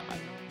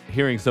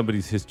 hearing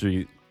somebody's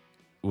history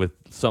with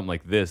something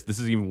like this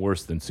is even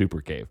worse than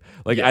Super Cave.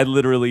 Like, I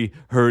literally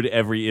heard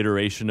every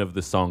iteration of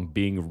the song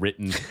being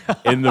written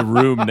in the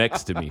room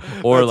next to me,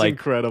 or That's like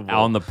incredible.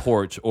 on the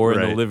porch, or in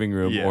Right. the living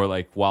room, Yeah. or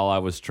like while I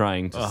was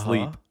trying to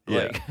sleep. Yeah.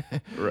 Like,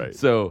 Right.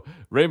 So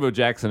Rainbow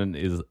Jackson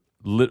is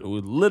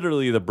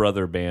literally the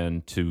brother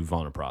band to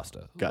Vana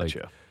Prosta.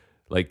 Gotcha.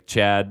 Like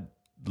Chad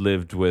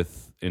lived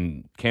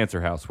in Cancer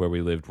House where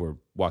we lived, where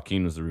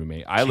Joaquin was the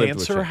roommate. I lived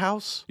with Cancer Chad.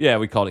 House? Yeah,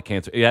 we called it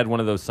Cancer. It had one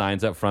of those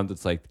signs up front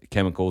that's like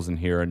chemicals in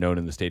here are known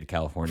in the state of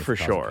California For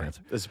causing sure.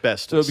 cancer.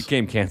 Asbestos. So it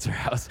became Cancer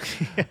House.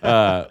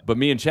 But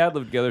me and Chad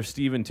lived together.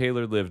 Steve and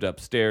Taylor lived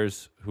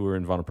upstairs, who were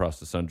in Vana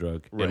Prosta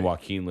Sundrug, Right. and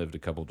Joaquin lived a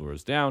couple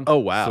doors down. Oh,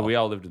 wow. So we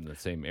all lived in the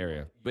same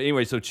area. But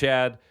anyway, so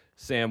Chad,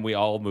 Sam, we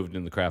all moved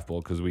in the Craft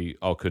Bowl because we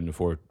all couldn't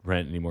afford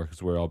rent anymore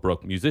because we're all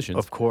broke musicians.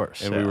 Of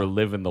course, And yeah. we were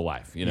living the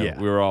life. You know, Yeah.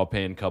 we were all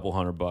paying a couple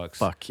 $100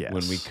 Fuck yes.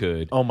 when we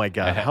could. Oh my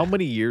God. How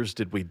many years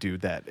did we do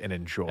that and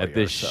enjoy At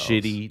this ourselves?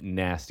 shitty,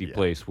 nasty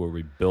place where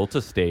we built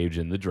a stage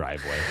in the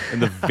driveway, in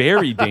the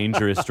very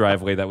dangerous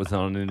driveway that was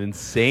on an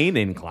insane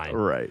incline.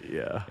 Right,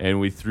 yeah. And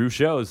we threw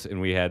shows,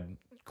 and we had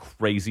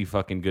crazy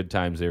fucking good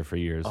times there for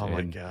years. Oh, my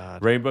And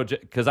God.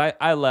 because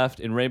I left,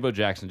 and Rainbow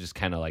Jackson just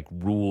kind of like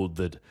ruled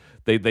the.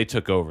 They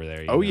took over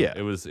there. you Oh, know? yeah.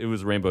 it was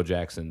Rainbow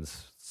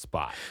Jackson's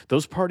spot.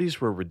 Those parties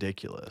were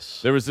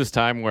ridiculous. There was this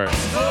time where,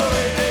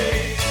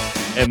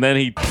 and then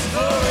he.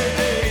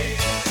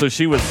 So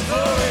she was.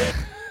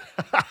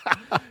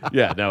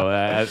 Yeah,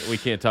 no, we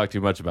can't talk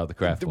too much about the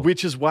Craft Bowl.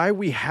 Which is why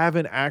we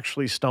haven't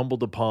actually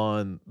stumbled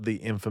upon the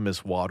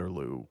infamous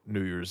Waterloo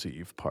New Year's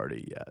Eve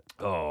party yet.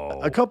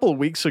 Oh, A couple of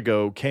weeks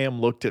ago, Cam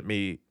looked at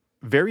me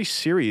very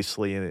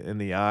seriously in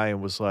the eye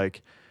and was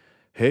like,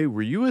 "Hey,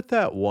 were you at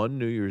that one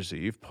New Year's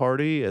Eve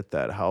party at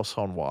that house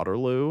on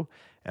Waterloo?"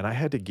 And I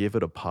had to give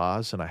it a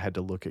pause, and I had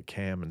to look at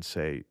Cam and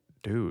say,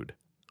 "Dude,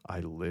 I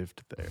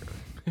lived there.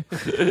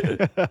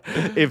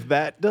 If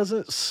that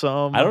doesn't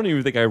sum... I don't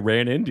even think I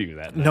ran into you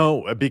that night.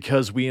 No,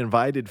 because we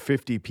invited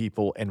 50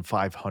 people and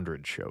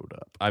 500 showed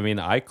up. I mean,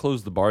 I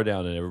closed the bar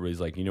down and everybody's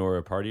like, you know where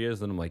our party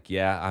is? And I'm like,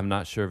 yeah, I'm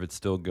not sure if it's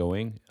still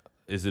going.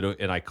 Is it?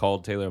 And I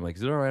called Taylor. I'm like,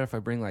 is it all right if I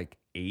bring like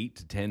 8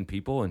 to 10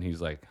 people? And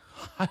he's like,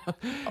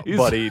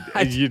 Buddy,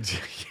 I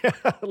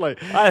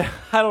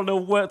don't know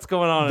what's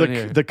going on in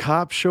here. the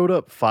cops showed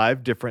up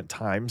 5 different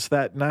times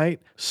that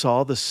night,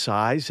 saw the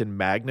size and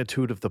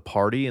magnitude of the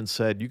party, and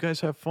said, you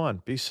guys have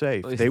fun, be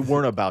safe. They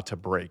weren't about to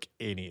break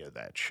any of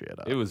that shit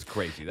up. It was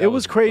crazy. It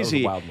was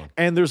crazy. That was a wild one.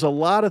 And there's a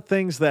lot of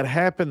things that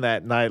happened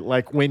that night,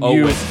 like when Oh,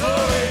 you...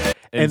 and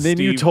And then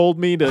you Steve- told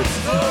me to...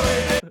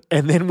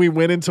 And then we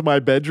went into my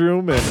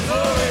bedroom, and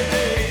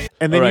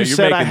then All right, you you're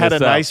said I making had a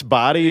this up. nice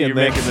body, You're and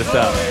then... making this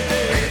up.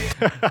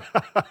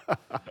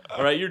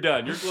 All right, you're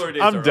done. Your glory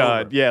days I'm are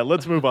done. over. Yeah,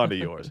 let's move on to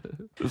yours.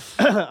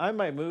 I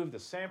might move the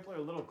sampler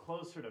a little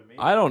closer to me.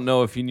 I don't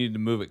know if you need to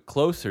move it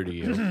closer to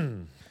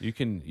you. You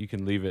can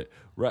leave it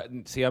right.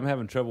 See, I'm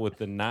having trouble with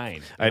the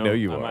 9. I know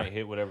you I are. might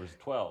hit whatever's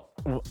 12.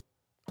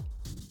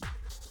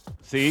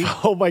 See?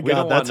 Oh my We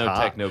God, don't that's want no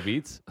hot. techno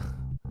beats.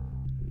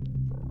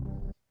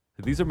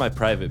 These are my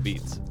private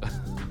beats.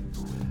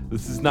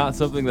 This is not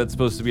something that's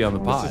supposed to be on the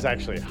pod. This is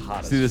actually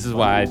hot. See, this is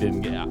why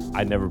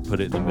I never put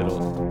it in the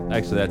middle.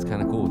 Actually, that's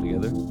kind of cool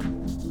together.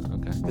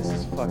 Okay. This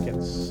is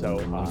fucking so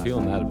hot. I'm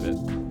feeling that a bit.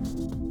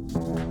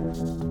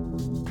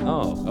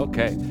 Oh,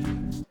 okay.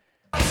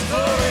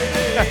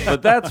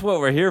 But that's what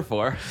we're here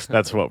for.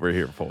 That's what we're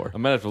here for. I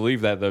might have to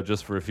leave that, though,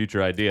 just for a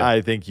future idea. I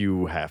think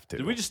you have to.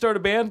 Did we just start a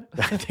band?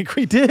 I think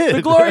we did.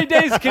 The glory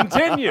days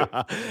continue.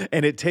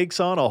 And it takes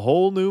on a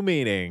whole new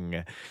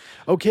meaning.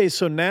 Okay,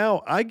 so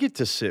now I get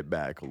to sit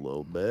back a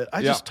little bit.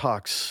 I just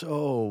talk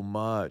so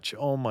much.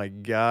 Oh my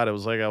God. It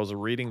was like I was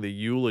reading the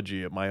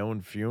eulogy at my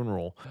own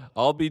funeral.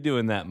 I'll be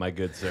doing that, my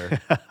good sir.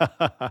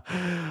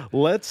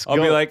 Let's I'll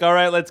go. be like, all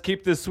right, let's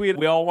keep this sweet.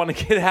 We all want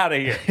to get out of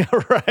here.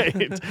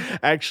 Right.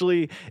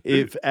 Actually,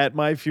 if at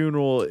my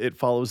funeral it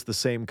follows the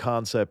same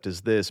concept as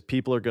this,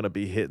 people are going to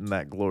be hitting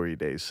that Glory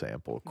Days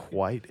sample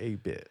quite a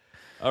bit.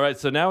 All right,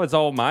 so now it's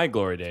all my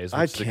glory days, which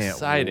I is can't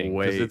exciting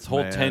because wait, it's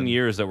whole man. 10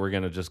 years that we're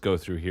going to just go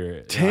through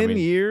here. 10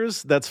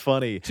 years? That's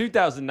funny.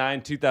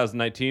 2009,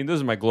 2019,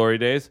 those are my glory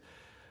days,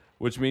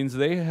 which means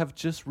they have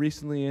just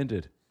recently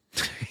ended.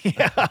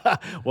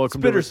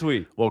 Welcome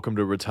bittersweet. Welcome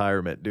to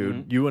retirement,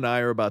 dude. You and I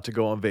are about to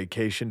go on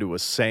vacation to a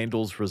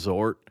sandals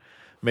resort.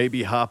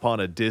 Maybe hop on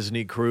a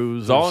Disney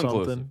cruise or all something.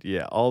 inclusive.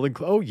 Yeah, all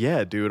inclusive. Oh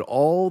yeah, dude.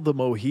 All the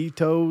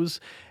mojitos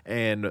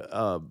and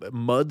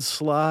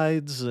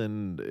mudslides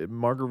and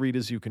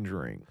margaritas you can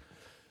drink.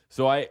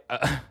 So I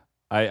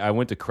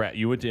went to CRAS.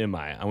 You went to MI.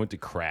 I went to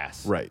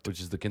CRAS, Right. which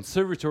is the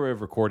Conservatory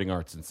of Recording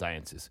Arts and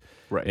Sciences,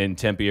 Right. in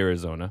Tempe,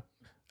 Arizona.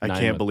 I 9-month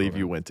can't believe program.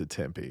 you went to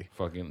Tempe.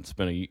 Fucking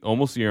spent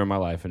almost a year of my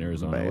life in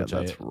Arizona, Man, which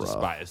that's I rough.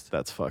 despised.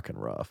 That's fucking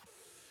rough.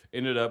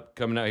 Ended up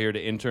coming out here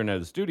to intern at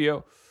a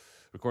studio,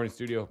 recording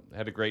studio.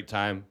 Had a great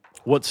time.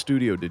 What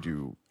studio did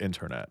you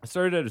intern at? I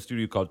started at a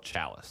studio called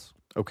Chalice,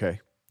 Okay.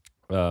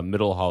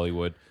 middle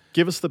Hollywood.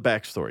 Give us the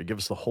backstory. Give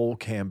us the whole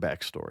Cam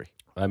backstory.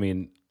 I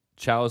mean,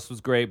 Chalice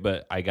was great,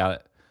 but I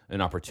got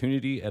an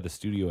opportunity at a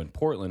studio in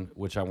Portland,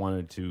 which I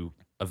wanted to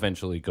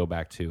eventually go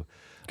back to.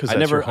 'Cause I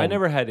that's your never, I home.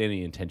 never had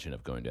any intention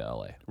of going to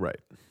LA. Right.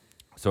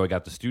 So I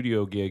got the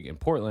studio gig in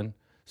Portland,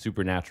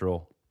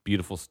 Supernatural,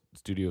 beautiful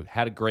studio.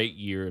 Had a great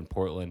year in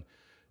Portland,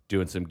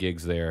 doing some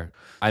gigs there.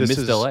 I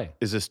missed LA.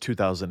 Is this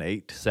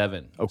 2008?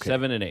 7. Okay.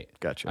 7 and 8.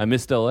 Gotcha. I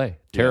missed LA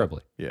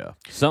terribly. Yeah.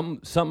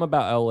 Something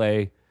about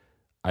LA.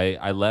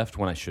 I left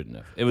when I shouldn't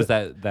have. It was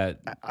that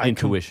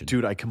intuition.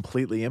 Dude, I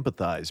completely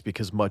empathize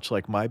because much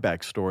like my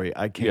backstory,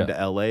 I came Yeah. to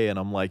LA and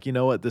I'm like, you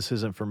know what? This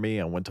isn't for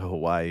me. I went to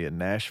Hawaii and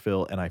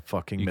Nashville and I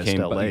fucking missed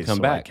LA. You come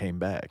so back. I came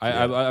back.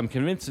 I'm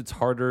convinced it's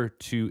hard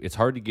to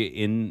get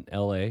in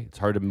LA. It's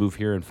hard to move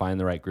here and find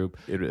the right group.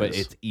 It But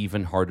is. it's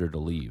even harder to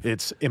leave.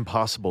 It's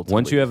impossible to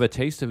Once you leave. have a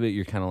taste of it,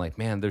 you're kind of like,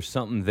 man, there's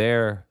something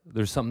there.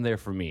 There's something there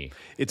for me.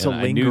 It's And a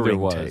I knew there lingering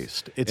was.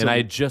 taste. And I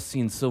had just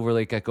seen Silver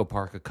Lake Echo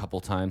Park a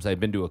couple times. I'd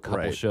been to a couple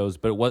Right. shows,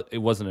 but it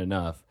wasn't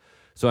enough.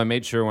 So I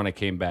made sure when I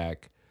came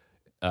back,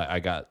 I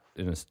got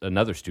in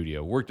another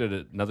studio. Worked at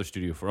another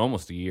studio for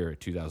almost a year at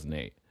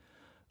 2008.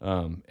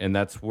 And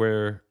that's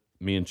where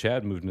me and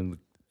Chad moved into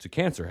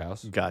Cancer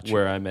House. Gotcha.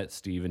 Where I met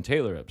Steve and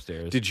Taylor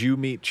upstairs. Did you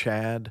meet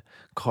Chad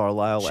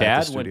Carlisle at the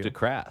Chad studio? went to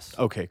Crass.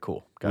 Okay,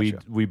 cool. Gotcha.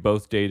 We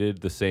both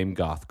dated the same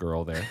goth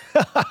girl there.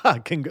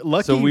 Lucky,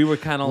 So we were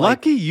kinda like-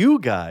 lucky you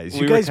guys.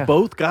 We You were guys kinda-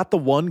 both got the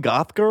one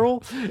goth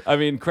girl. I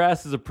mean,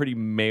 Crass is a pretty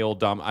male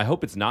dom. I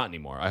hope it's not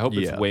anymore. I hope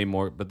Yeah. it's way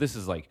more. But this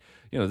is like,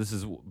 this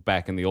is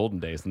back in the olden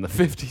days in the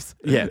 50s.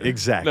 Yeah,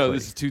 exactly. No,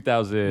 this is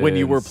 2000. When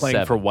you were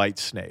playing for White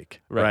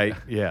Snake, Right.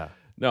 right? Yeah.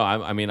 No,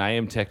 I mean, I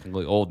am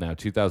technically old now.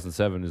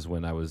 2007 is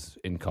when I was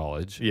in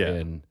college. Yeah.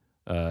 And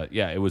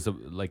it was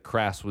like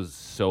Crass was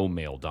so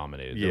male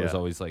dominated. There was Yeah.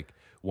 always like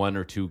one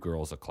or two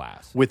girls a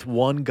class. With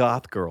one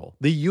goth girl.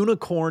 The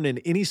unicorn in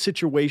any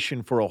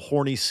situation for a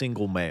horny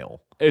single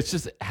male. It's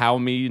just how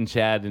me and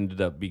Chad ended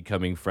up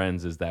becoming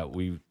friends is that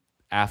we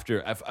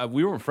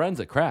weren't friends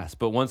at Crass,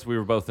 but once we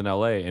were both in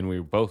LA and we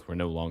both were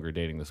no longer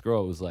dating this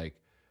girl, it was like,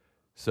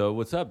 so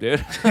what's up,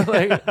 dude?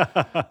 Like,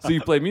 so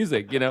you play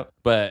music, you know?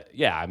 But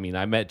yeah, I mean,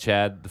 I met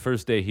Chad the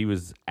first day he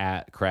was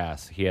at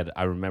Crass. He had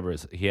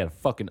a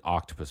fucking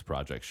Octopus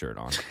Project shirt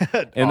on.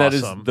 And that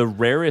is the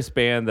rarest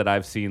band that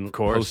I've seen,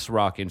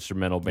 post-rock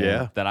instrumental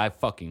band that I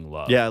fucking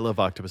love. Yeah, I love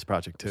Octopus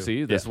Project too.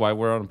 See, that's why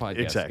we're on a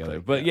podcast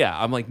together. But yeah,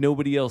 I'm like,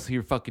 nobody else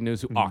here fucking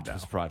knows who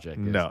Octopus Project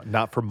is. No,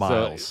 not for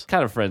miles. So,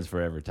 kind of friends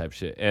forever type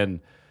shit.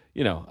 And,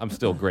 you know, I'm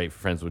still great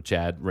friends with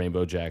Chad,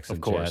 Rainbow Jackson,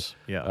 of course.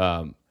 Chad.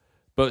 Yeah.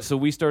 But so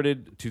we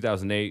started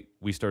 2008.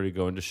 We started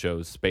going to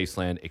shows,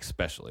 Spaceland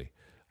especially.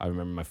 I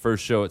remember my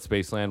first show at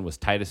Spaceland was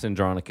Titus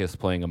Andronicus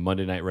playing a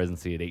Monday night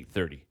residency at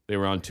 8:30. They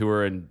were on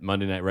tour, and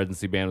Monday night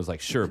residency band was like,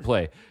 "Sure,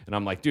 play." And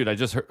I'm like, "Dude, I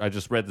just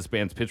read this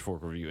band's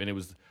Pitchfork review, and I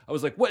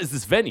was like, what is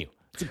this venue?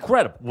 It's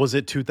incredible." Was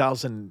it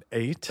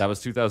 2008? That was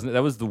 2000.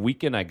 That was the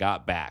weekend I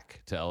got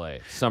back to LA,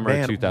 summer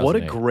Man, 2008. what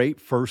a great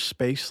first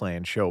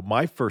Spaceland show!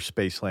 My first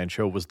Spaceland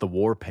show was the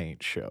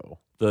Warpaint show.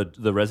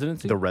 The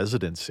residency. The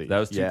residency. That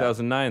was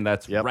 2009.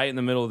 That's right in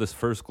the middle of this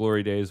first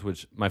Glory Days,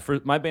 which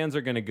my bands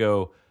are going to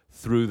go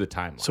through the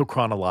timeline. So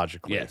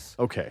chronologically. Yes.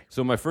 Okay.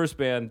 So my first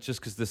band,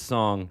 just because this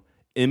song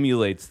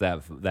emulates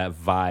that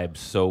vibe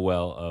so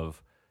well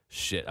of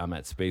shit, I'm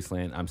at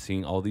Spaceland, I'm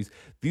seeing all these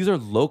are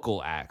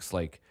local acts.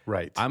 Like,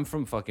 right. I'm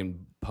from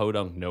fucking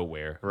podunk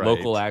nowhere. Right.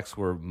 Local acts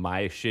were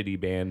my shitty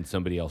band,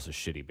 somebody else's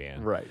shitty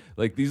band. Right.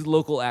 Like, these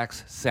local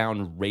acts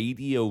sound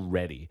radio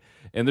ready.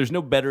 And there's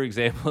no better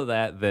example of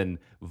that than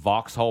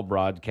Vauxhall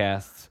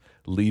Broadcast's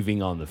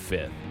Leaving on the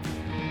 5th.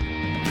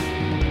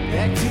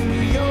 Back to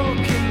New York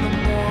in the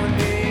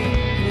morning,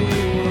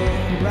 we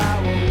were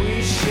right where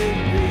we should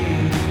be.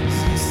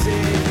 She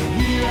said,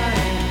 here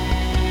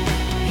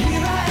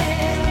I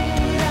am,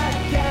 what I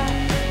got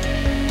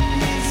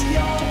is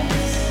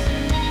yours.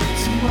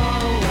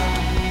 Tomorrow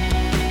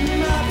I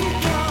might be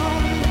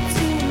gone, but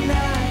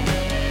tonight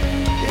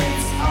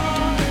it's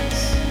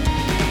ours.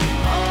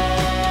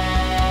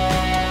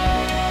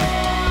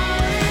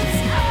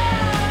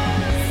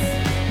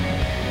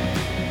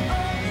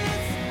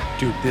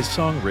 Dude, this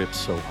song rips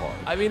so hard.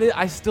 I mean,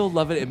 I still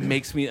love it. It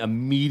makes me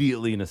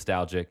immediately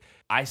nostalgic.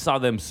 I saw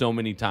them so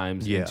many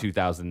times in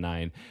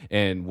 2009.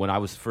 And when I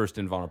was first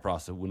in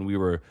Vannaprasa, when we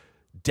were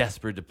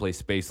desperate to play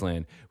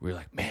Spaceland, we were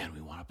like, man,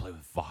 we want to play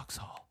with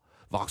Vauxhall.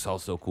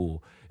 Vauxhall's so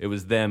cool. It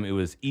was them. It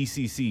was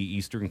ECC,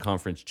 Eastern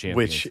Conference Champions.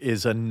 Which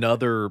is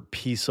another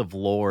piece of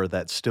lore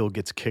that still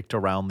gets kicked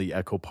around the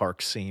Echo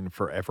Park scene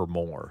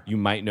forevermore. You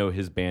might know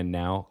his band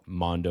now,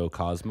 Mondo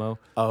Cosmo.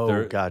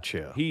 Oh,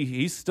 gotcha.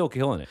 He's still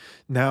killing it.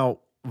 Now,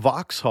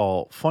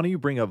 Vauxhall, funny you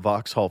bring up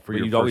Vauxhall for But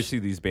your you'd always see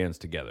these bands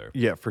together.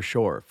 Yeah, for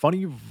sure.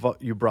 Funny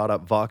you brought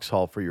up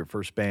Vauxhall for your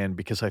first band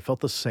because I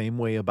felt the same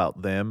way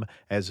about them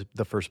as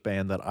the first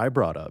band that I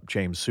brought up,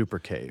 James Super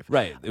Cave.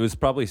 Right. It was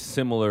probably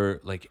similar.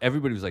 Like,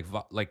 everybody was like,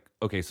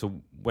 okay,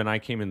 so when I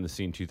came in the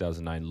scene in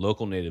 2009,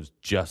 Local Natives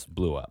just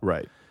blew up.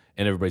 Right.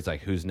 And everybody's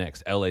like, who's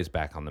next? LA's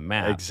back on the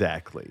map.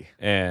 Exactly.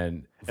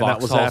 And that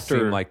was Vauxhall after-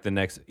 seemed like the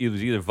next, it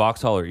was either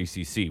Vauxhall or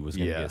ECC was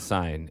going to get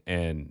signed.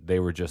 And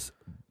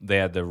they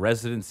had the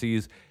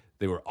residencies.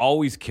 They were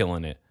always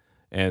killing it.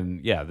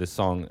 And yeah, this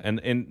song,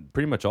 and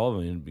pretty much all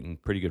of them being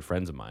pretty good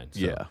friends of mine.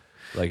 So, Yeah.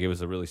 like, it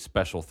was a really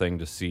special thing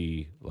to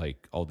see,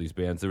 like, all these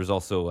bands. There was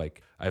also,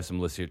 like, I have some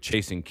lists here: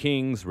 Chasing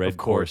Kings, Red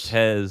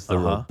Cortez, The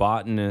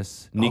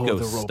Robotanists, Nico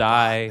The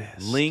Sty,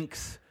 Robotanists.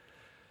 Lynx.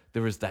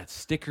 There was that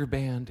sticker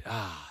band.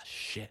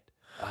 Shit.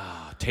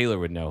 Taylor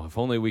would know. If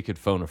only we could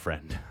phone a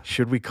friend.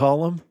 Should we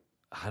call him?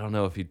 I don't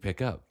know if he'd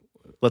pick up.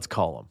 Let's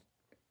call him.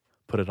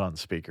 Put it on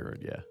speaker,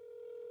 yeah.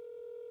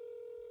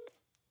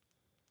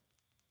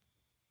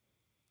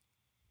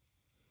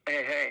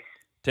 Hey.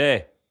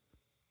 Tay.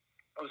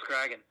 I was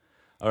cracking.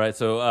 All right,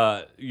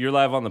 so you're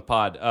live on the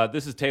pod.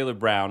 This is Taylor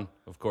Brown,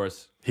 of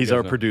course. He's You guys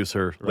our know.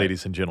 producer,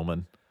 ladies and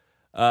gentlemen.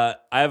 I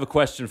have a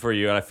question for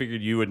you, and I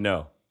figured you would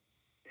know.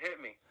 Hit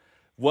me.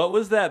 What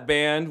was that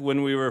band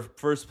when we were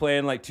first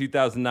playing, like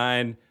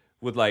 2009,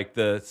 with like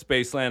the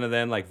Spaceland and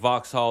then like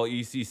Vauxhall,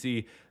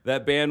 ECC?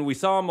 That band, we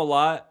saw them a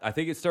lot. I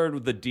think it started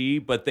with the D,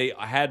 but they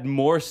had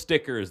more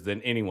stickers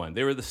than anyone.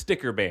 They were the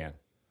sticker band.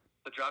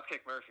 The Dropkick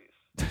Murphys.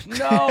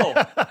 No!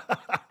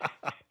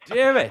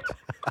 Damn it.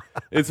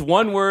 It's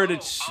one word.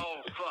 It's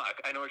Oh,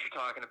 fuck. I know what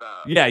you're talking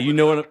about. Yeah, you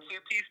know what a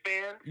two-piece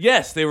band?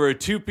 Yes, they were a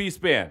two-piece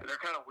band. They're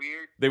kind of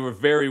weird. They were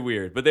very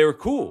weird, but they were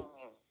cool.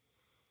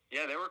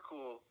 Yeah, they were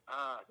cool.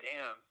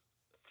 Damn.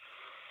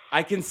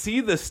 I can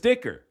see the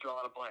sticker.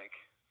 Drawing a blank.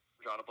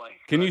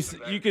 Can you That's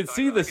exactly you what can I'm see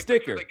talking the about. I can picture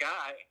sticker?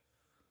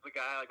 The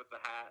guy like with the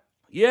hat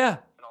Yeah.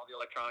 and all the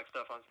electronic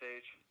stuff on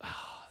stage.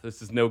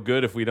 This is no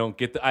good if we don't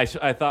get the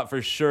I thought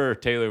for sure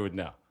Taylor would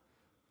know.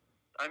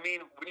 I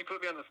mean, when you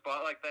put me on the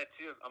spot like that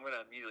too, I'm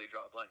gonna immediately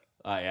draw a blank.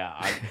 Yeah,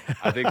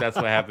 I think that's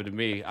what happened to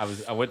me.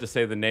 I went to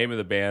say the name of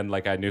the band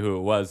like I knew who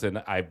it was, and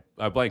I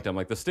blanked. I'm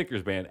like, the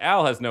Stickers Band.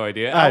 Al has no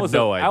idea. I had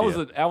no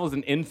idea. I was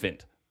an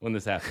infant when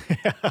this happened.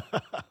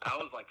 I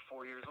was like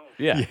 4 years old.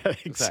 Yeah,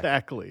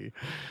 exactly.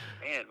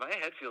 Man, my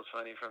head feels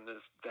funny from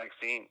this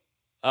vaccine.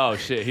 Oh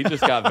shit, he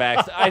just got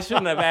vaxxed. I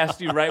shouldn't have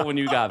asked you right when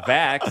you got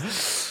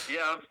vaxxed. Yeah,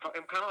 I'm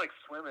kind of like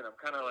swimming. I'm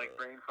kind of like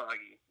brain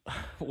foggy.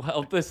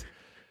 Well,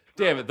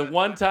 damn it, the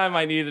one time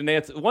I need an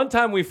answer. One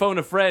time we phone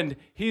a friend,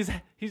 he's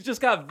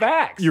just got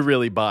vaxxed. You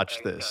really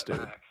botched I this, got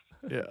dude. vaxxed.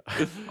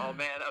 Yeah. Oh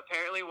man,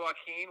 apparently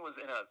Joaquin was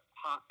in a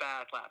hot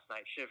bath last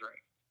night, shivering.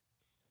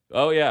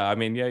 Oh yeah, I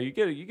mean, yeah, you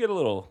get a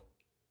little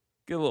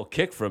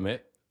kick from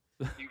it.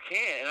 You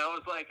can't. And I'm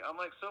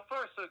like, so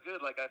far so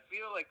good. Like I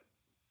feel like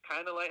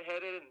kind of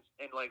lightheaded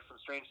and like some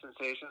strange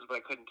sensations, but I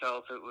couldn't tell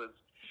if it was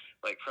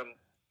like from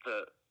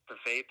the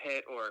vape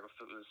hit or if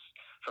it was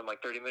from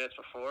like 30 minutes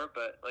before.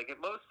 But like it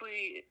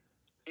mostly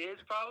is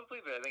probably,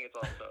 but I think it's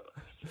also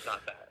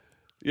not that.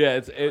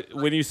 Yeah,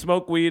 when you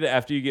smoke weed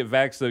after you get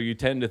vaxxed, though, you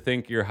tend to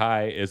think your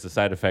high is a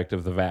side effect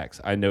of the vax.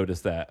 I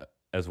noticed that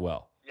as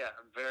well. Yeah,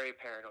 I'm very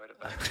paranoid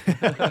about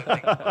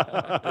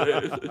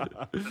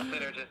the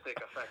synergistic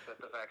effects that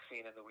the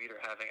vaccine and the weed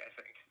are having, I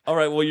think. All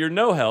right, well, you're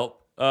no help.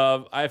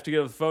 I have to get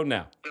off the phone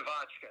now.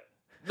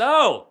 Devotchka.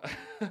 No!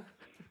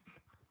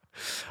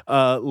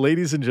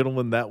 Ladies and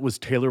gentlemen, that was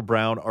Taylor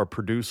Brown, our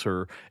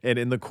producer. And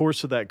in the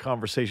course of that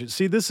conversation,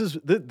 see,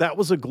 that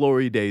was a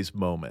Glory Days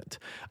moment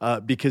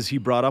because he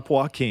brought up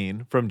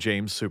Joaquin from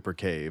James Super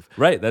Cave.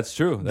 Right, that's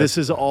true. This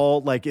is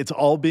all like it's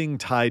all being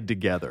tied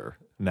together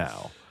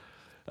now.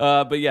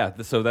 But yeah,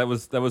 so that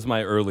was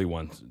my early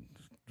one.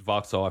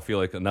 Vauxhall, I feel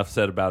like enough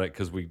said about it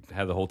because we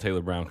had the whole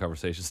Taylor Brown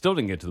conversation. Still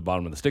didn't get to the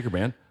bottom of the Sticker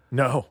Band.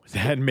 No,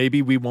 and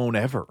maybe we won't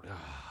ever.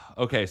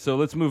 Okay, so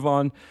let's move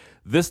on.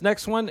 This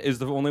next one is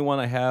the only one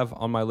I have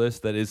on my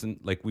list that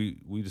isn't, like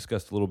we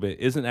discussed a little bit,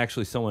 isn't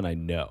actually someone I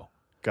know.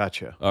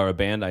 Gotcha. Or a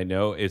band I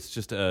know. It's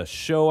just a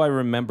show I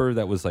remember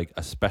that was like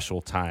a special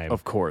time.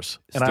 Of course.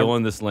 Still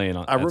in this lane.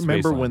 I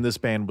remember when this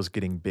band was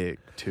getting big,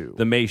 too.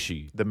 The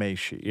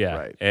Meishi. Yeah.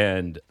 Right.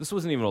 And this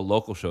wasn't even a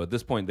local show. At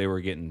this point, they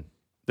were getting...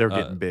 They're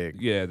getting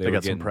big. Yeah, they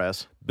got some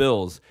press.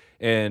 Bills.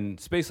 And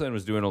Spaceland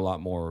was doing a lot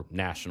more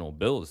national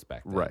bills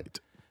back then. Right.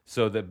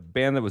 So the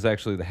band that was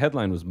actually the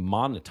headline was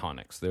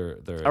Monotonics. They're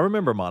I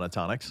remember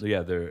Monotonics.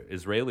 Yeah, they're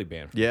Israeli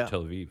band from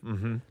Tel Aviv.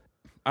 Mm-hmm.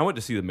 I went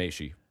to see the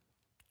Meishi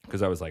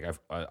because I was like,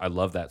 I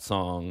love that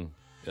song.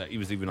 He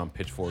was even on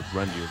Pitchfork,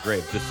 Run to Your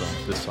Grave.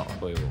 This song.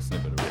 Play a little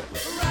snippet of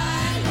it.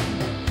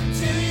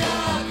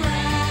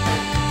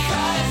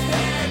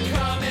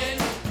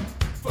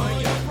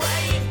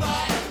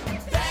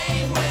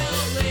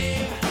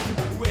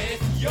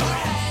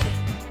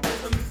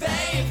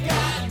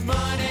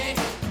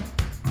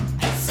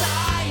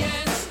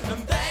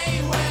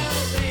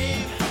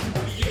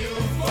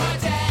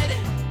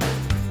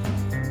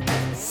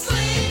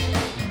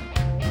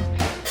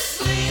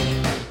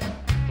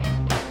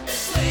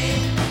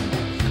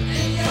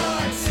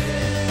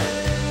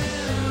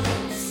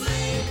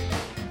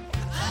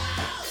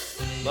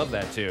 Love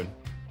that tune.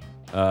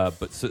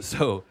 But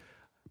so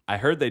I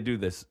heard they do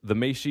this. The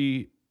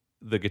Meishi,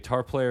 the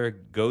guitar player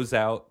goes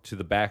out to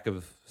the back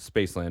of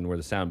Spaceland where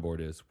the soundboard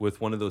is with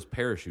one of those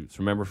parachutes.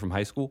 Remember from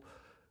high school?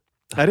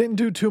 I didn't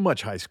do too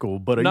much high school,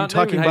 but are Not you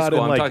talking even high about school.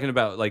 in I'm like talking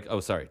about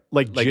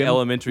like gym,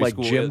 elementary like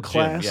school gym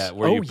class? Yeah,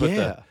 where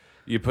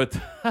you put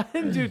I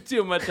didn't do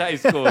too much high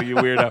school, you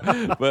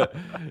weirdo. But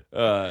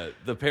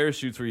the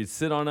parachutes where you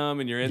sit on them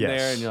and you're in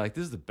there and you're like,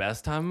 this is the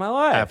best time of my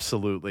life.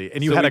 Absolutely.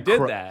 And you So had we a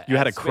did that you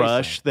had a at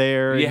crush Spaceland.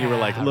 there and you were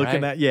like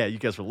looking right? at you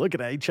guys were looking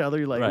at each other.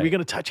 You're like, are we Right.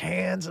 gonna touch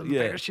hands and the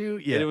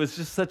parachute? Yeah. And it was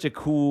just such a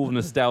cool,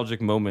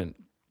 nostalgic moment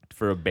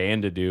for a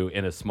band to do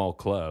in a small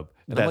club.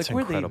 And That's I'm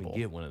like, where'd incredible. they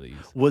even get one of these?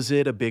 Was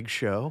it a big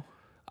show?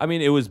 I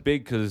mean, it was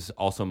big because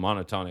also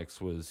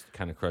Monotonics was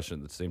kind of crushing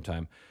at the same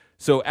time.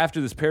 So after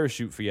this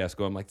parachute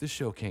fiasco, I'm like, this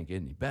show can't get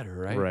any better,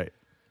 right? Right.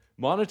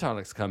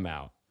 Monotonics come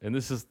out, and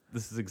this is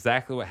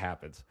exactly what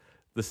happens.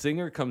 The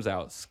singer comes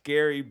out,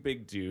 scary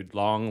big dude,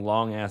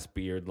 long ass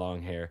beard,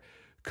 long hair,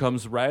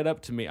 comes right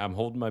up to me. I'm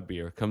holding my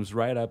beer, comes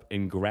right up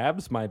and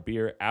grabs my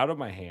beer out of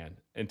my hand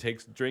and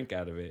takes a drink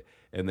out of it,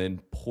 and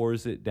then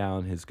pours it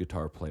down his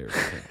guitar player's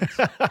pants.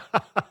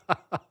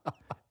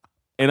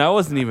 And I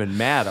wasn't even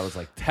mad. I was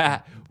like,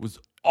 that was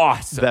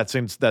awesome.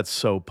 That's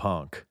so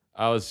punk.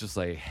 I was just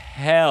like,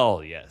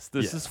 hell yes,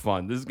 this is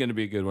fun. This is going to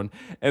be a good one.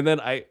 And then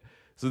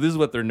so this is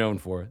what they're known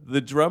for.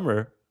 The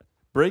drummer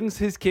brings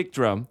his kick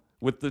drum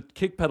with the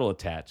kick pedal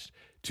attached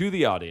to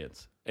the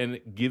audience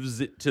and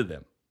gives it to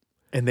them.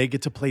 And they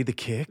get to play the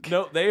kick?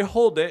 No, they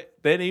hold it.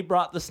 Then he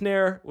brought the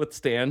snare with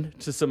stand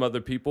to some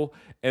other people.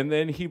 And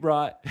then he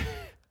brought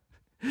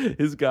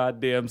his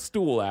goddamn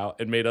stool out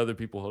and made other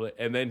people hold it.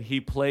 And then he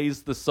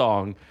plays the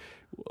song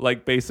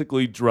like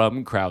basically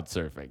drum crowd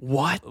surfing.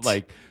 What?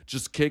 Like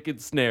just kick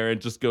and snare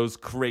and just goes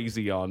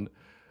crazy on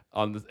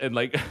on this, and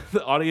like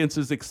the audience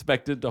is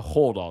expected to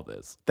hold all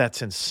this.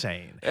 That's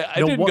insane. It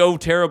didn't go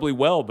terribly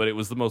well, but it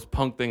was the most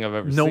punk thing I've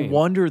ever No seen.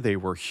 wonder they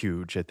were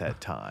huge at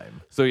that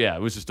time. So yeah,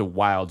 it was just a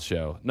wild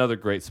show. Another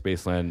great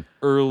Spaceland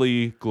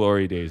early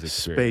glory days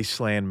experience.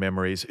 Spaceland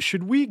memories.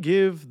 Should we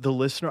give the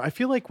listener? I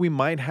feel like we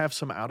might have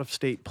some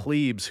out-of-state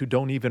plebes who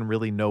don't even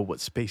really know what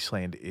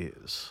Spaceland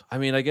is. I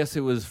mean, I guess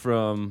it was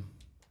from.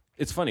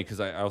 It's funny because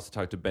I also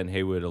talked to Ben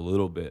Haywood a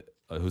little bit,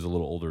 who's a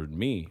little older than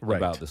me,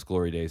 about this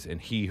glory days, and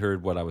he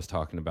heard what I was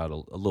talking about,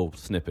 a little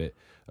snippet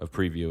of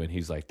preview, and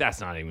he's like, "That's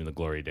not even the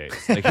glory days.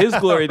 Like his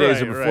glory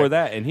days are before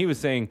that." And he was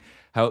saying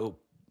how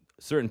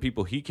certain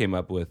people he came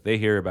up with, they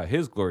hear about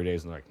his glory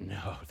days, and they're like,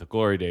 "No, the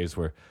glory days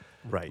were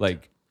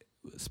like."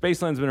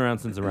 Spaceland's been around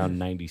since around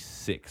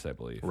 96, I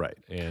believe. Right.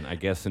 And I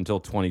guess until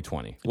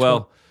 2020.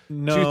 Well,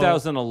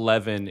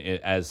 2011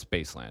 as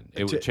Spaceland.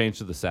 It changed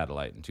to the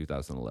satellite in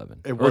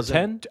 2011. It was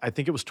 10? I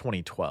think it was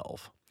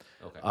 2012.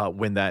 Okay.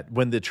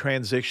 When the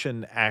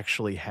transition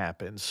actually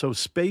happened. So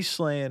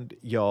Spaceland,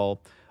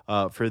 y'all,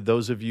 for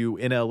those of you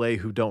in LA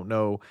who don't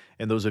know,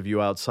 and those of you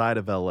outside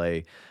of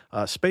LA,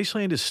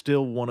 Spaceland is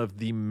still one of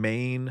the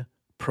main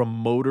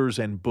promoters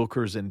and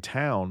bookers in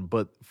town,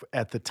 but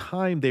at the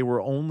time they were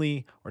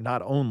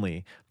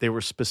they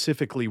were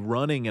specifically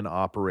running and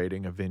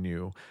operating a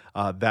venue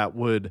that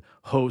would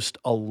host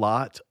a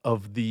lot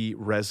of the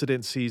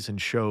residencies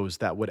and shows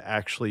that would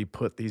actually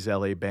put these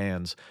LA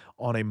bands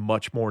on a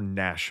much more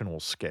national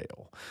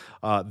scale.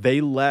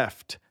 They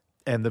left,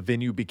 and the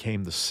venue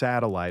became the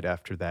Satellite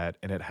after that,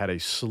 and it had a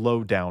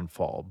slow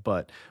downfall.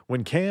 But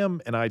when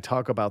Cam and I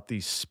talk about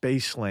these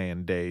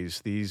Spaceland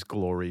days, these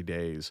glory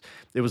days,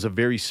 it was a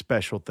very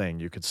special thing.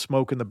 You could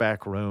smoke in the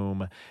back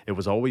room. It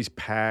was always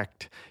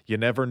packed. You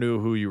never knew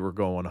who you were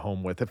going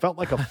home with. It felt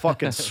like a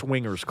fucking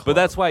swingers club. But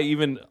that's why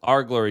even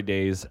our glory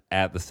days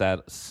at the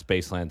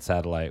Spaceland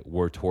Satellite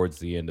were towards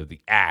the end of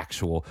the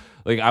actual.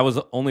 Like I was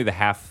only the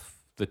half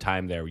the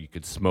time there where you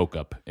could smoke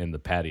up in the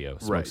patio,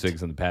 smoke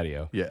cigs in the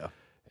patio. Yeah.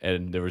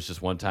 And there was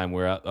just one time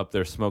we're up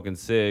there smoking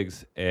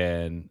cigs,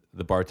 and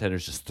the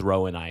bartender's just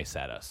throwing ice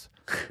at us.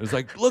 It was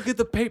like, look at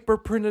the paper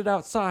printed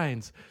out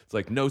signs. It's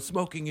like, no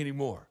smoking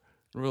anymore.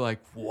 And we're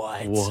like,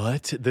 what?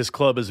 What? This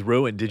club is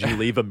ruined. Did you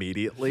leave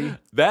immediately?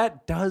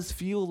 That does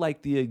feel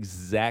like the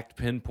exact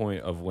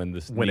pinpoint of when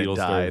this needle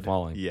started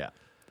falling. Yeah.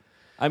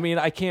 I mean,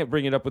 I can't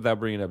bring it up without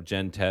bringing up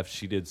Jen Teff.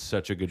 She did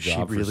such a good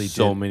job really for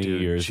so did, many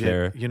dude. years Jen,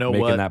 there. you know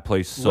making what? that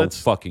place so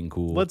fucking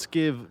cool. Let's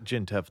give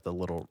Jen Teff the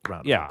little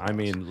round. Yeah, of applause. I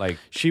mean, like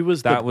she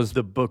was that was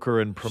the booker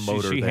and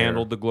promoter. She there.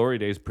 handled the glory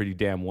days pretty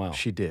damn well.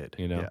 She did.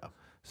 You know. Yeah.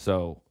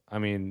 So I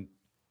mean,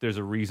 there's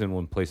a reason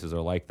when places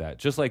are like that.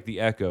 Just like the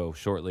Echo.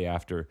 Shortly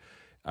after,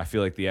 I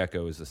feel like the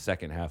Echo is the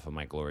second half of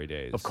my glory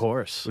days. Of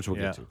course, which we'll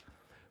get to.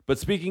 But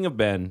speaking of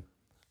Ben,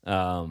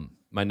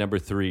 my number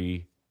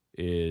 3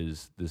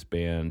 is this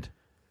band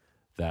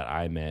that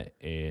I met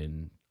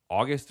in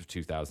August of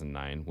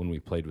 2009 when we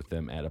played with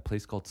them at a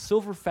place called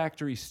Silver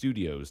Factory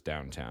Studios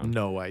downtown.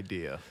 No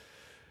idea.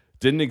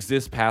 Didn't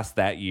exist past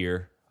that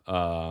year,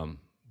 but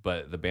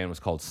the band was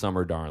called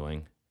Summer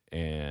Darling,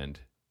 and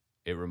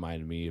it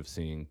reminded me of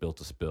seeing Built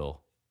to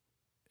Spill,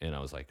 and I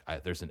was like,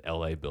 there's an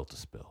LA Built to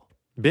Spill.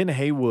 Ben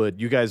Haywood,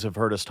 you guys have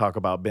heard us talk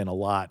about Ben a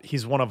lot.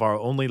 He's one of our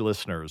only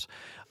listeners.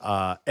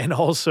 And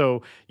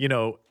also, you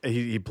know,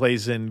 he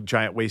plays in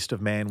Giant Waste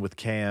of Man with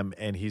Cam,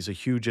 and he's a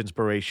huge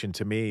inspiration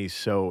to me.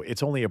 So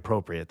it's only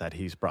appropriate that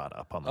he's brought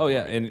up on the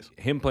yeah, and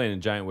him playing in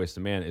Giant Waste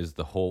of Man is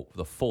the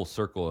full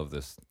circle of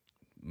this,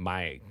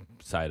 my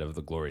side of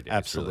the glory days.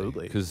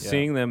 Absolutely. Because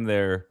seeing them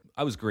there,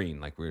 I was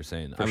green, like we were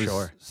saying. I was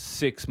sure.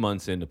 6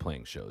 months into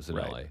playing shows in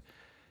LA.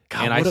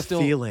 God, and what I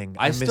still, feeling.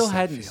 I miss still that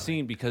hadn't feeling.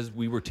 seen because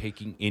we were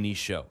taking any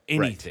show,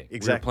 anything. Right,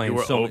 exactly. We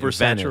were You were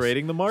playing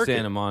oversaturating the market.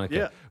 Santa Monica.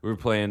 Yeah. We were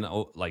playing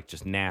like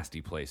just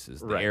nasty places.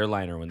 The Right.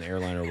 Airliner when the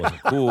Airliner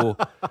wasn't cool.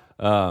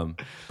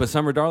 But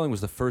Summer Darling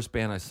was the first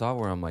band I saw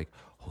where I'm like,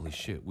 holy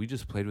shit, we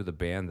just played with a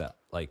band that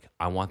like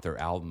I want their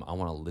album. I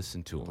want to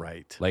listen to them.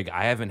 Right. Like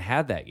I haven't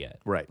had that yet.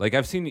 Right. Like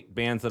I've seen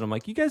bands that I'm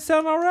like, you guys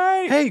sound all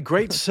right. Hey,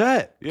 great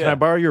set. Can Yeah. I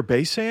borrow your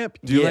bass amp?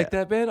 Do you like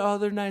that band? Oh,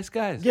 they're nice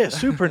guys. Yeah,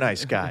 super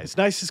nice guys.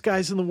 Nicest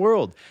guys in the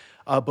world.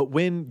 But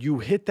when you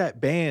hit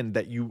that band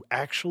that you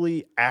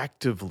actually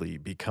actively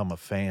become a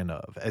fan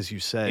of, as you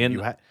said, And you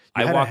had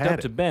I walked had up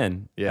it. to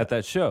Ben Yeah. at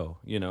that show,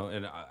 you know,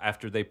 and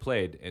after they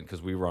played, and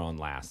because we were on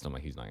last, I'm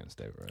like, he's not going to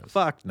stay for us.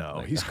 Fuck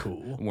no, he's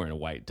cool. I'm wearing a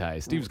white tie.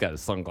 Steve's got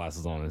his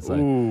sunglasses on. It's like,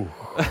 Ooh.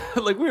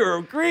 like we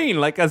were green,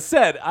 like I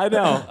said. I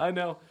know. I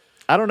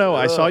don't know.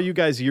 I saw you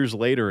guys years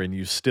later, and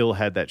you still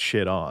had that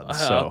shit on.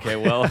 So Okay,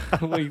 well,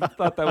 we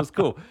thought that was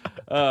cool.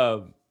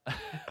 But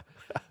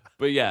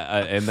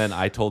yeah, and then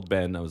I told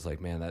Ben, I was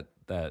like, man,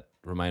 that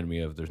reminded me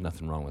of There's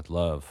Nothing Wrong with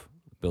Love,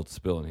 Built to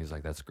Spill, and he's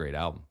like, that's a great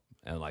album.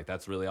 And like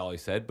that's really all he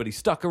said, but he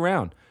stuck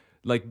around.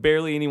 Like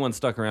barely anyone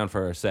stuck around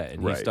for our set, and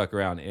he Right. stuck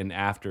around. And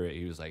after it,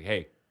 he was like,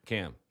 hey,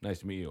 Cam, nice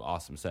to meet you.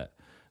 Awesome set.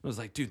 I was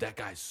like, dude, that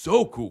guy's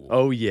so cool.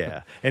 Oh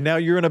yeah, and now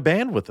you're in a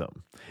band with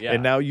him, Yeah.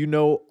 and now you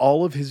know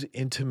all of his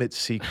intimate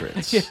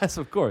secrets. Yes,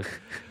 of course.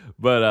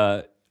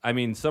 But I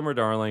mean, Summer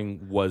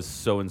Darling was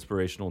so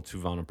inspirational to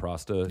Vana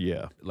Prosta.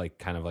 Yeah. Like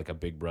kind of like a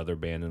big brother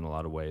band in a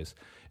lot of ways.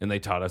 And they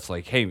taught us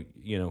like, hey,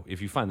 you know, if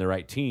you find the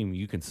right team,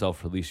 you can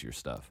self-release your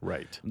stuff.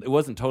 Right. It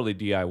wasn't totally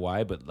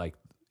DIY, but like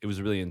it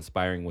was really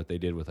inspiring what they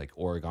did with like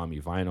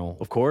Origami Vinyl.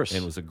 Of course.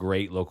 And it was a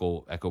great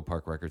local Echo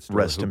Park record store.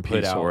 Rest who in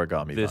put peace, out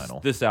Origami this,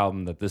 Vinyl. This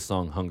album that this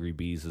song Hungry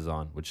Bees is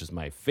on, which is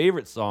my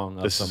favorite song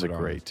of This Summer is a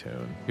Darlings. great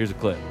tune. Here's a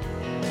clip.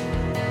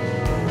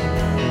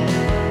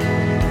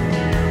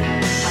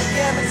 I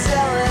am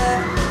selling.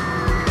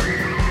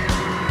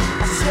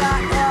 I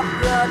shot up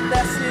the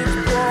message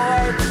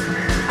boards.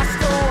 I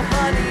stole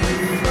honey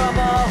from a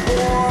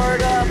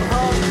horde of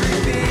hungry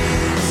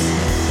bees.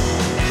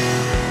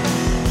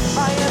 I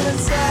am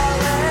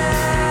selling.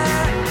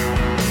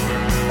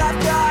 I've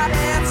got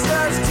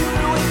answers to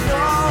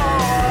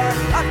ignore.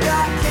 I've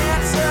got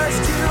cancers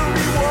to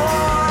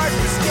reward.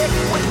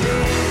 Sticking with me.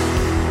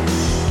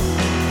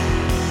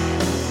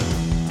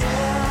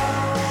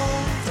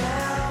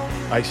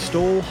 Down. I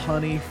stole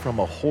honey from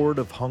a horde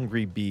of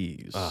hungry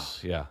bees. Oh,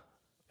 yeah.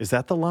 Is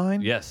that the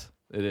line? Yes,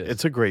 it is.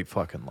 It's a great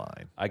fucking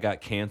line. I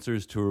got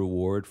cancers to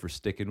reward for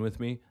sticking with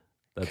me.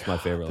 That's my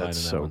favorite line in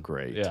That's that so one.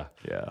 great. Yeah.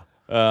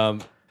 Yeah.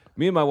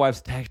 Me and my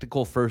wife's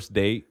tactical first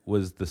date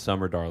was the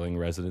Summer Darling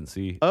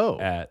residency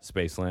at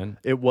Spaceland.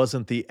 It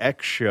wasn't the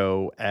X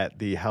show at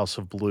the House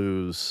of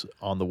Blues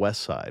on the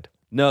West Side.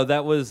 No,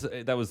 that was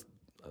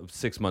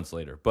 6 months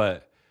later.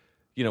 But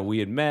you know, we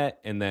had met,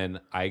 and then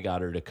I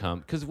got her to come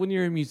because when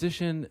you're a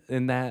musician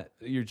and that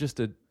you're just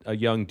a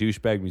young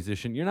douchebag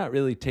musician, you're not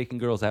really taking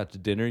girls out to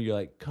dinner. You're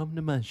like, come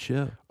to my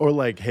show, Or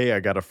like, hey, I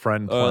got a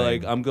friend or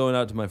playing. like, I'm going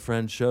out to my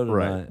friend's show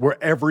tonight. Right. Where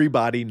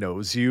everybody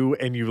knows you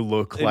and you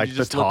look And like you the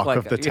just look talk like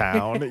of the a-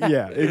 town.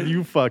 Yeah. And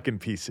you fucking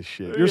piece of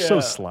shit. You're so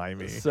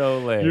slimy. So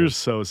lame. You're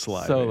so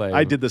slimy. So lame.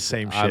 I did the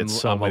same shit I'm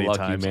so a many lucky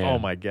times. man. Oh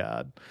my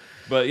God.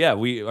 But yeah,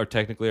 we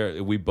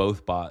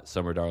both bought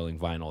Summer Darling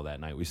vinyl that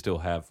night. We still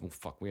have,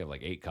 we have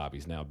like 8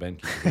 copies now. Ben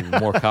keeps giving me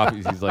more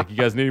copies. He's like, you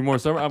guys need any more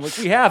Summer? I'm like,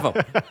 we have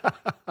them.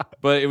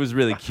 But it was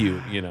really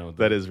cute, you know.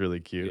 That is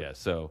really cute. Yeah,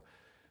 so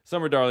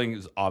Summer Darling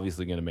is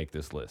obviously going to make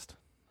this list.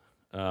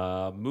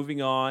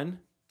 Moving on,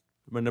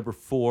 my number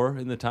 4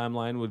 in the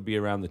timeline would be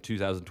around the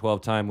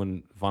 2012 time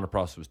when Vana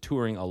Prosta was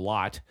touring a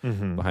lot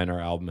behind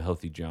our album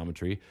Healthy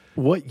Geometry.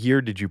 What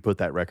year did you put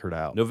that record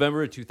out?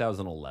 November of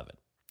 2011.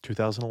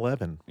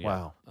 2011.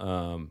 Yeah.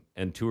 Wow.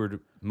 And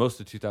toured most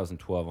of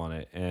 2012 on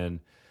it.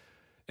 And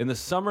in the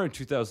summer of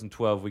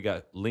 2012, we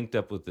got linked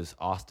up with this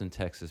Austin,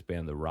 Texas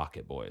band, the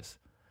Rocket Boys.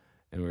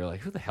 And we were like,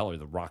 who the hell are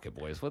the Rocket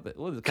Boys? What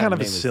Kind of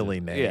a name is silly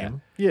this?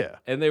 name. Yeah. Yeah.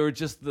 And they were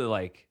just the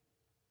like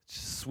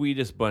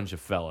sweetest bunch of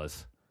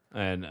fellas.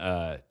 And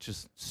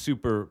just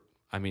super,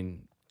 I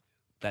mean,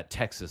 that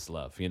Texas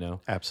love, you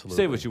know? Absolutely.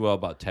 Say what you will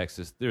about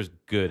Texas. There's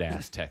good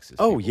ass Texas.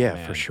 Oh, people, yeah,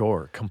 man. for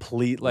sure.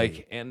 Completely.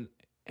 Like,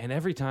 and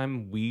every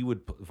time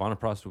Vana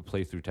Prosta would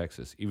play through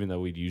Texas, even though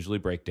we'd usually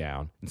break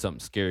down and something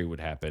scary would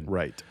happen.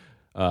 Right.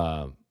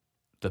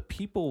 The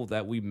people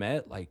that we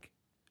met, like,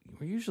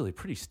 were usually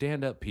pretty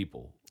stand-up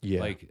people.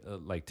 Yeah.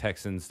 Like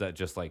Texans that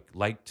just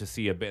like to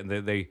see a band.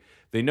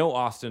 They know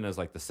Austin as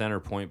like the center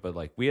point, but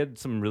like we had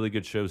some really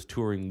good shows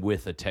touring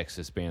with a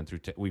Texas band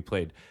through. We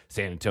played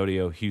San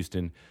Antonio,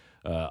 Houston,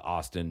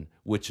 Austin,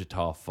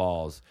 Wichita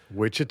Falls,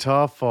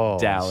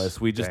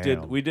 Dallas. We just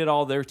did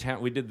all their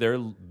town. We did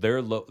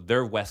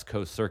their West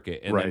Coast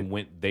circuit, and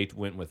then they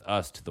went with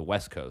us to the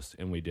West Coast,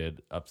 and we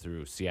did up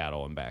through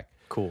Seattle and back.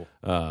 Cool.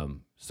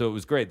 So it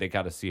was great. They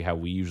got to see how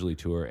we usually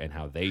tour and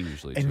how they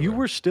usually tour. And you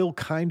were still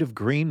kind of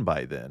green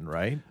by then,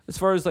 right? As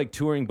far as like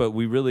touring, but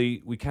we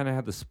kind of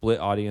had the split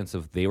audience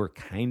of they were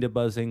kind of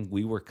buzzing,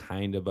 we were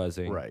kind of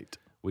buzzing. Right.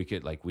 We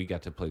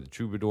got to play the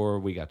Troubadour,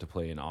 we got to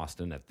play in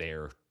Austin at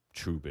their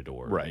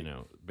Troubadour, right? You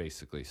know,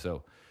 basically.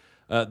 So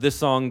this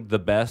song, The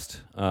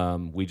Best,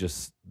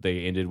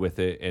 they ended with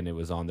it, and it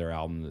was on their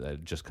album that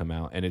had just come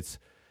out, and it's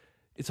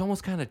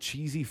almost kind of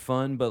cheesy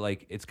fun, but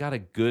like it's got a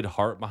good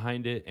heart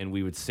behind it, and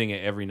we would sing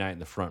it every night in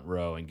the front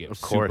row and get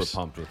super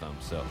pumped with them.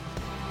 So.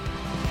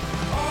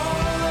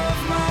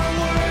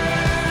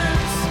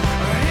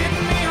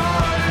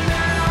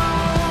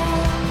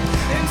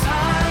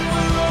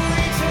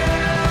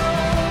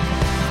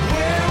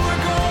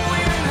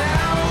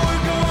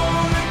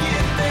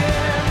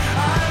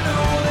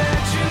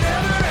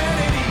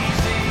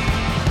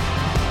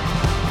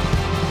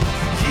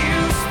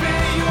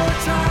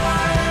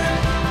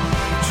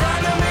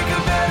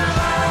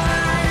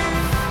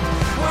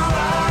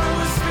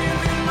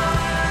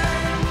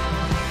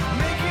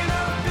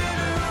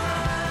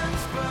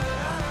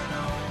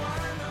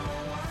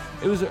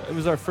 It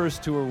was our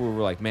first tour where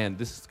we're like, man,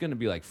 this is gonna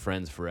be like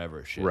friends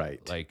forever shit.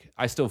 Right. Like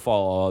I still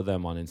follow all of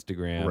them on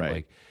Instagram. Right.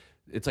 Like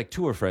it's like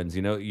tour friends,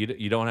 you know.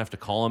 You don't have to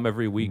call them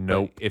every week.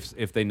 Nope. But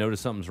if they notice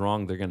something's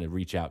wrong, they're gonna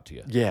reach out to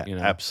you. Yeah, you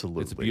know?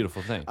 absolutely. It's a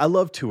beautiful thing. I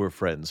love tour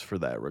friends for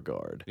that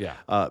regard.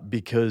 Yeah.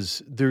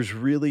 Because there's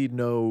really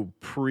no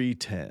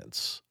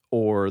pretense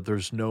or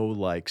there's no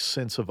like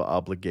sense of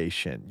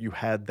obligation. You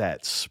had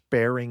that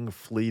sparing,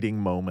 fleeting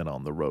moment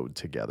on the road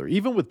together,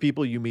 even with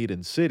people you meet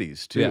in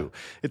cities too. Yeah.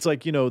 It's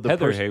like, you know, the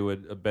Heather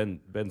Haywood,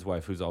 Ben's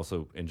wife, who's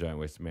also in Giant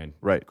Waste Man,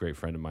 Right. great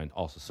friend of mine,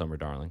 also Summer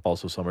Darling.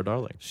 also Summer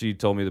Darling. She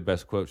told me the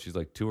best quote. She's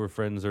like, "Tour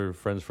friends are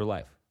friends for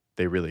life."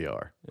 They really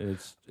are.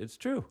 It's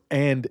true.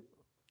 And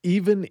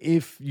even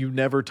if you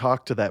never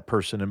talked to that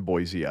person in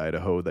Boise,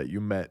 Idaho that you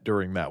met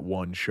during that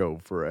one show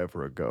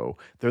forever ago,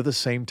 they're the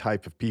same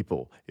type of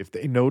people. If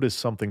they notice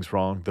something's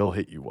wrong, they'll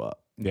hit you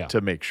up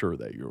to make sure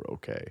that you're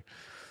okay.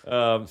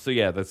 So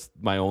yeah, that's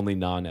my only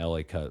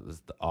non-LA cut. Is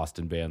the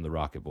Austin band, the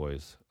Rocket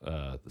Boys,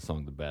 the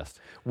song "The Best."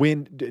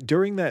 When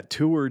during that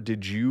tour,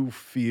 did you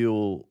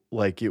feel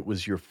like it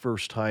was your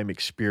first time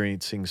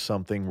experiencing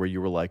something where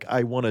you were like,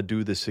 I want to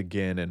do this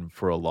again and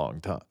for a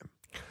long time?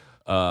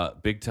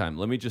 Big time.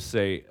 Let me just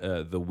say,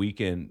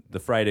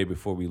 the Friday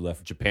before we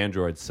left, Japan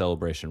Droid's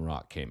Celebration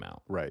Rock came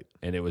out. Right.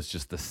 And it was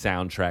just the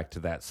soundtrack to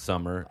that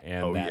summer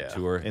and that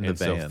tour. In and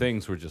the so band.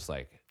 things were just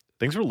like,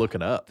 Things were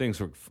looking up. things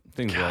were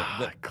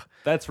like,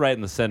 that's right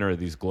in the center of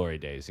these glory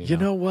days. You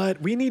know what?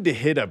 We need to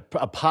hit a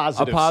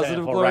positive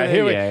sample glory right day?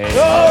 here. Yeah.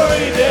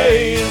 Glory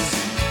days.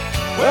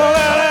 Well,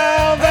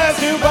 now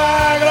pass you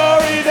by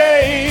glory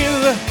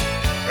days.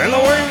 And the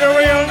wings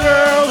of young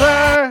girls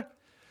are.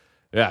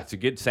 Yeah, to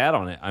get sad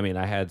on it. I mean,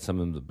 I had some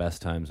of the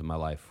best times of my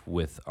life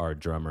with our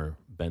drummer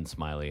Ben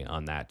Smiley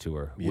on that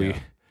tour. Yeah.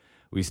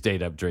 We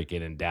stayed up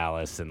drinking in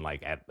Dallas and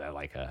like at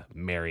like a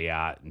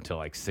Marriott until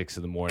like 6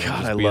 in the morning. God,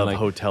 just I being love like,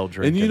 hotel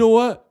drinking. And you know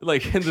what?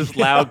 Like in this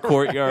loud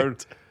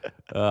courtyard.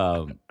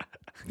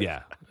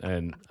 Yeah,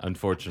 and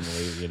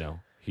unfortunately, you know,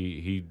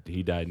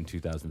 he died in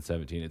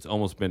 2017. It's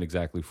almost been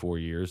exactly 4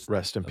 years.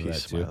 Rest in of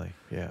peace, that, too. Smiley.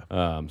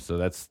 Yeah. So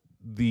that's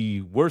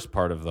the worst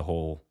part of the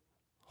whole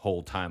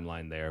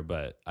timeline there,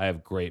 but I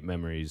have great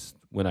memories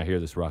when I hear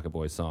this Rocket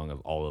Boys song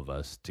of all of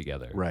us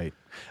together. Right.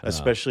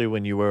 Especially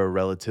when you were a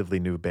relatively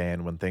new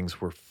band, when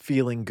things were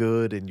feeling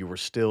good and you were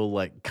still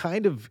like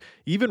kind of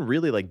even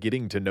really like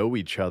getting to know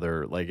each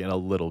other like in a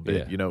little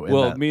bit, you know.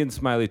 Well, me and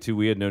Smiley too,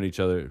 we had known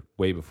each other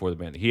way before the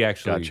band. He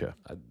actually, Gotcha.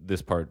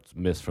 This part's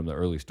missed from the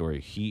early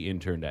story. He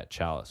interned at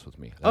Chalice with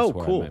me. That's Oh,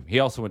 where I cool. met him. He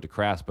also went to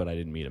Crass, but I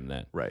didn't meet him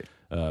then. Right.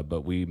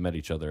 But we met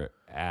each other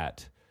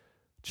at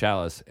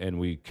Chalice, and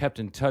we kept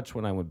in touch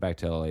when I went back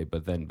to LA.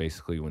 But then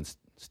basically when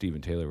Steve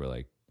and Taylor were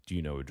like, "Do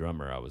you know a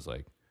drummer?" I was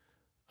like,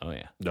 "Oh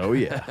yeah, Oh,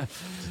 yeah.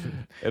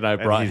 and I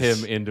brought he's-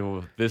 him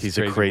into this. he's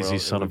a crazy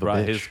world. son We of a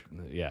brought bitch.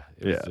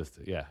 It was just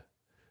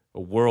a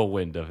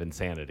whirlwind of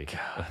insanity.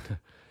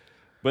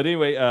 But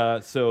anyway,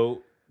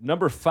 so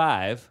number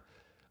 5,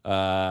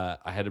 I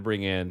had to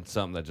bring in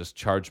something that just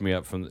charged me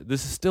up from.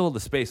 This is still the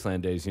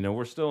Spaceland days. You know,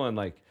 we're still in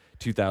like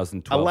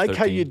 2012. I like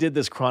how 13. you did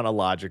this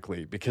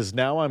chronologically because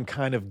now I'm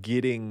kind of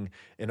getting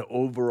an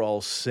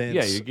overall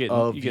sense you're getting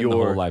of the your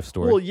whole life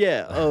story. Well,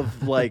 yeah,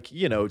 of like,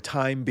 you know,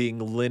 time being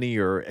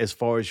linear as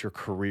far as your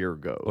career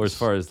goes. or as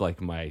far as like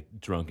my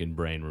drunken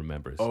brain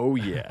remembers. Oh,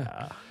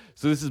 yeah.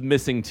 So this is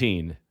Missing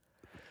Teen.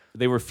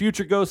 They were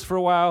Future Ghosts for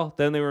a while,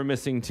 then they were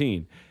Missing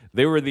Teen.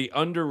 They were the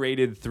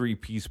underrated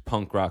 3-piece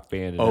punk rock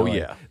band in Oh, LA.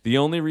 yeah. The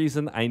only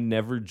reason I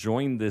never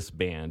joined this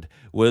band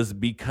was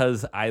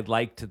because I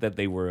liked that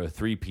they were a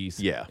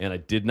 3-piece. Yeah. And I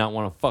did not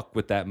want to fuck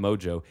with that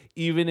mojo,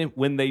 even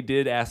when they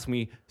did ask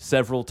me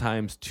several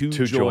times to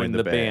join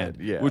the band,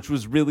 yeah. which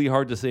was really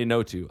hard to say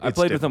no to. I It's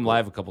played with them difficult.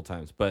 live a couple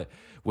times, but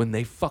when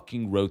they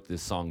fucking wrote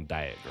this song,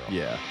 Diet Girl.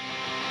 Yeah.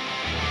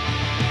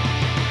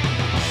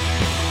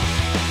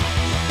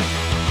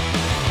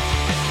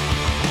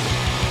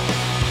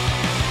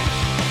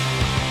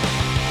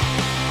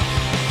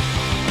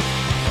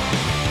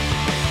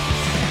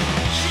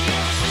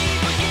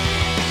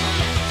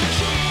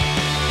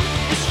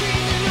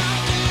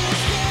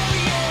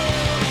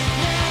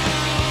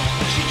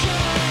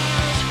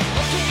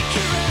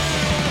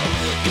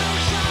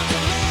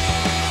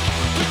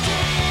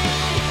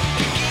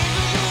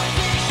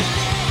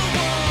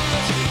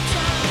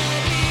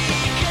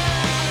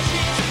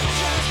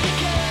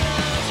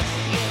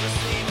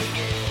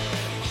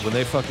 When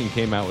they fucking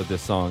came out with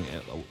this song,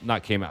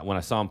 not came out, when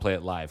I saw them play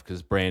it live,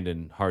 because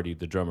Brandon Hardy,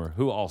 the drummer,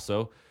 who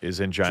also Is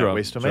in Giant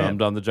Waste of Man.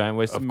 drummed on the Giant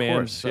Waste of Man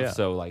course, stuff. yeah.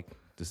 So, like,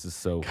 this is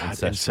so God,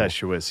 incestual.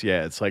 incestuous.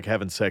 Yeah, it's like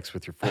having sex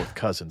with your fourth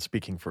cousin,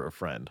 speaking for a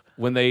friend.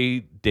 When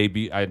they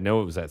debuted, I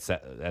know it was at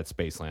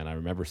Spaceland. I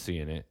remember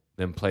seeing it.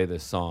 Them play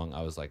this song.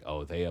 I was like,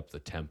 oh, they upped the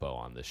tempo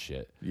on this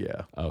shit.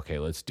 Yeah. Okay,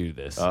 let's do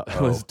this.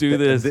 Uh-oh. Let's do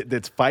this.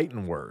 It's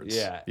fighting words.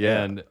 Yeah.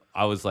 Yeah. And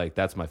I was like,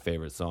 that's my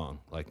favorite song.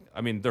 Like, I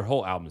mean, their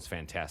whole album is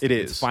fantastic. It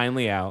It's is.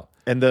 finally out.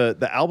 And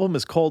the album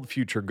is called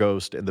Future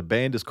Ghost and the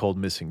band is called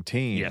Missing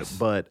Teen. Yes.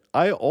 But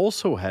I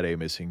also had a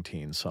Missing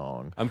Teen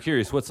song. I'm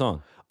curious, what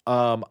song?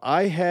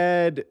 I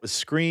had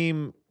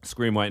Scream.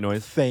 Scream White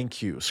Noise.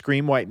 Thank you.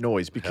 Scream White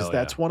Noise, because Hell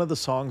that's yeah. one of the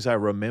songs I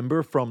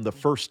remember from the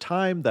first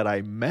time that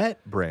I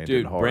met Brandon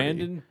Dude, Hardy.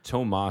 Brandon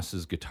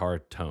Tomas's guitar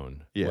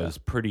tone Yeah. was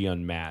pretty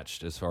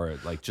unmatched as far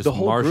as like just The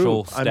whole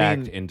Marshall group. I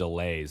stacked mean, in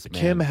delays.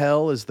 Man. Kim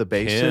Hell is the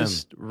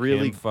bassist. Kim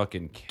Really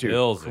fucking dude,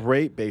 kills it.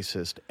 great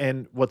bassist.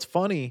 And what's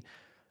funny,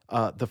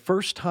 The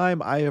first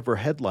time I ever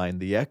headlined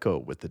the Echo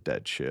with the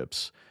Dead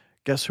Ships,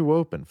 guess who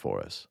opened for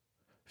us?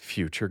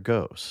 Future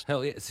Ghost.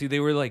 Hell yeah. See, they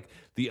were like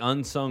the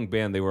unsung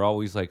band. They were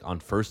always like on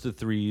first of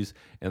threes,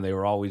 and they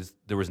were always,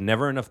 there was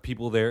never enough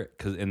people there,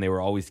 and they were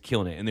always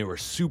killing it, and they were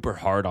super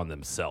hard on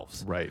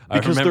themselves. Right. I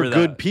Because they're remember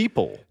good that.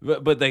 people.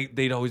 But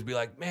they'd always be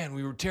like, man,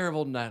 we were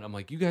terrible tonight. I'm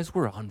like, you guys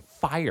were on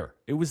fire.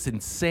 It was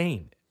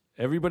insane.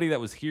 Everybody that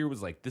was here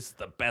was like, this is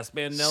the best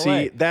band in LA.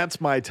 See, that's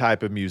my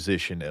type of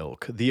musician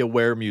ilk. The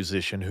aware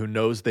musician who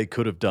knows they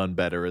could have done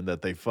better and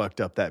that they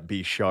fucked up that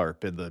B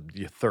sharp in the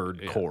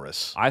third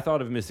chorus. I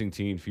thought of Missing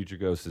Teen, Future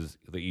Ghost as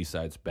the East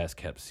Side's best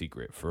kept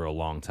secret for a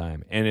long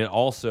time. And it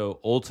also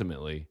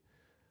ultimately,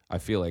 I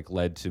feel like,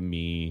 led to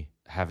me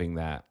having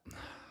that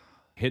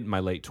hit in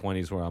my late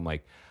 20s where I'm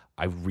like,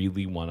 I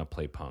really want to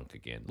play punk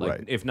again. Like,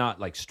 Right. if not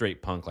like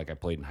straight punk like I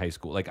played in high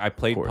school. Like I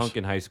played course. punk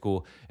in high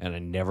school and I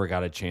never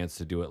got a chance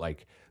to do it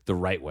like the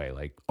right way,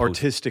 like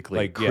Artistically,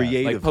 like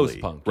creatively. like post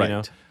punk. Right, You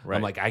know, right.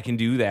 I'm like, I can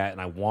do that, and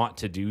I want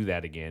to do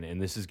that again.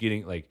 And this is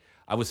getting like,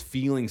 I was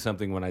feeling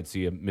something when I'd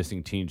see a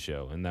Missing Teen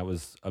show, and that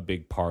was a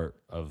big part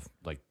of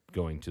like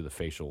going to the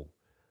facial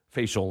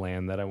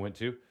land that I went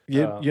to.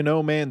 You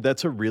know, man,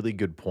 that's a really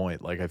good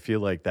point. Like, I feel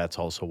like that's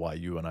also why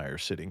you and I are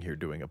sitting here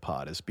doing a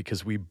pod, is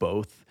because we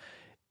both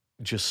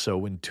just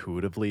so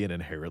intuitively and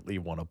inherently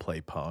want to play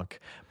punk,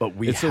 but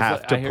we It's so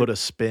have fu- to I hear- put a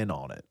spin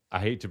on it. I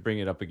hate to bring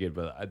it up again,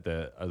 but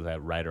that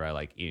writer I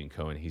like, Ian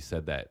Cohen, he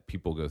said that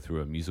people go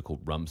through a musical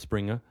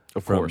Rumspringa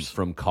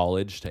from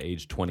college to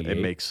age 28.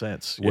 It makes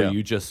sense. Where Yeah.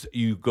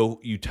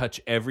 you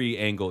touch every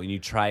angle and you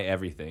try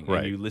everything, Right.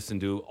 and you listen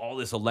to all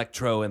this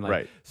electro and like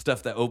Right.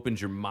 stuff that opens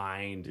your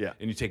mind, Yeah.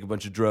 and you take a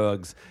bunch of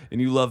drugs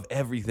and you love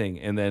everything,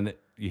 and then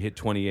you hit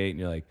 28 and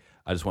you're like,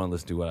 I just want to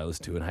listen to what I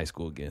listened to in high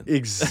school again.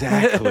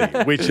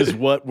 Exactly, which is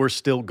what we're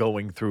still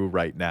going through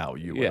right now,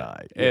 you and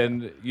I. Yeah.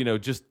 And you know,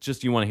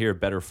 just you want to hear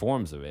better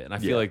forms of it. And I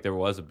feel Yeah. like there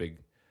was a big,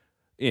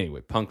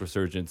 anyway, punk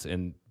resurgence,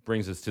 and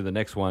brings us to the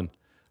next one.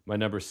 My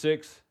number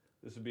 6.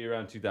 This would be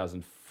around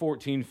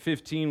 2014,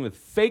 15 with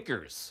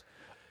Fakers.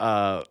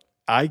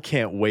 I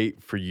can't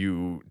wait for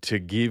you to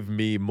give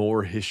me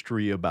more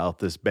history about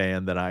this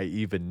band than I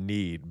even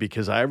need,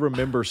 because I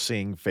remember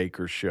seeing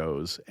Faker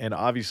shows, and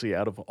obviously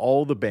out of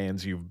all the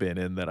bands you've been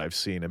in that I've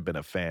seen and been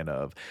a fan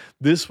of,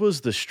 this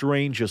was the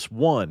strangest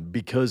one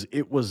because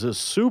it was a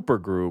super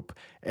group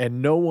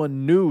and no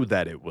one knew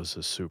that it was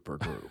a super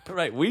group.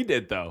 Right, we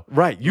did though.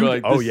 Right. We're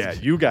like, Oh this- yeah,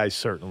 you guys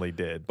certainly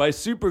did. By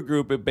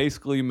supergroup, it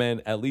basically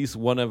meant at least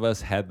one of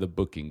us had the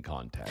booking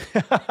contact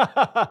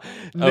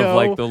No, of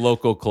like the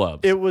local clubs.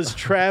 it was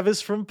Travis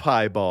from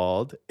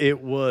Piebald.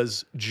 It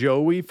was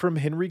Joey from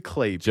Henry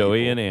Clay.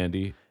 Joey People. and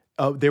Andy.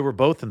 Oh, they were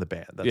both in the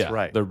band. That's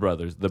right. They're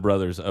brothers. The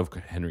brothers of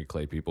Henry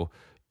Clay people.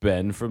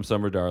 Ben from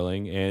Summer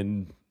Darling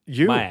and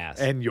You my ass.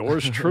 and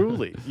yours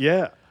truly.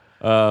 Yeah.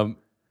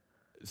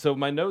 So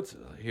my notes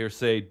here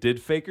say, did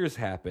Fakers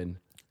happen?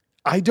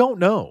 I don't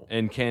know.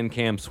 And can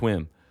Cam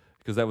swim?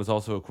 Because that was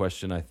also a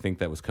question I think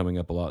that was coming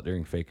up a lot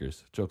during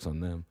Fakers. Joke's on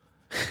them.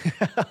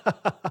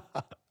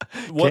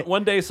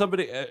 One day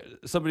somebody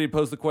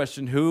posed the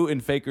question, who in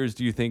Fakers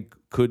do you think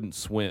couldn't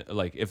swim?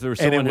 Like if there was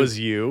And someone it was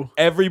you.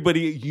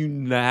 Everybody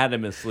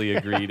unanimously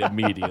agreed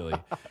immediately.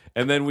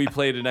 And then we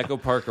played an Echo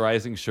Park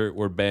Rising shirt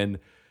where Ben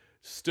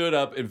stood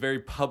up and very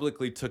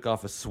publicly took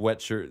off a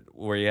sweatshirt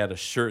where he had a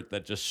shirt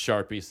that just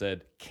Sharpie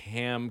said,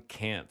 Cam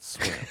can't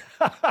swim.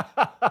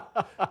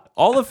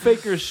 All the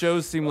Fakers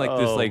shows seemed like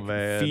this Oh, like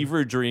man.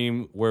 fever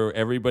dream where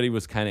everybody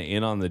was kind of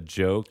in on the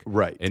joke.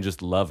 Right. And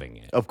just loving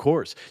it. Of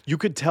course. You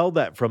could tell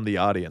that from the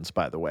audience,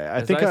 by the way.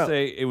 As I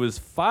say, it was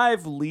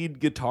 5 lead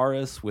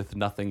guitarists with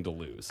nothing to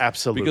lose.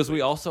 Absolutely. Because we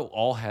also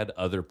all had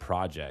other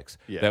projects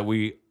Yeah. that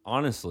we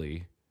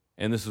honestly,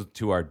 and this was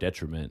to our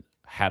detriment,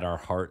 had our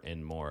heart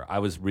in more. I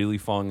was really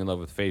falling in love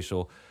with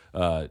Facial.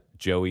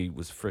 Joey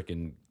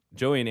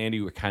and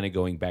Andy were kind of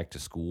going back to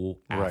school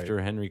after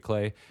Henry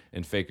Clay,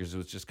 and Fakers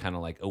was just kind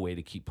of like a way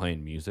to keep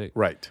playing music.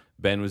 Right.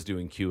 Ben was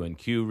doing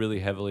Q&Q really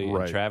heavily,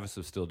 Right. and Travis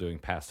was still doing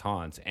Past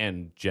Haunts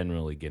and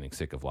generally getting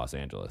sick of Los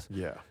Angeles.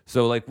 Yeah.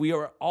 So like we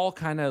are all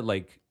kind of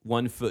like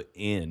 1 foot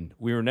in.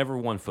 We were never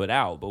 1 foot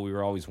out, but we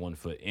were always 1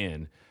 foot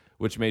in,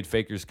 which made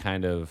Fakers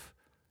kind of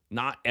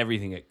not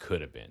everything it could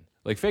have been.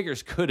 Like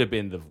Fakers could have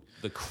been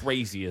the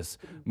craziest,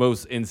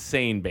 most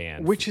insane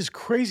band. Which is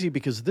crazy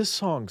because this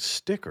song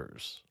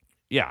Stickers.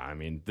 Yeah, I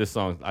mean, this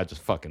song, I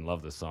just fucking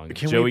love this song.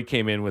 Can Joey we-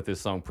 came in with this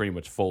song pretty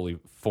much fully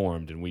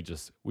formed, and we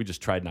just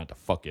tried not to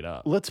fuck it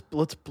up. Let's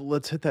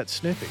hit that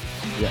snippy.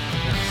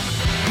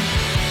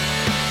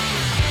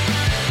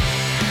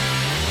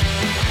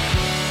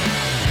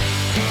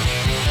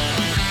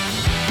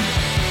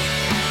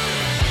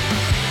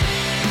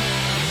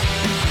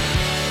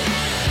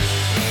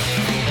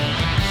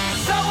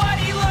 So what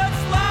he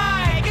looks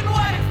like and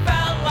what it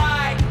felt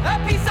like. A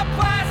piece of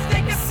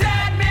plastic, a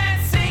sad man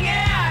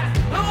singing.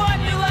 The one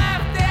you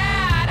laughed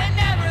at and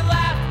never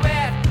laughed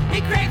with.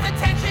 He craves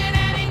attention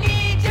and he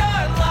needs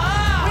your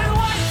love. We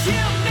want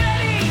too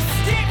many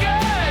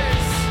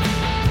stickers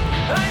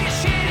on your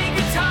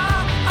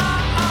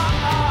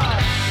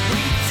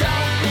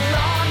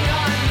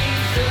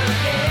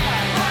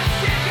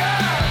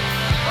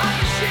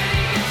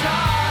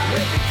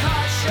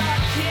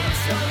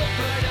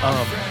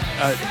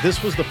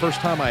this was the first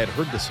time I had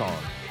heard the song.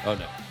 Oh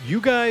no,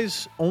 You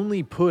guys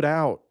only put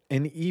out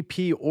an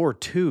EP or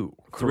two.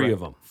 three of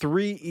correct? them.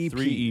 3 EPs.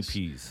 3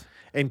 EPs.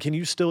 And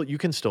you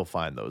can still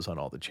find those on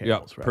all the Yeah,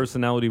 channels, right?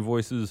 personality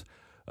voices,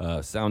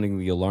 sounding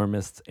the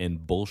alarmists,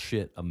 and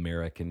bullshit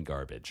American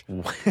garbage.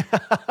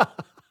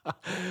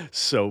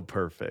 So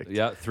perfect.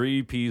 Yeah,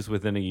 3 EPs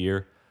within a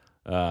year.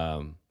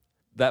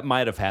 That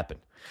might have happened.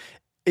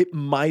 It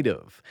might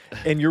have.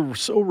 And you're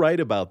so right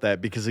about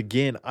that because,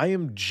 again, I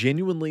am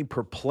genuinely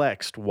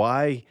perplexed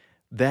why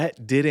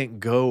that didn't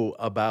go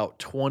about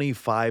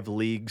 25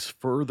 leagues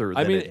further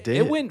than it did.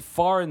 it went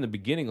far in the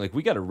beginning. Like,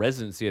 we got a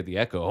residency at the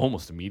Echo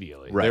almost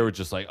immediately. Right. They were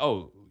just like,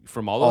 oh,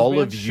 from all those All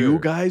bands? of you Sure.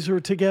 guys are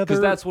together? Because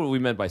that's what we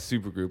meant by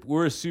supergroup.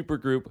 We're a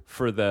supergroup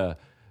for the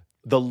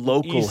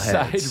local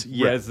Eastside heads.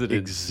 Yeah, residency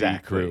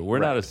exactly. crew. We're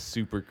not a Right.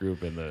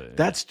 supergroup in the...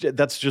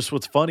 That's just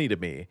what's funny to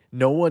me.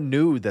 No one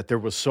knew that there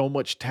was so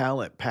much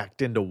talent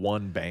packed into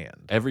one band.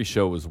 Every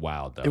show was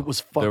wild, though. It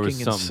was There fucking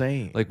something-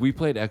 insane. Like, we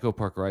played Echo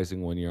Park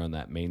Rising one year on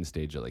that main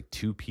stage at like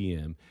 2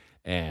 p.m.,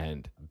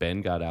 and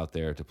Ben got out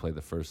there to play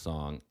the first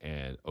song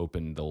and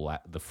opened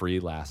the free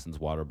Lassen's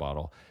water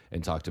bottle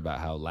and talked about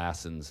how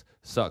Lassen's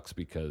sucks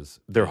because...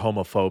 They're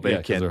homophobic. Yeah,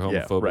 because they're and-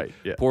 homophobic. Yeah, right.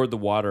 Yeah. Poured the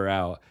water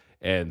out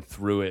and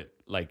threw it,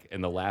 like,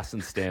 and the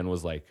Lassen stand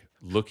was like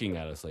looking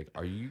at us like,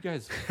 are you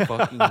guys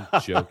fucking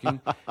joking?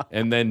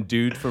 And then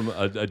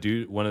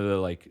one of the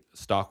like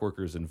stock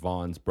workers in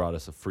Vaughn's brought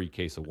us a free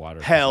case of water.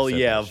 'cause he Hell said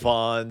yeah, that shit.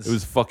 Vaughn's. It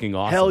was fucking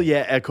awesome. Hell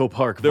yeah, Echo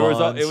Park There was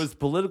Vaughn's. it was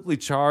politically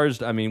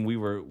charged. I mean,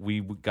 we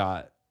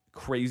got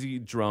crazy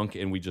drunk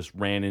and we just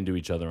ran into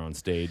each other on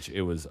stage.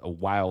 It was a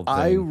wild thing.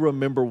 I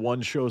remember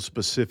one show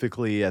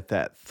specifically at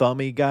that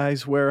Thummy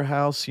Guys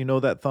warehouse. You know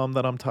that thumb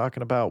that I'm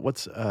talking about?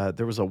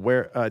 There was a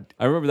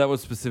I remember that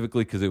was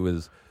specifically because it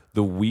was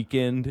the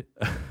weekend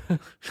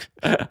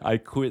I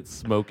quit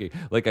smoking.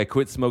 Like, I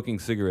quit smoking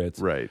cigarettes.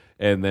 Right.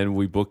 And then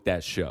we booked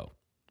that show.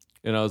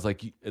 And I was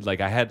like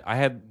I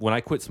had when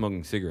I quit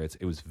smoking cigarettes,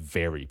 it was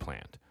very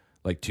planned.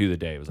 Like, to the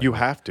day. It was like You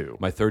have to.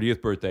 my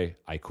 30th birthday,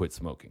 I quit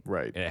smoking.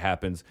 Right. It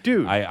happens.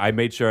 Dude. I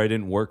made sure I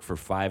didn't work for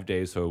 5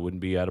 days so I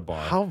wouldn't be at a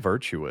bar. How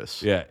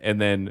virtuous. Yeah. And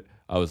then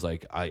I was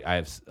like,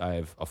 I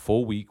have a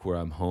full week where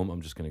I'm home. I'm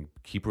just going to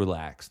keep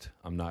relaxed.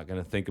 I'm not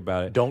going to think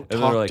about it. Don't And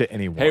talk they're like, to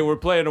anyone. Hey, we're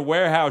playing a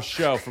warehouse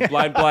show for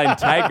Blind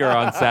Tiger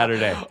on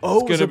Saturday. Oh,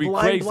 it's going to be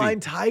Blind crazy.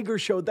 Blind Tiger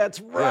show. That's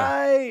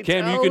right.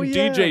 Cam, you Oh, can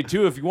yeah. DJ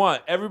too if you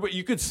want. Everybody,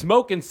 you could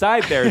smoke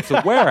inside there. It's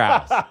a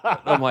warehouse.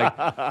 I'm like,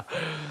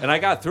 and I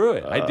got through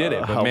it. I did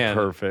it. But how man,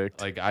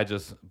 perfect. Like,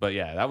 but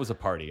yeah, that was a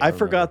party. I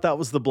remember. forgot that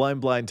was the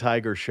Blind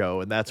Tiger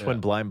show, and that's when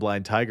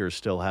Blind Tiger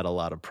still had a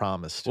lot of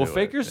promise to Well, it.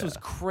 Fakers was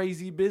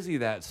crazy busy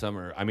that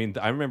summer. I mean,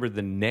 I remember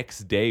the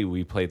next day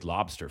we played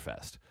Lobster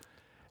Fest.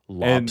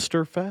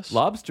 Lobster Fest?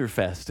 Lobster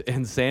Fest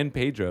in San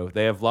Pedro.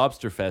 They have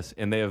Lobster Fest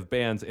and they have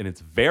bands, and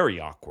it's very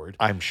awkward.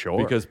 I'm sure.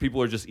 Because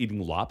people are just eating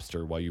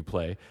lobster while you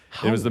play.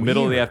 How It was the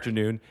middle of the weird.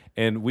 afternoon,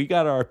 and we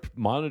got our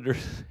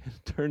monitors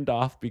turned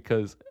off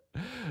because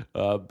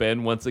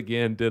Ben once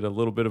again did a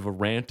little bit of a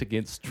rant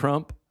against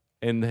Trump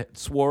and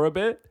swore a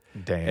bit.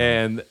 Damn.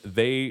 And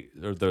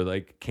they're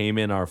like came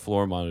in our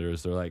floor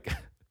monitors. They're like,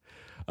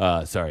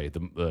 sorry,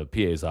 the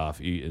PA's off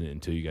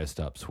until you guys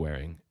stop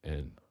swearing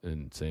and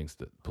saying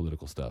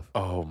political stuff.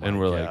 Oh, my and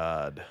we're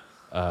God.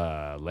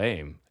 like,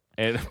 lame.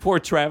 And poor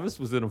Travis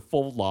was in a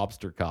full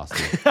lobster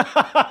costume.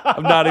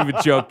 I'm not even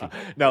joking.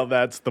 Now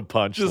that's the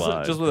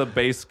punchline. Just with a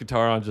bass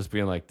guitar on, just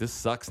being like, this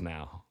sucks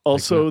now.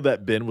 Also,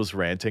 that Ben was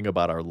ranting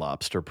about our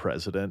lobster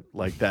president.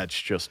 Like, that's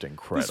just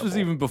incredible. This was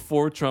even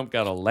before Trump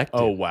got elected.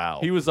 Oh, wow.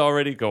 He was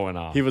already going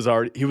off. He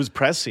was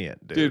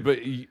prescient, dude. Dude, but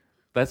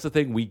that's the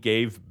thing. We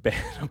gave Ben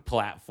a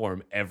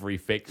platform every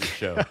Faker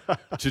show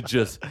to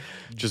just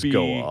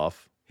go be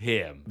off.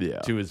 him Yeah.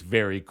 to his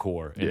very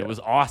core. And Yeah. it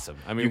was awesome.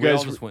 I mean, You we all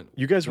guys, just went.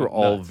 you guys were went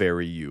all nuts.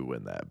 very you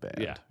in that band.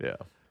 Yeah. Yeah.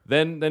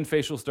 Then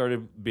Facial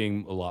started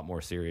being a lot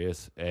more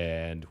serious,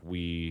 and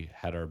we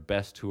had our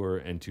best tour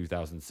in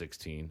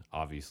 2016,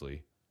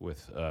 obviously,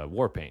 with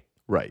Warpaint.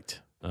 Right.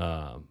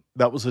 Um,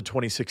 That was a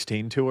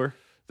 2016 tour?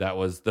 that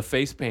was the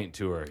Face Paint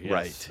tour.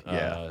 Yes.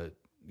 Right,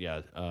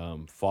 yeah.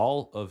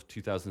 Fall of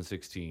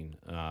 2016.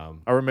 I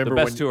remember the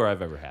best when- tour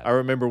I've ever had. I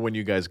remember when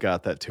you guys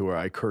got that tour,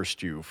 I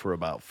cursed you for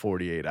about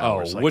 48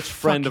 hours. Like, which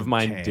friend of fucking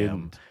mine Cam.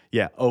 didn't?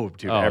 Yeah. Oh,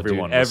 dude, Oh,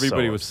 everyone dude, was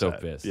everybody so was so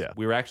upset. pissed. Yeah.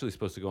 We were actually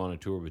supposed to go on a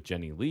tour with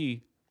Jenny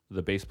Lee,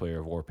 the bass player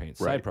of Warpaint's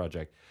side Right.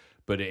 project,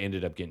 but it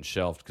ended up getting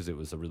shelved because it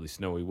was a really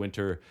snowy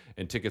winter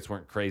and tickets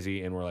weren't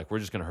crazy, and we're like, we're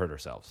just going to hurt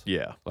ourselves.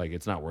 Yeah. Like,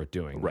 it's not worth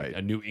doing. Right.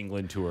 A New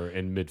England tour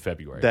in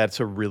mid-February.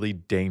 That's a really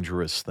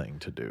dangerous thing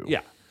to do.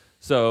 Yeah.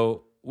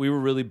 So we were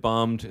really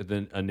bummed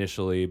then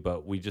initially,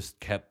 but we just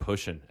kept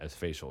pushing as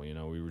Facial. You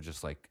know, we were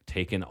just like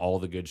taking all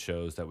the good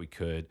shows that we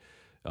could,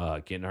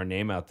 getting our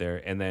name out there.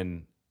 And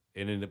then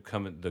it ended up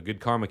coming, the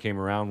Good Karma came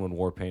around when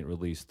Warpaint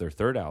released their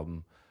third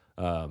album.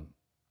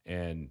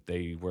 And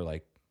they were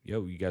like,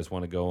 yo, you guys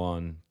want to go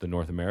on the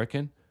North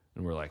American?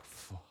 And we're like,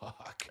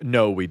 fuck.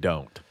 No, we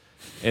don't.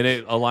 And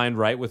it aligned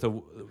right with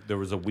there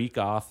was a week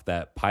off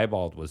that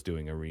Piebald was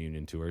doing a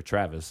reunion tour,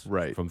 Travis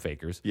Right. from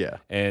Fakers. Yeah.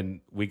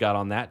 And we got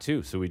on that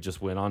too. So we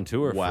just went on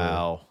tour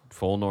Wow. for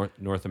full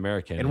North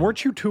American. And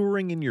weren't you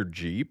touring in your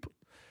Jeep?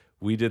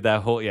 We did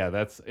that whole,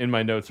 that's in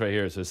my notes right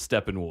here. It says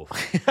Steppenwolf.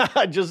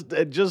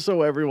 just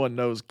so everyone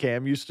knows,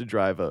 Cam used to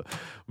drive a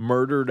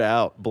murdered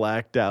out,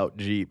 blacked out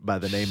Jeep by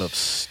the name of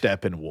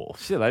Steppenwolf.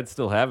 Shit, I'd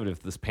still have it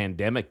if this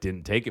pandemic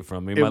didn't take it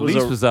from me. It My was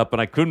lease a- was up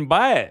and I couldn't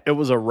buy it. It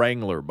was a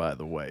Wrangler, by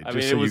the way. I Just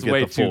mean, so it was you get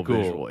way the full too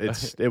cool. visual.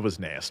 It was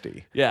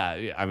nasty.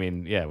 Yeah, I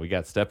mean, we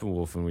got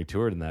Steppenwolf and we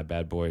toured in that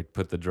bad boy,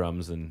 put the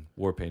drums in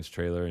Warpaint's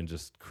trailer and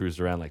just cruised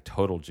around like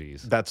total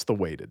G's. That's the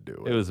way to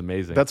do it. It was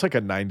amazing. That's like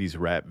a 90s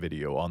rap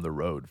video on the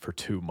road for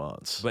 2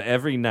 months. But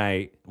every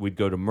night we'd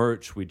go to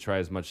merch. We'd try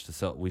as much to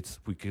sell.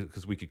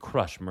 Because we could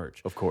crush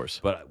merch, Of course.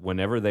 But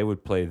whenever they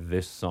would play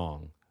this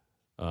song,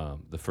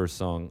 the first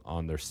song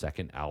on their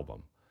second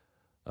album,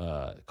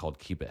 called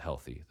 "Keep It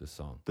Healthy," this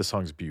song, This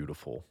song's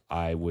beautiful.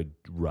 I would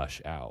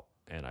rush out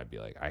and I'd be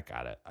like,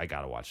 I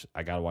gotta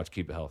watch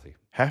 "Keep It Healthy."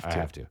 I I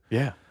have to.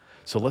 Yeah.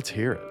 So let's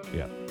hear it.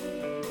 Yeah.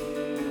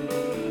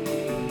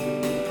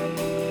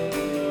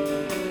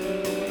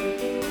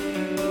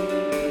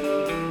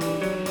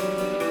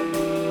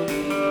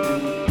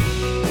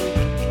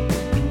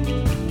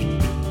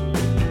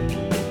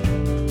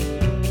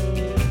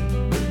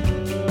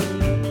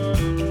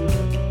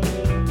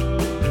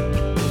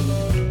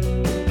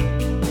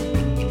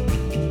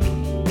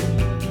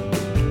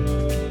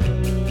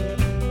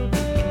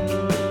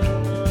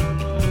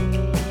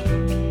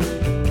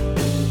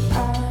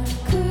 I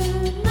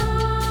could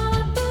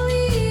not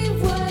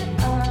believe what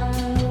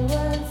I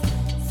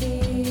was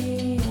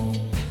seeing.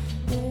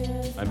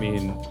 I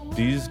mean,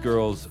 these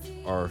girls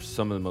are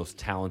some of the most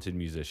talented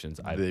musicians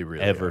I've They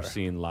really ever are.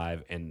 seen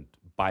live, and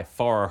by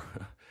far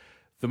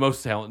the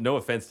most talent. No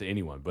offense to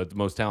anyone, but the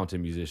most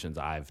talented musicians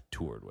I've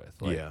toured with.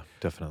 Like, Yeah,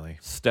 definitely.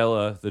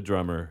 Stella, the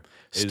drummer.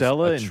 is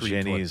Stella a and treat to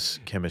watch. Jenny's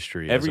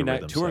chemistry as Every a night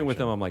rhythm touring with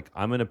section. them,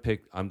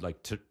 I'm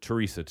like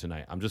Teresa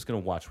tonight. I'm just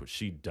gonna watch what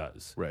she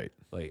does. Right.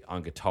 Like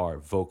on guitar,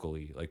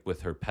 vocally, like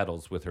with her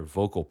pedals, with her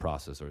vocal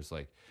processors.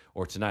 Like,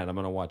 or tonight I'm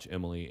gonna watch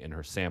Emily and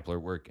her sampler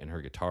work and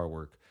her guitar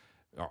work.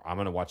 Or I'm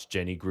gonna watch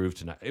Jenny groove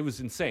tonight. It was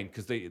insane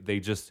because they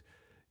just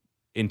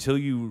until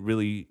you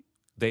really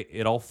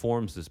it all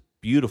forms this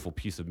beautiful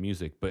piece of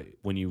music, but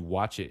when you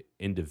watch it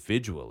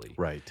individually,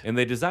 Right. And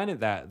they design it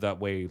that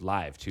way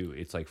live too.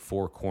 It's like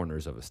four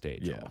corners of a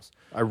stage. Yeah. Almost.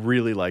 I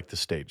really like the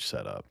stage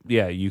setup.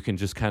 Yeah, you can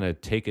just kind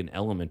of take an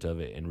element of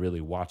it and really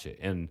watch it.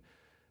 And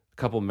a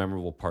couple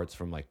memorable parts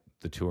from like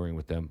the touring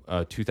with them.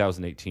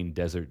 2018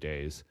 Desert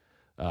Days.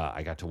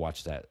 I got to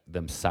watch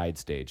them side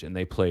stage, and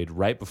they played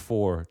right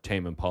before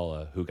Tame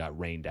Impala, who got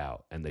rained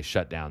out, and they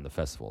shut down the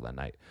festival that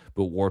night.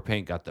 But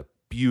Warpaint got the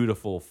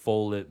beautiful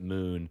full lit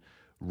moon,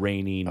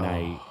 rainy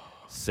night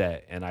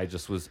set, and I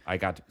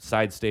got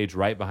side stage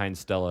right behind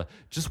Stella,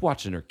 just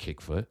watching her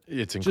kick foot.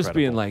 It's just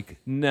being incredible. like,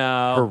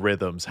 no, Her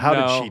rhythms. How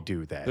no, did she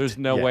do that? There's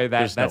no Yeah, way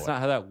there's that's no not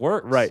way. how that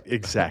works. Right,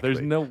 exactly.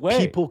 There's no way.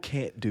 People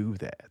can't do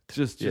that.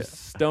 just Yeah.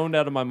 stoned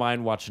out of my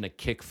mind watching a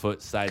kick foot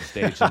side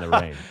stage in the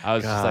rain. I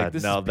was just like, God,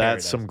 this now is that's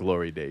paradise. some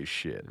Glory Days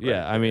shit.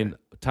 Yeah, right I mean,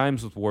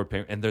 times with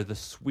Warpaint, and they're the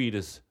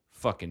sweetest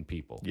fucking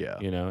people. Yeah.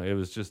 You know, it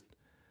was just,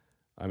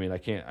 I mean, I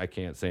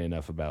can't say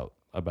enough about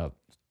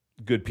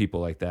good people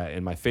like that.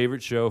 And my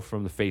favorite show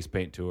from the Face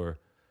Paint tour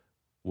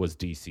was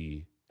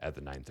DC at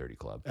the 930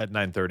 Club. At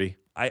 9:30.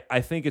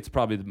 I think it's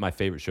probably my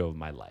favorite show of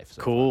my life. So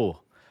far.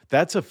 Cool.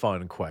 That's a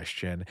fun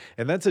question.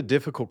 And that's a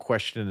difficult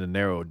question to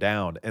narrow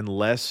down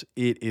unless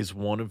it is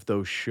one of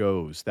those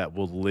shows that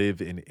will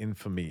live in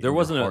infamy. There in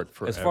wasn't your a, heart as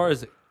forever. far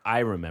as I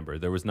remember,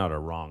 there was not a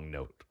wrong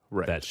note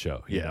Right. that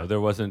show. You Yeah. know, there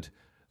wasn't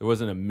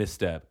a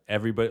misstep.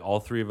 Everybody,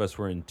 all three of us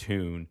were in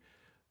tune.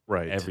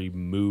 right. Every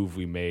move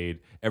we made,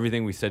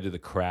 everything we said to the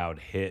crowd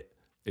hit.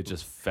 It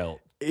just felt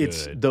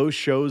It's good. those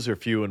shows are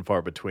few and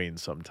far between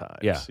sometimes.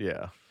 Yeah.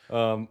 Yeah.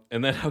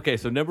 And then okay,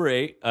 so number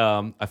 8,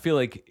 I feel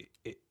like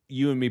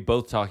you and me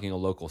both talking a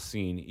local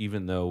scene,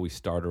 even though we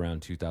start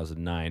around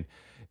 2009,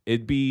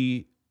 it'd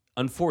be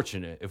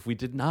unfortunate if we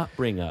did not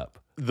bring up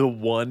The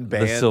one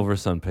band the Silver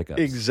Sun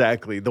Pickups.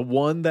 Exactly. The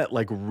one that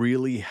like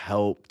really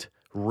helped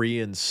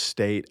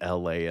reinstate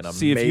LA in a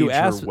See, major if you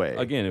ask way.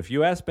 again, if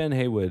you ask Ben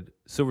Haywood,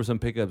 Silver Sun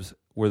Pickups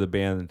were the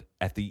band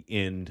at the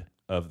end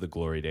of the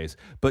glory days.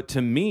 But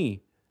to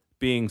me,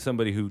 being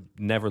somebody who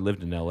never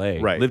lived in LA,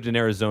 Right. lived in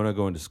Arizona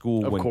going to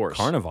school Of when course.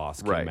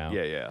 Carnivos came Right. out,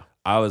 Yeah, yeah.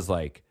 I was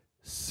like,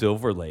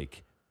 Silver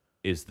Lake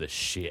is the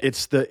shit.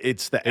 It's the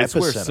It's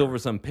epicenter. where Silver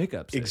Sun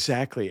Pickups is.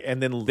 Exactly.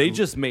 And then They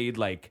just made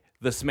like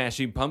the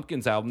Smashing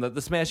Pumpkins album that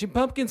the Smashing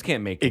Pumpkins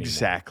can't make anymore.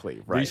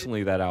 Exactly. Right.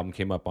 Recently, that album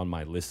came up on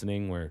my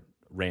listening where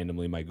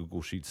randomly my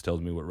Google Sheets tells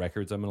me what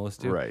records I'm going to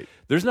listen to. Right.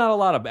 There's not a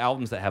lot of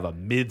albums that have a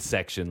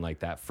midsection like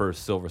that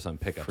first Silver Sun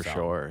Pickups For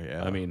album. sure,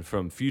 yeah. I mean,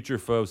 from Future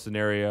Foe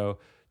Scenario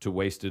to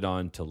Wasted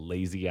On to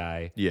Lazy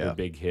Eye, Yeah. their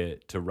big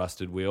hit, to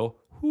Rusted Wheel.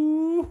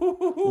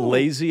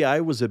 Lazy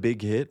Eye was a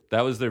big hit.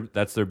 That's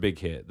their big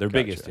hit, their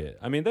biggest Gotcha. hit.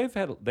 I mean, they've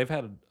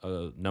had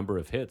a number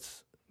of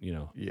hits, you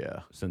know,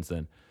 Yeah. since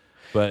then.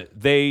 But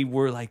they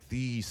were like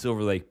the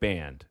Silver Lake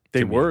band.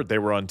 They to me.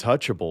 were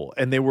untouchable,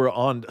 and they were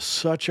on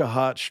such a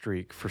hot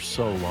streak for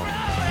so long.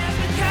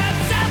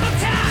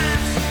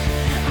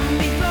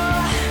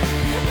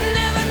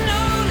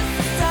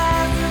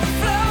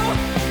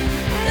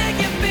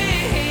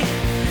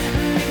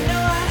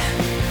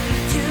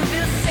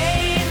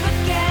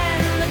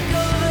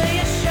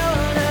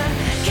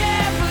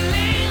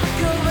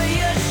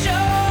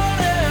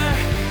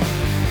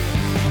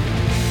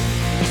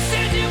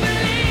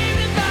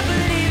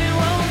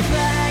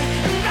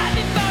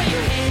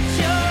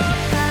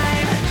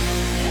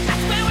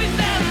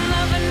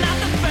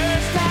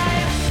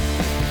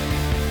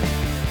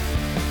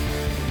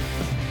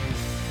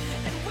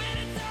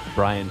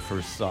 Brian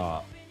first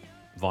saw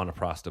Vaughn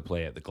Prosta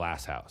play at the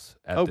Glass House.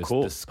 At Oh, this,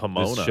 cool. This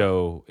Pomona.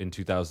 show in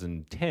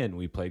 2010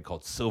 we played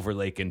called Silver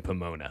Lake in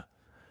Pomona.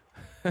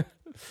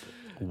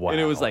 Wow. And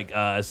it was like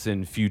us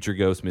and Future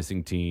Ghost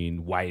Missing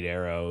Teen, White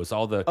Arrows,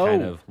 all the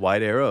kind of...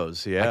 White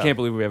Arrows, yeah. I can't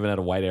believe we haven't had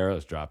a White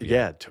Arrows drop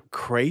yet. Yeah,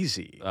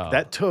 crazy.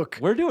 That took...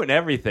 We're doing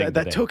everything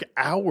That today. took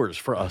hours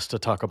for us to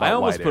talk about I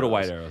almost White put a Arrows.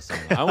 White Arrow song.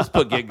 I almost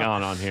put Get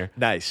Gone on here.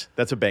 Nice.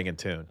 That's a banging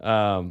tune.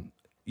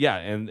 Yeah,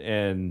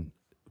 and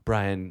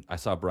Brian, I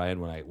saw Brian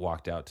when I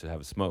walked out to have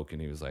a smoke,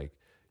 and he was like,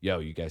 "Yo,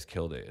 you guys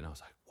killed it," and I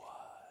was like,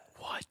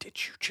 What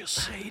did you just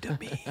say to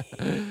me?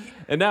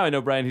 and now I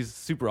know Brian. He's a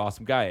super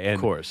awesome guy, and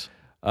Of course.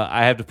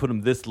 I have to put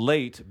him this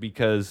late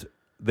because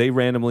they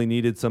randomly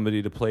needed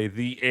somebody to play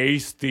the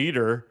Ace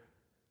Theater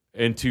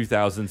in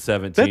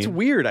 2017. That's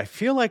weird. I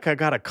feel like I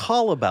got a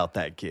call about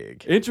that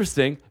gig.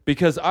 Interesting,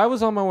 because I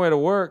was on my way to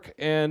work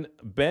and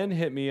Ben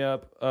hit me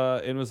up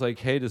and was like,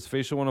 "Hey, does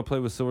Facial want to play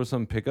with Silver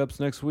Sun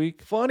Pickups next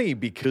week?" Funny,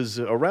 because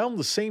around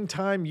the same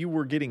time you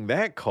were getting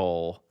that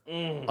call,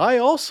 I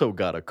also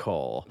got a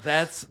call.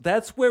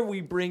 That's where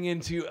we bring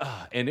into,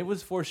 and it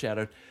was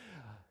foreshadowed,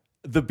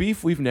 the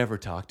beef we've never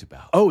talked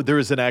about. Oh, there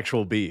is an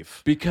actual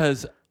beef.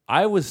 Because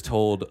I was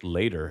told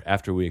later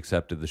after we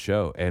accepted the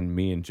show, and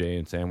me and Jay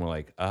and Sam were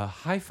like,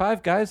 high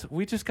five, guys.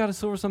 We just got a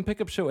Silver Sun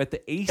Pickup show at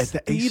the Ace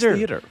At the Ace Theater.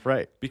 Theater,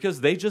 right.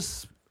 Because they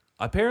just,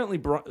 apparently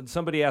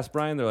somebody asked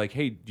Brian, they're like,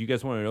 "Hey, do you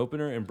guys want an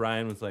opener?" And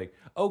Brian was like,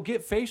 "Oh,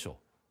 get Facial."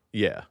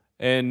 Yeah,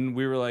 And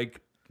we were like,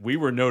 we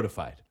were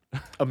notified.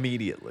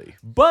 immediately.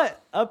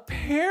 But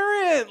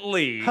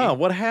apparently... Huh,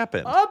 what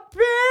happened?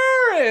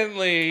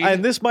 Apparently...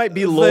 And this might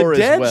be lore the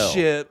dead as well.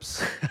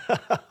 ships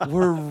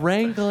were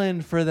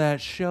wrangling for that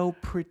show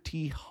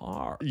pretty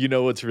hard. You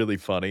know what's really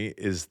funny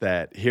is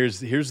that here's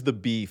the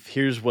beef.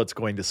 Here's what's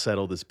going to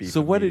settle this beef.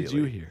 So what did you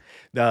immediately.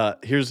 hear?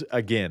 Here's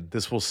again.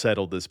 This will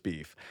settle this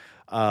beef.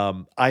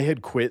 I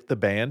had quit the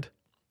band.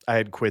 I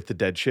had quit the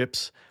Dead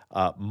Ships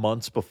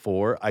months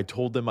before. I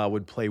told them I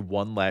would play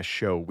one last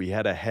show. We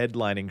had a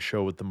headlining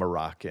show with the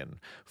Moroccan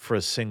for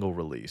a single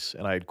release.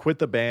 And I had quit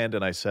the band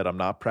and I said, I'm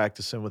not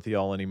practicing with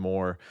y'all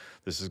anymore.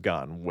 This has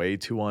gotten way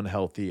too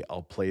unhealthy.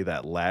 I'll play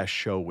that last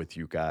show with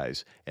you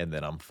guys and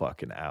then I'm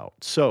fucking out.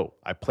 So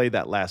I play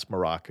that last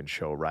Moroccan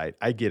show, right?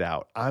 I get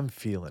out. I'm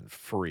feeling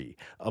free,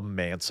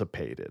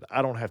 emancipated.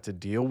 I don't have to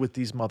deal with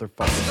these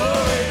motherfuckers.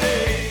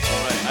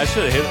 I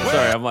should have hit...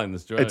 Sorry, I'm lighting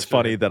this joint. It's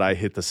funny that I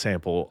hit the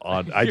sample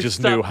on. I just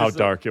knew stopped how yourself.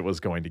 dark it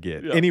was going to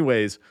get.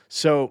 Anyways,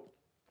 so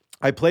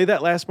I play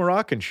that last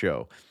Moroccan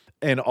show,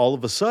 and all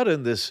of a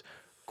sudden, this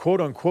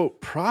quote unquote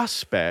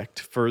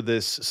prospect for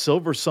this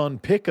Silver Sun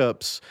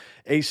Pickups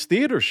Ace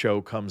Theater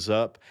show comes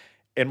up,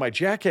 and my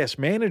jackass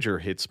manager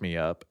hits me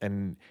up,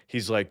 and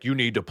he's like, "You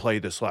need to play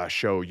this last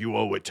show. You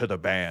owe it to the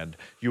band.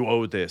 You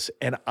owe this."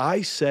 And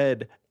I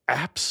said,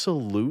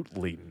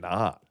 "Absolutely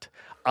not.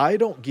 I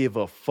don't give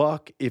a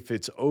fuck if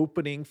it's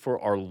opening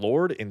for our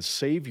Lord and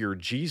Savior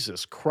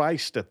Jesus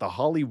Christ at the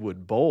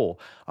Hollywood Bowl.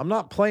 I'm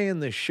not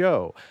playing this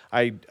show.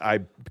 I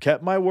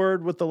kept my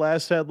word with the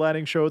last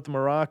headlining show at the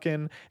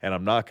Moroccan, and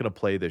I'm not going to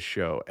play this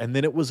show." And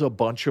then it was a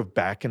bunch of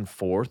back and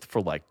forth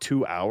for like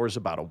 2 hours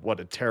about what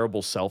a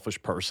terrible,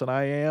 selfish person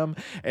I am.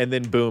 And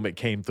then boom, it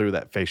came through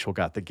that Facial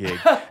got the gig.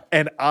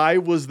 And I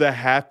was the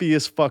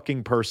happiest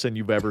fucking person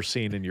you've ever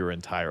seen in your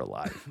entire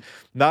life.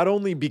 Not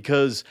only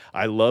because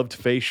I loved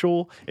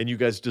Facial and you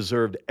guys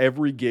deserved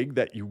every gig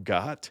that you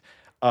got,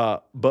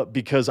 but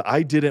because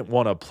I didn't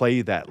want to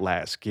play that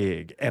last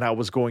gig and I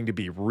was going to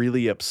be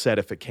really upset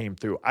if it came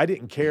through. I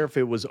didn't care if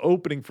it was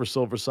opening for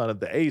Silver Sun at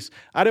the Ace.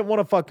 I didn't want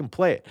to fucking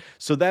play it.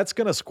 So that's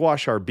going to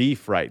squash our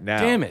beef right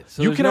now. Damn it.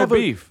 So there's no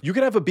beef. You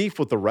can have a beef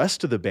with the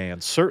rest of the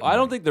band, certainly. I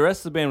don't think the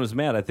rest of the band was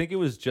mad. I think it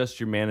was just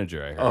your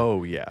manager, I heard.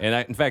 Oh, yeah.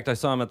 And in fact, I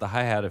saw him at the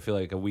hi-hat, I feel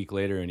like a week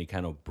later, and he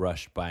kind of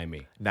brushed by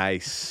me.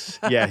 Nice.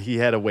 Yeah, he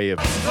had a way of...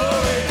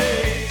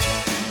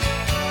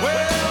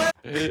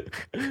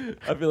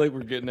 I feel like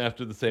we're getting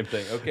after the same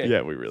thing. Okay.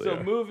 Yeah, we really so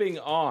are. moving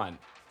on.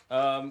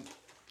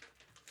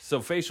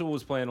 So Facial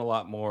was playing a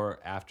lot more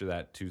after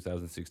that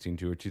 2016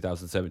 tour,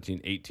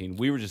 2017-18.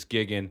 We were just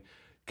gigging,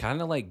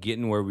 kind of like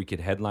getting where we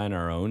could headline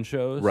our own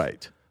shows.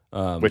 Right.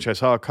 Which I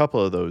saw a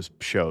couple of those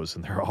shows,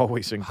 and they're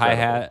always incredible.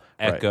 Hi-hat,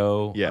 Right.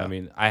 echo. Yeah. I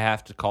mean, I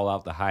have to call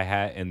out the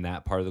hi-hat in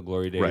that part of the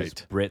Glory Days.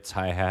 Right. Brit's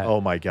hi-hat.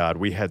 Oh, my God.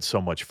 We had so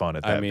much fun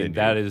at that I mean, venue.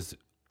 that is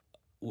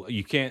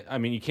you can't. I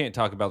mean, you can't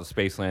talk about the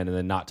Spaceland and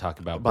then not talk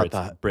about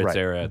About Brit's right.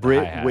 era. At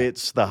Brit the hi-hat.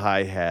 Witt's the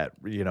hi-hat,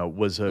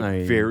 was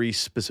very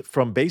specific,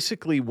 from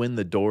basically when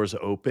the doors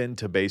opened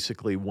to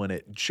basically when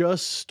it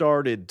just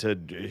started to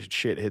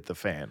shit hit the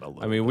fan a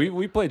little. I mean,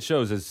 we played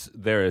shows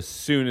as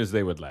soon as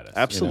they would let us.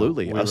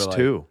 Absolutely, We us were like-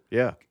 too.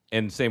 Yeah,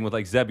 And same with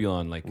like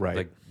Zebulon, Right.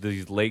 like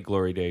these late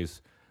glory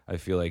days. I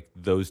feel like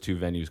those two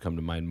venues come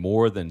to mind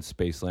more than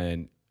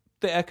Spaceland.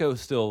 The Echo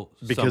still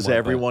because somewhat, but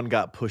everyone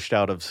got pushed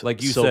out of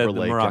like you Silver said, the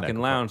Lake and Moroccan Echo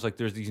Lounge. Like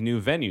there's these new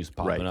venues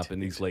popping Right. up in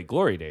these late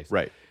glory days.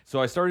 Right.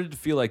 So I started to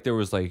feel like there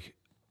was like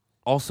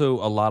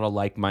also a lot of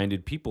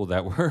like-minded people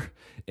that were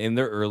in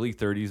their early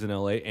 30s in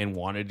LA and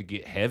wanted to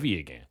get heavy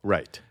again.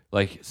 Right.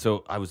 Like,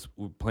 so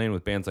we were playing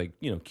with bands like,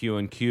 Q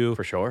and Q.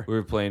 For sure. We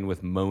were playing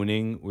with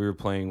Moaning. We were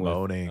playing with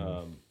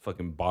Moaning.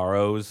 fucking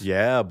Barrows.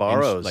 Yeah,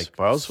 Barrows. And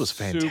Barrows was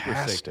super sick.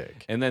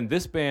 fantastic. And then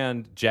this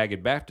band,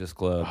 Jagged Baptist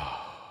Club,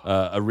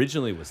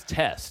 originally was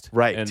Test.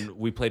 Right. And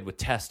we played with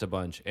Test a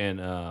bunch.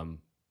 And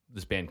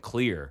this band,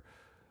 Clear.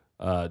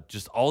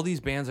 Just all these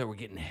bands that were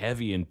getting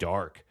heavy and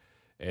dark.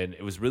 And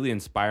it was really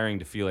inspiring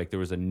to feel like there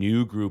was a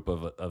new group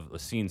of a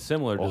scene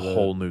similar to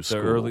whole new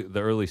school.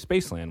 the early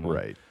Spaceland one.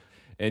 Right.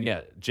 And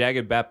yeah,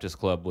 Jagged Baptist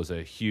Club was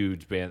a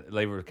huge band.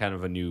 They were kind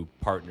of a new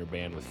partner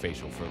band with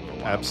Facial for a little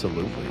while.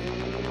 Absolutely.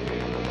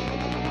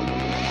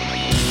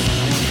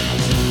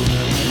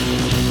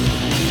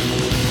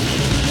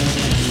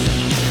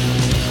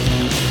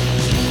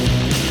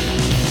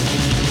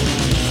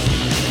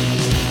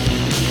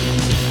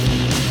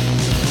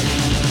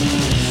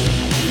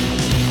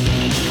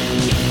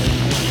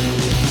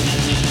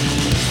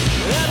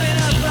 I've been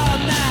up all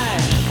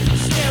night,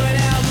 staring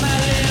out my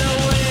little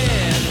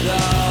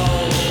window,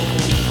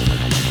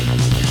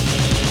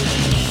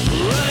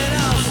 running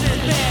on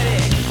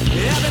synthetic.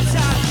 I've been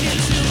talking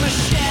to my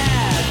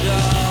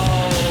shadow.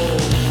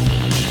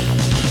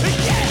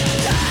 Get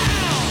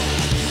down!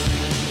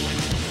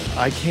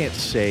 I can't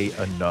say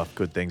enough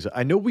good things.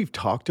 I know we've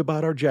talked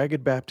about our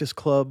Jagged Baptist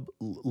Club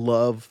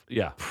love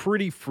Yeah.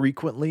 pretty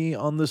frequently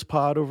on this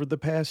pod over the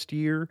past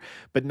year,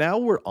 but now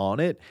we're on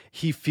it.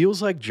 He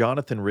feels like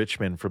Jonathan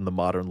Richman from the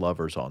Modern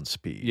Lovers on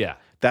speed. Yeah.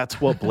 That's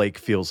what Blake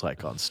feels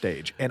like on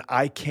stage. And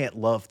I can't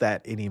love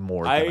that any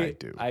more than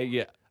I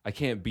do. I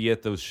can't be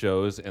at those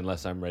shows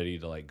unless I'm ready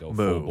to like go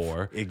Move. full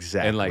bore.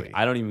 Exactly. And like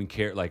I don't even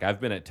care. Like I've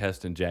been at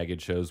Test and Jagged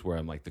shows where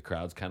I'm like the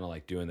crowd's kind of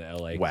like doing the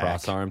LA Whack.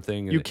 cross arm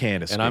thing. You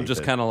can't And I'm escape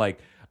just it. kind of like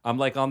I'm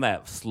like on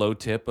that slow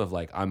tip of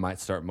like I might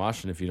start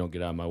moshing if you don't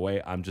get out of my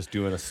way. I'm just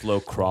doing a slow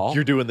crawl.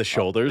 You're doing the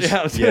shoulders.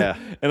 Yeah.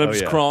 And I'm Oh,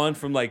 just yeah. crawling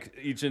from like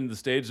each end of the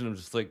stage, and I'm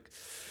just like,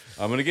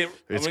 I'm gonna get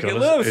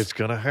loose. It's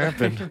gonna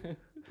happen.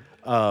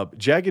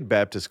 Jagged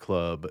Baptist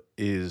Club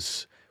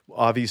is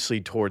obviously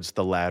towards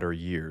the latter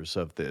years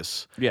of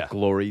this Yeah.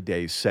 Glory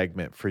Days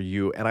segment for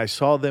you. And I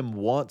saw them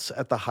once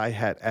at the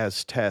Hi-Hat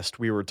as Test.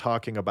 We were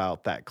talking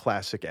about that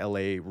classic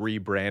LA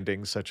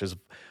rebranding, such as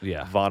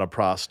Yeah.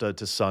 Vanaprasta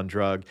to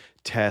Sundrug,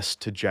 Test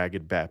to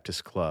Jagged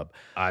Baptist Club.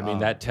 I mean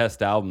that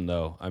Test album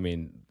though. I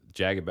mean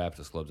Jagged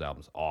Baptist Club's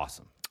album's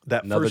awesome.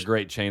 That Another first-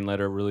 great chain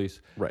letter release.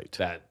 Right.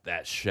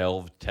 That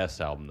shelved Test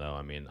album though.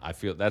 I mean, I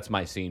feel that's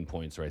my scene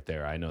points right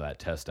there. I know that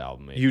Test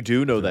album. You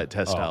do know that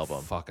Test Oh,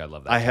 album. fuck, I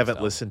love that I Test haven't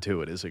album. listened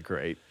to it. Is it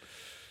great?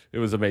 It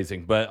was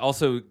amazing. But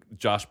also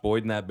Josh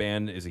Boyd in that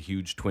band is a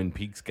huge Twin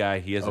Peaks guy.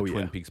 He has a Oh,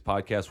 Twin yeah. Peaks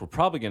podcast. We're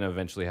probably going to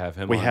eventually have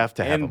him We on. have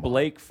to have and him on.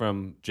 Blake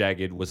from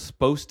Jagged was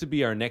supposed to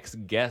be our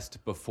next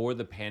guest before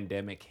the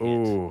pandemic hit.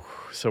 Ooh,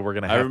 so we're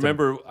gonna I have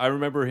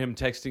remember him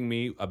texting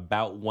me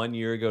about 1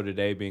 year ago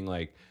today being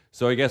like,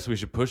 so I guess we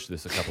should push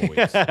this a couple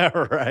weeks.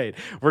 to right.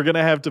 We're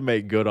gonna have to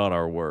make good on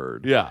our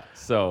word. Yeah.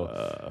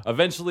 So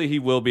eventually he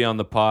will be on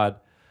the pod.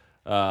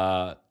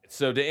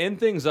 So to end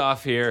things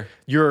off here,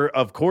 You're,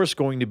 of course,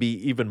 going to be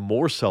even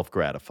more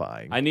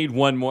self-gratifying. I need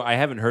one more. I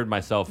haven't heard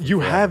myself. in You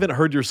forever. haven't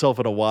heard yourself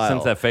in a while.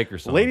 Since that Faker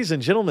song. Ladies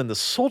and gentlemen, the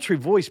sultry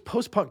voice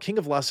post-punk king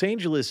of Los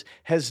Angeles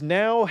has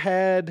now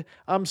had,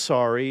 I'm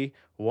sorry,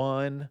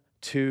 1,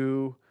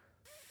 2,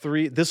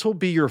 3. This will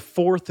be your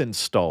 4th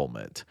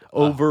installment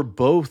over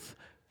both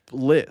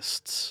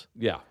lists.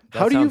 Yeah. that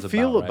How do you sounds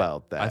feel right.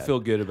 about that? I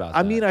feel good about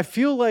I that. mean, I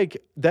feel like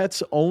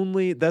that's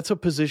a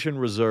position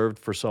reserved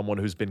for someone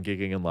who's been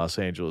gigging in Los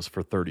Angeles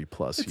for 30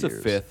 plus it's years.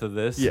 a fifth of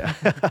this. Yeah.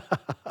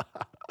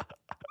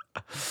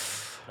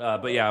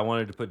 But yeah, I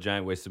wanted to put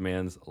Giant Waste of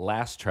Man's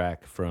last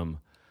track from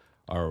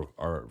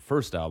our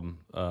first album,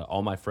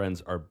 All My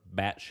Friends Are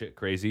Batshit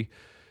Crazy,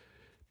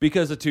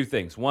 because of two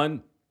things.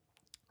 One,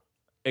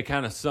 it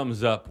kind of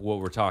sums up what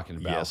we're talking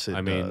about. Yes, it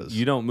I mean, does.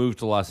 you don't move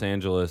to Los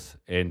Angeles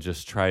and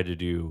just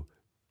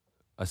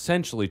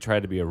essentially try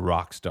to be a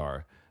rock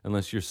star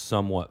unless you're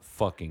somewhat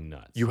fucking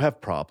nuts. You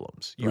have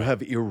problems. You Right.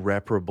 have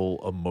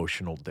irreparable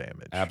emotional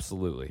damage.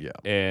 Absolutely. Yeah.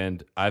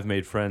 And I've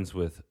made friends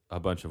with a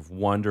bunch of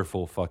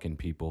wonderful fucking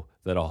people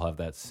that all have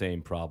that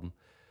same problem.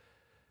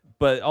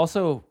 But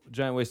also,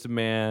 Giant Waste of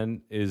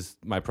Man is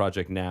my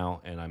project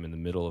now, and I'm in the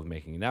middle of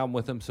making an album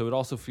with them. So it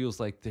also feels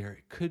like there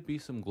could be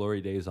some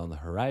glory days on the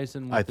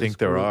horizon. With I this think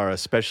there group. are,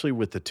 especially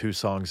with the 2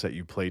 songs that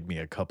you played me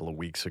a couple of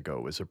weeks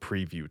ago as a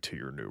preview to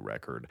your new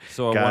record.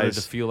 So I wanted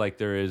to feel like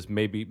there is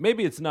maybe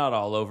it's not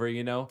all over,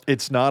 you know?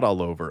 It's not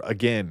all over.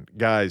 Again,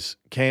 guys,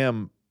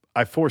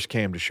 I forced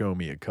Cam to show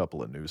me a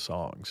couple of new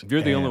songs.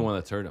 You're the only one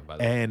that's heard them, by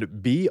the way.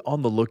 And be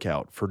on the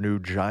lookout for new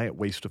Giant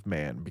Waste of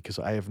Man, because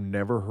I have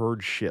never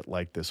heard shit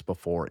like this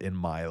before in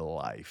my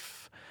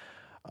life.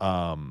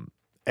 And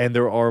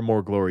there are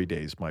more glory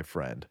days, my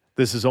friend.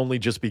 This is only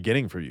just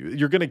beginning for you.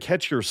 You're going to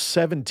catch your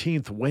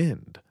 17th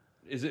wind.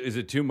 Is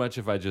it too much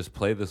if I just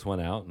play this one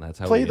out and that's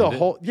how Play we the end it?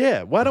 whole.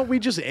 Yeah, why don't we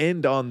just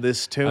end on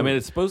this tune? I mean,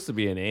 it's supposed to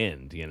be an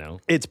end, you know?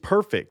 It's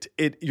perfect.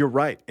 You're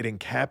right. It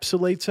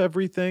encapsulates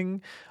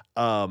everything.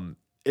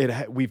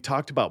 We've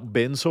talked about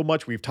Ben so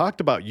much. We've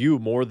talked about you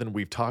more than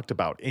we've talked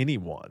about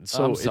anyone.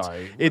 So I'm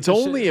sorry. It's What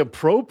the only shit?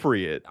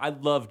 appropriate. I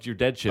loved your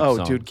Dead Ship Oh,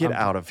 song. dude, get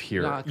I'm- out of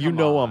here. Nah, You come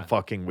know on. I'm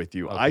fucking with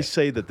you. Okay. I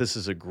say that this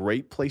is a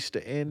great place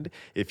to end.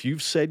 If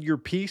you've said your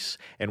piece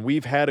and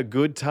we've had a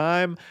good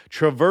time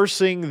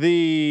traversing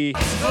the...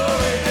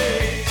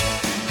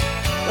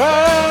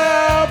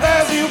 Well,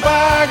 pass you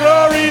by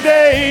glory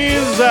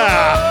days,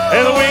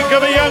 in the wink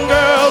of a young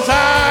girl's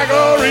eye,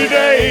 glory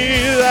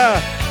days,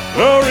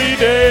 glory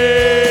days.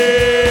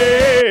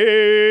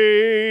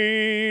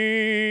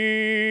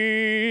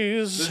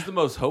 This is the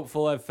most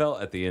hopeful I've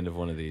felt at the end of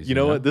one of these. You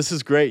know what? This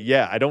is great.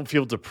 Yeah, I don't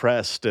feel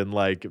depressed and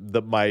like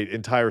my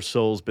entire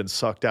soul's been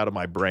sucked out of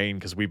my brain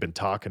because we've been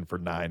talking for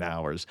 9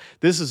 hours.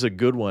 This is a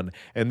good one,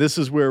 and this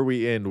is where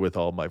we end with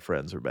All My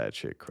Friends Are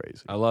Batshit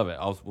Crazy. I love it.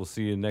 We'll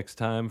see you next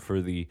time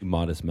for the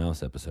Modest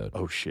Mouse episode.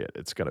 Oh shit,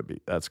 that's gonna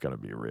be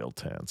real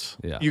tense.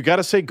 Yeah. You got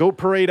to say "Goat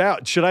Parade"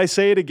 out. Should I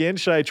say it again?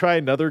 Should I try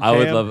another? I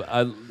would Cam?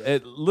 love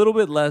a little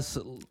bit less.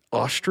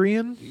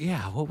 Austrian.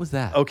 Yeah, what was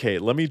that? Okay,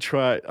 let me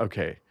try.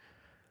 Okay,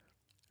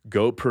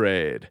 Goat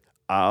Parade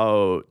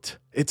out.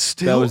 It's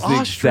still was the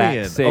Austrian.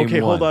 exact same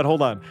Okay, one.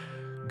 hold on.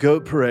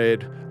 Goat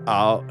Parade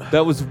out.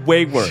 That was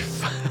way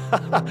worse.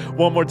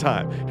 One more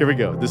time. Here we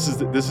go. This is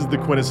the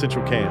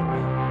quintessential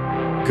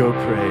Cam. Goat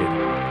Parade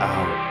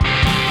out.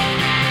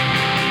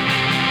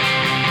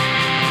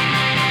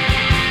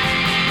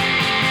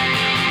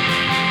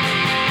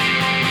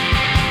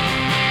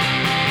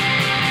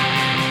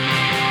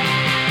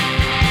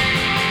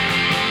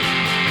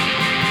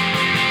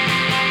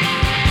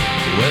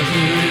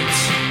 Whether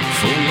it's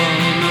full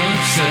on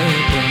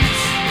acceptance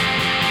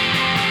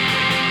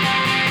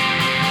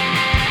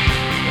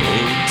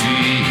or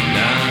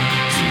denied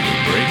to the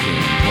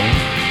breaking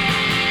point,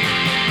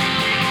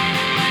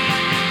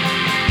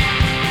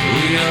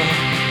 we all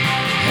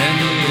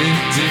handle it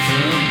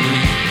differently.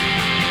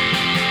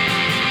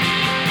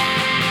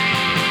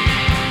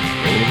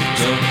 Or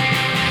don't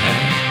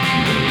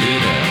handle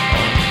it at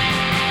all.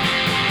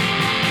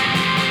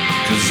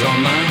 'Cause all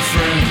my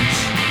friends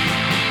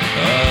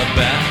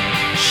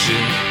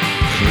batshit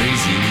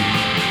crazy.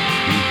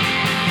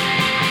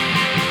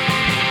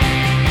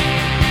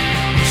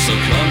 So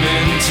come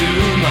into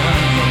my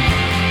home.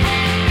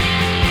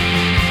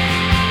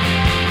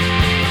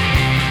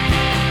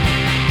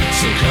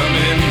 So come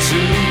into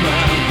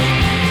my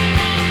home.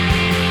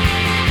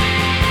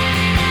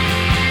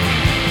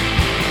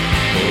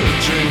 For a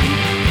drink,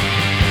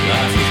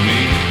 life with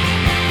me.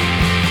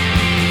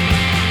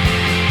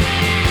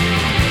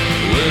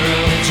 We're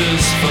all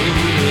just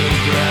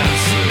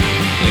photographs of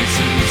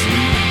places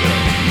we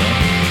don't know.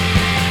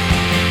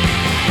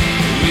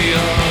 We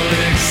all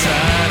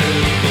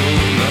excitable,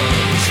 not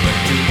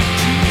expected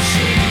to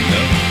say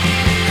no.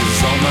 'Cause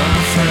all my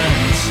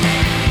friends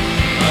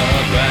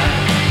are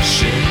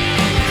batshit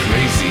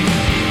crazy.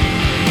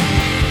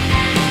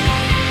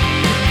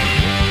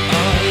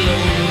 A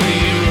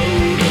lonely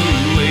road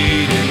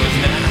awaiting with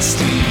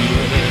nasty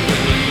weather.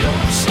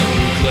 You're so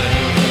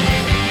clever.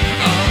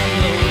 A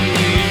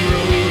lonely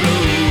road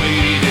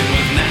awaiting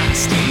with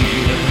nasty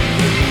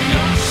weather.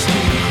 You're so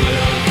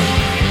clever.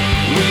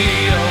 We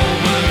all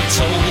were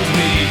told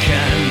we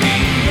can be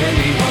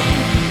anyone,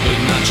 but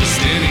not just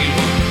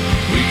anyone.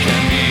 We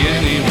can be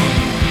anyone,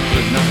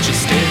 but not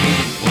just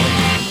anyone.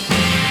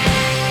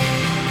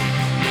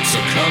 So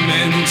come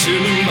into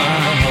my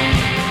home.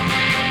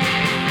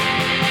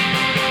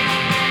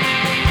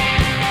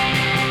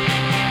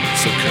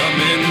 So come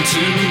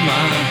into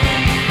my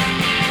home.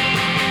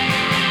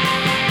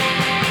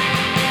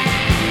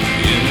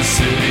 In the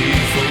city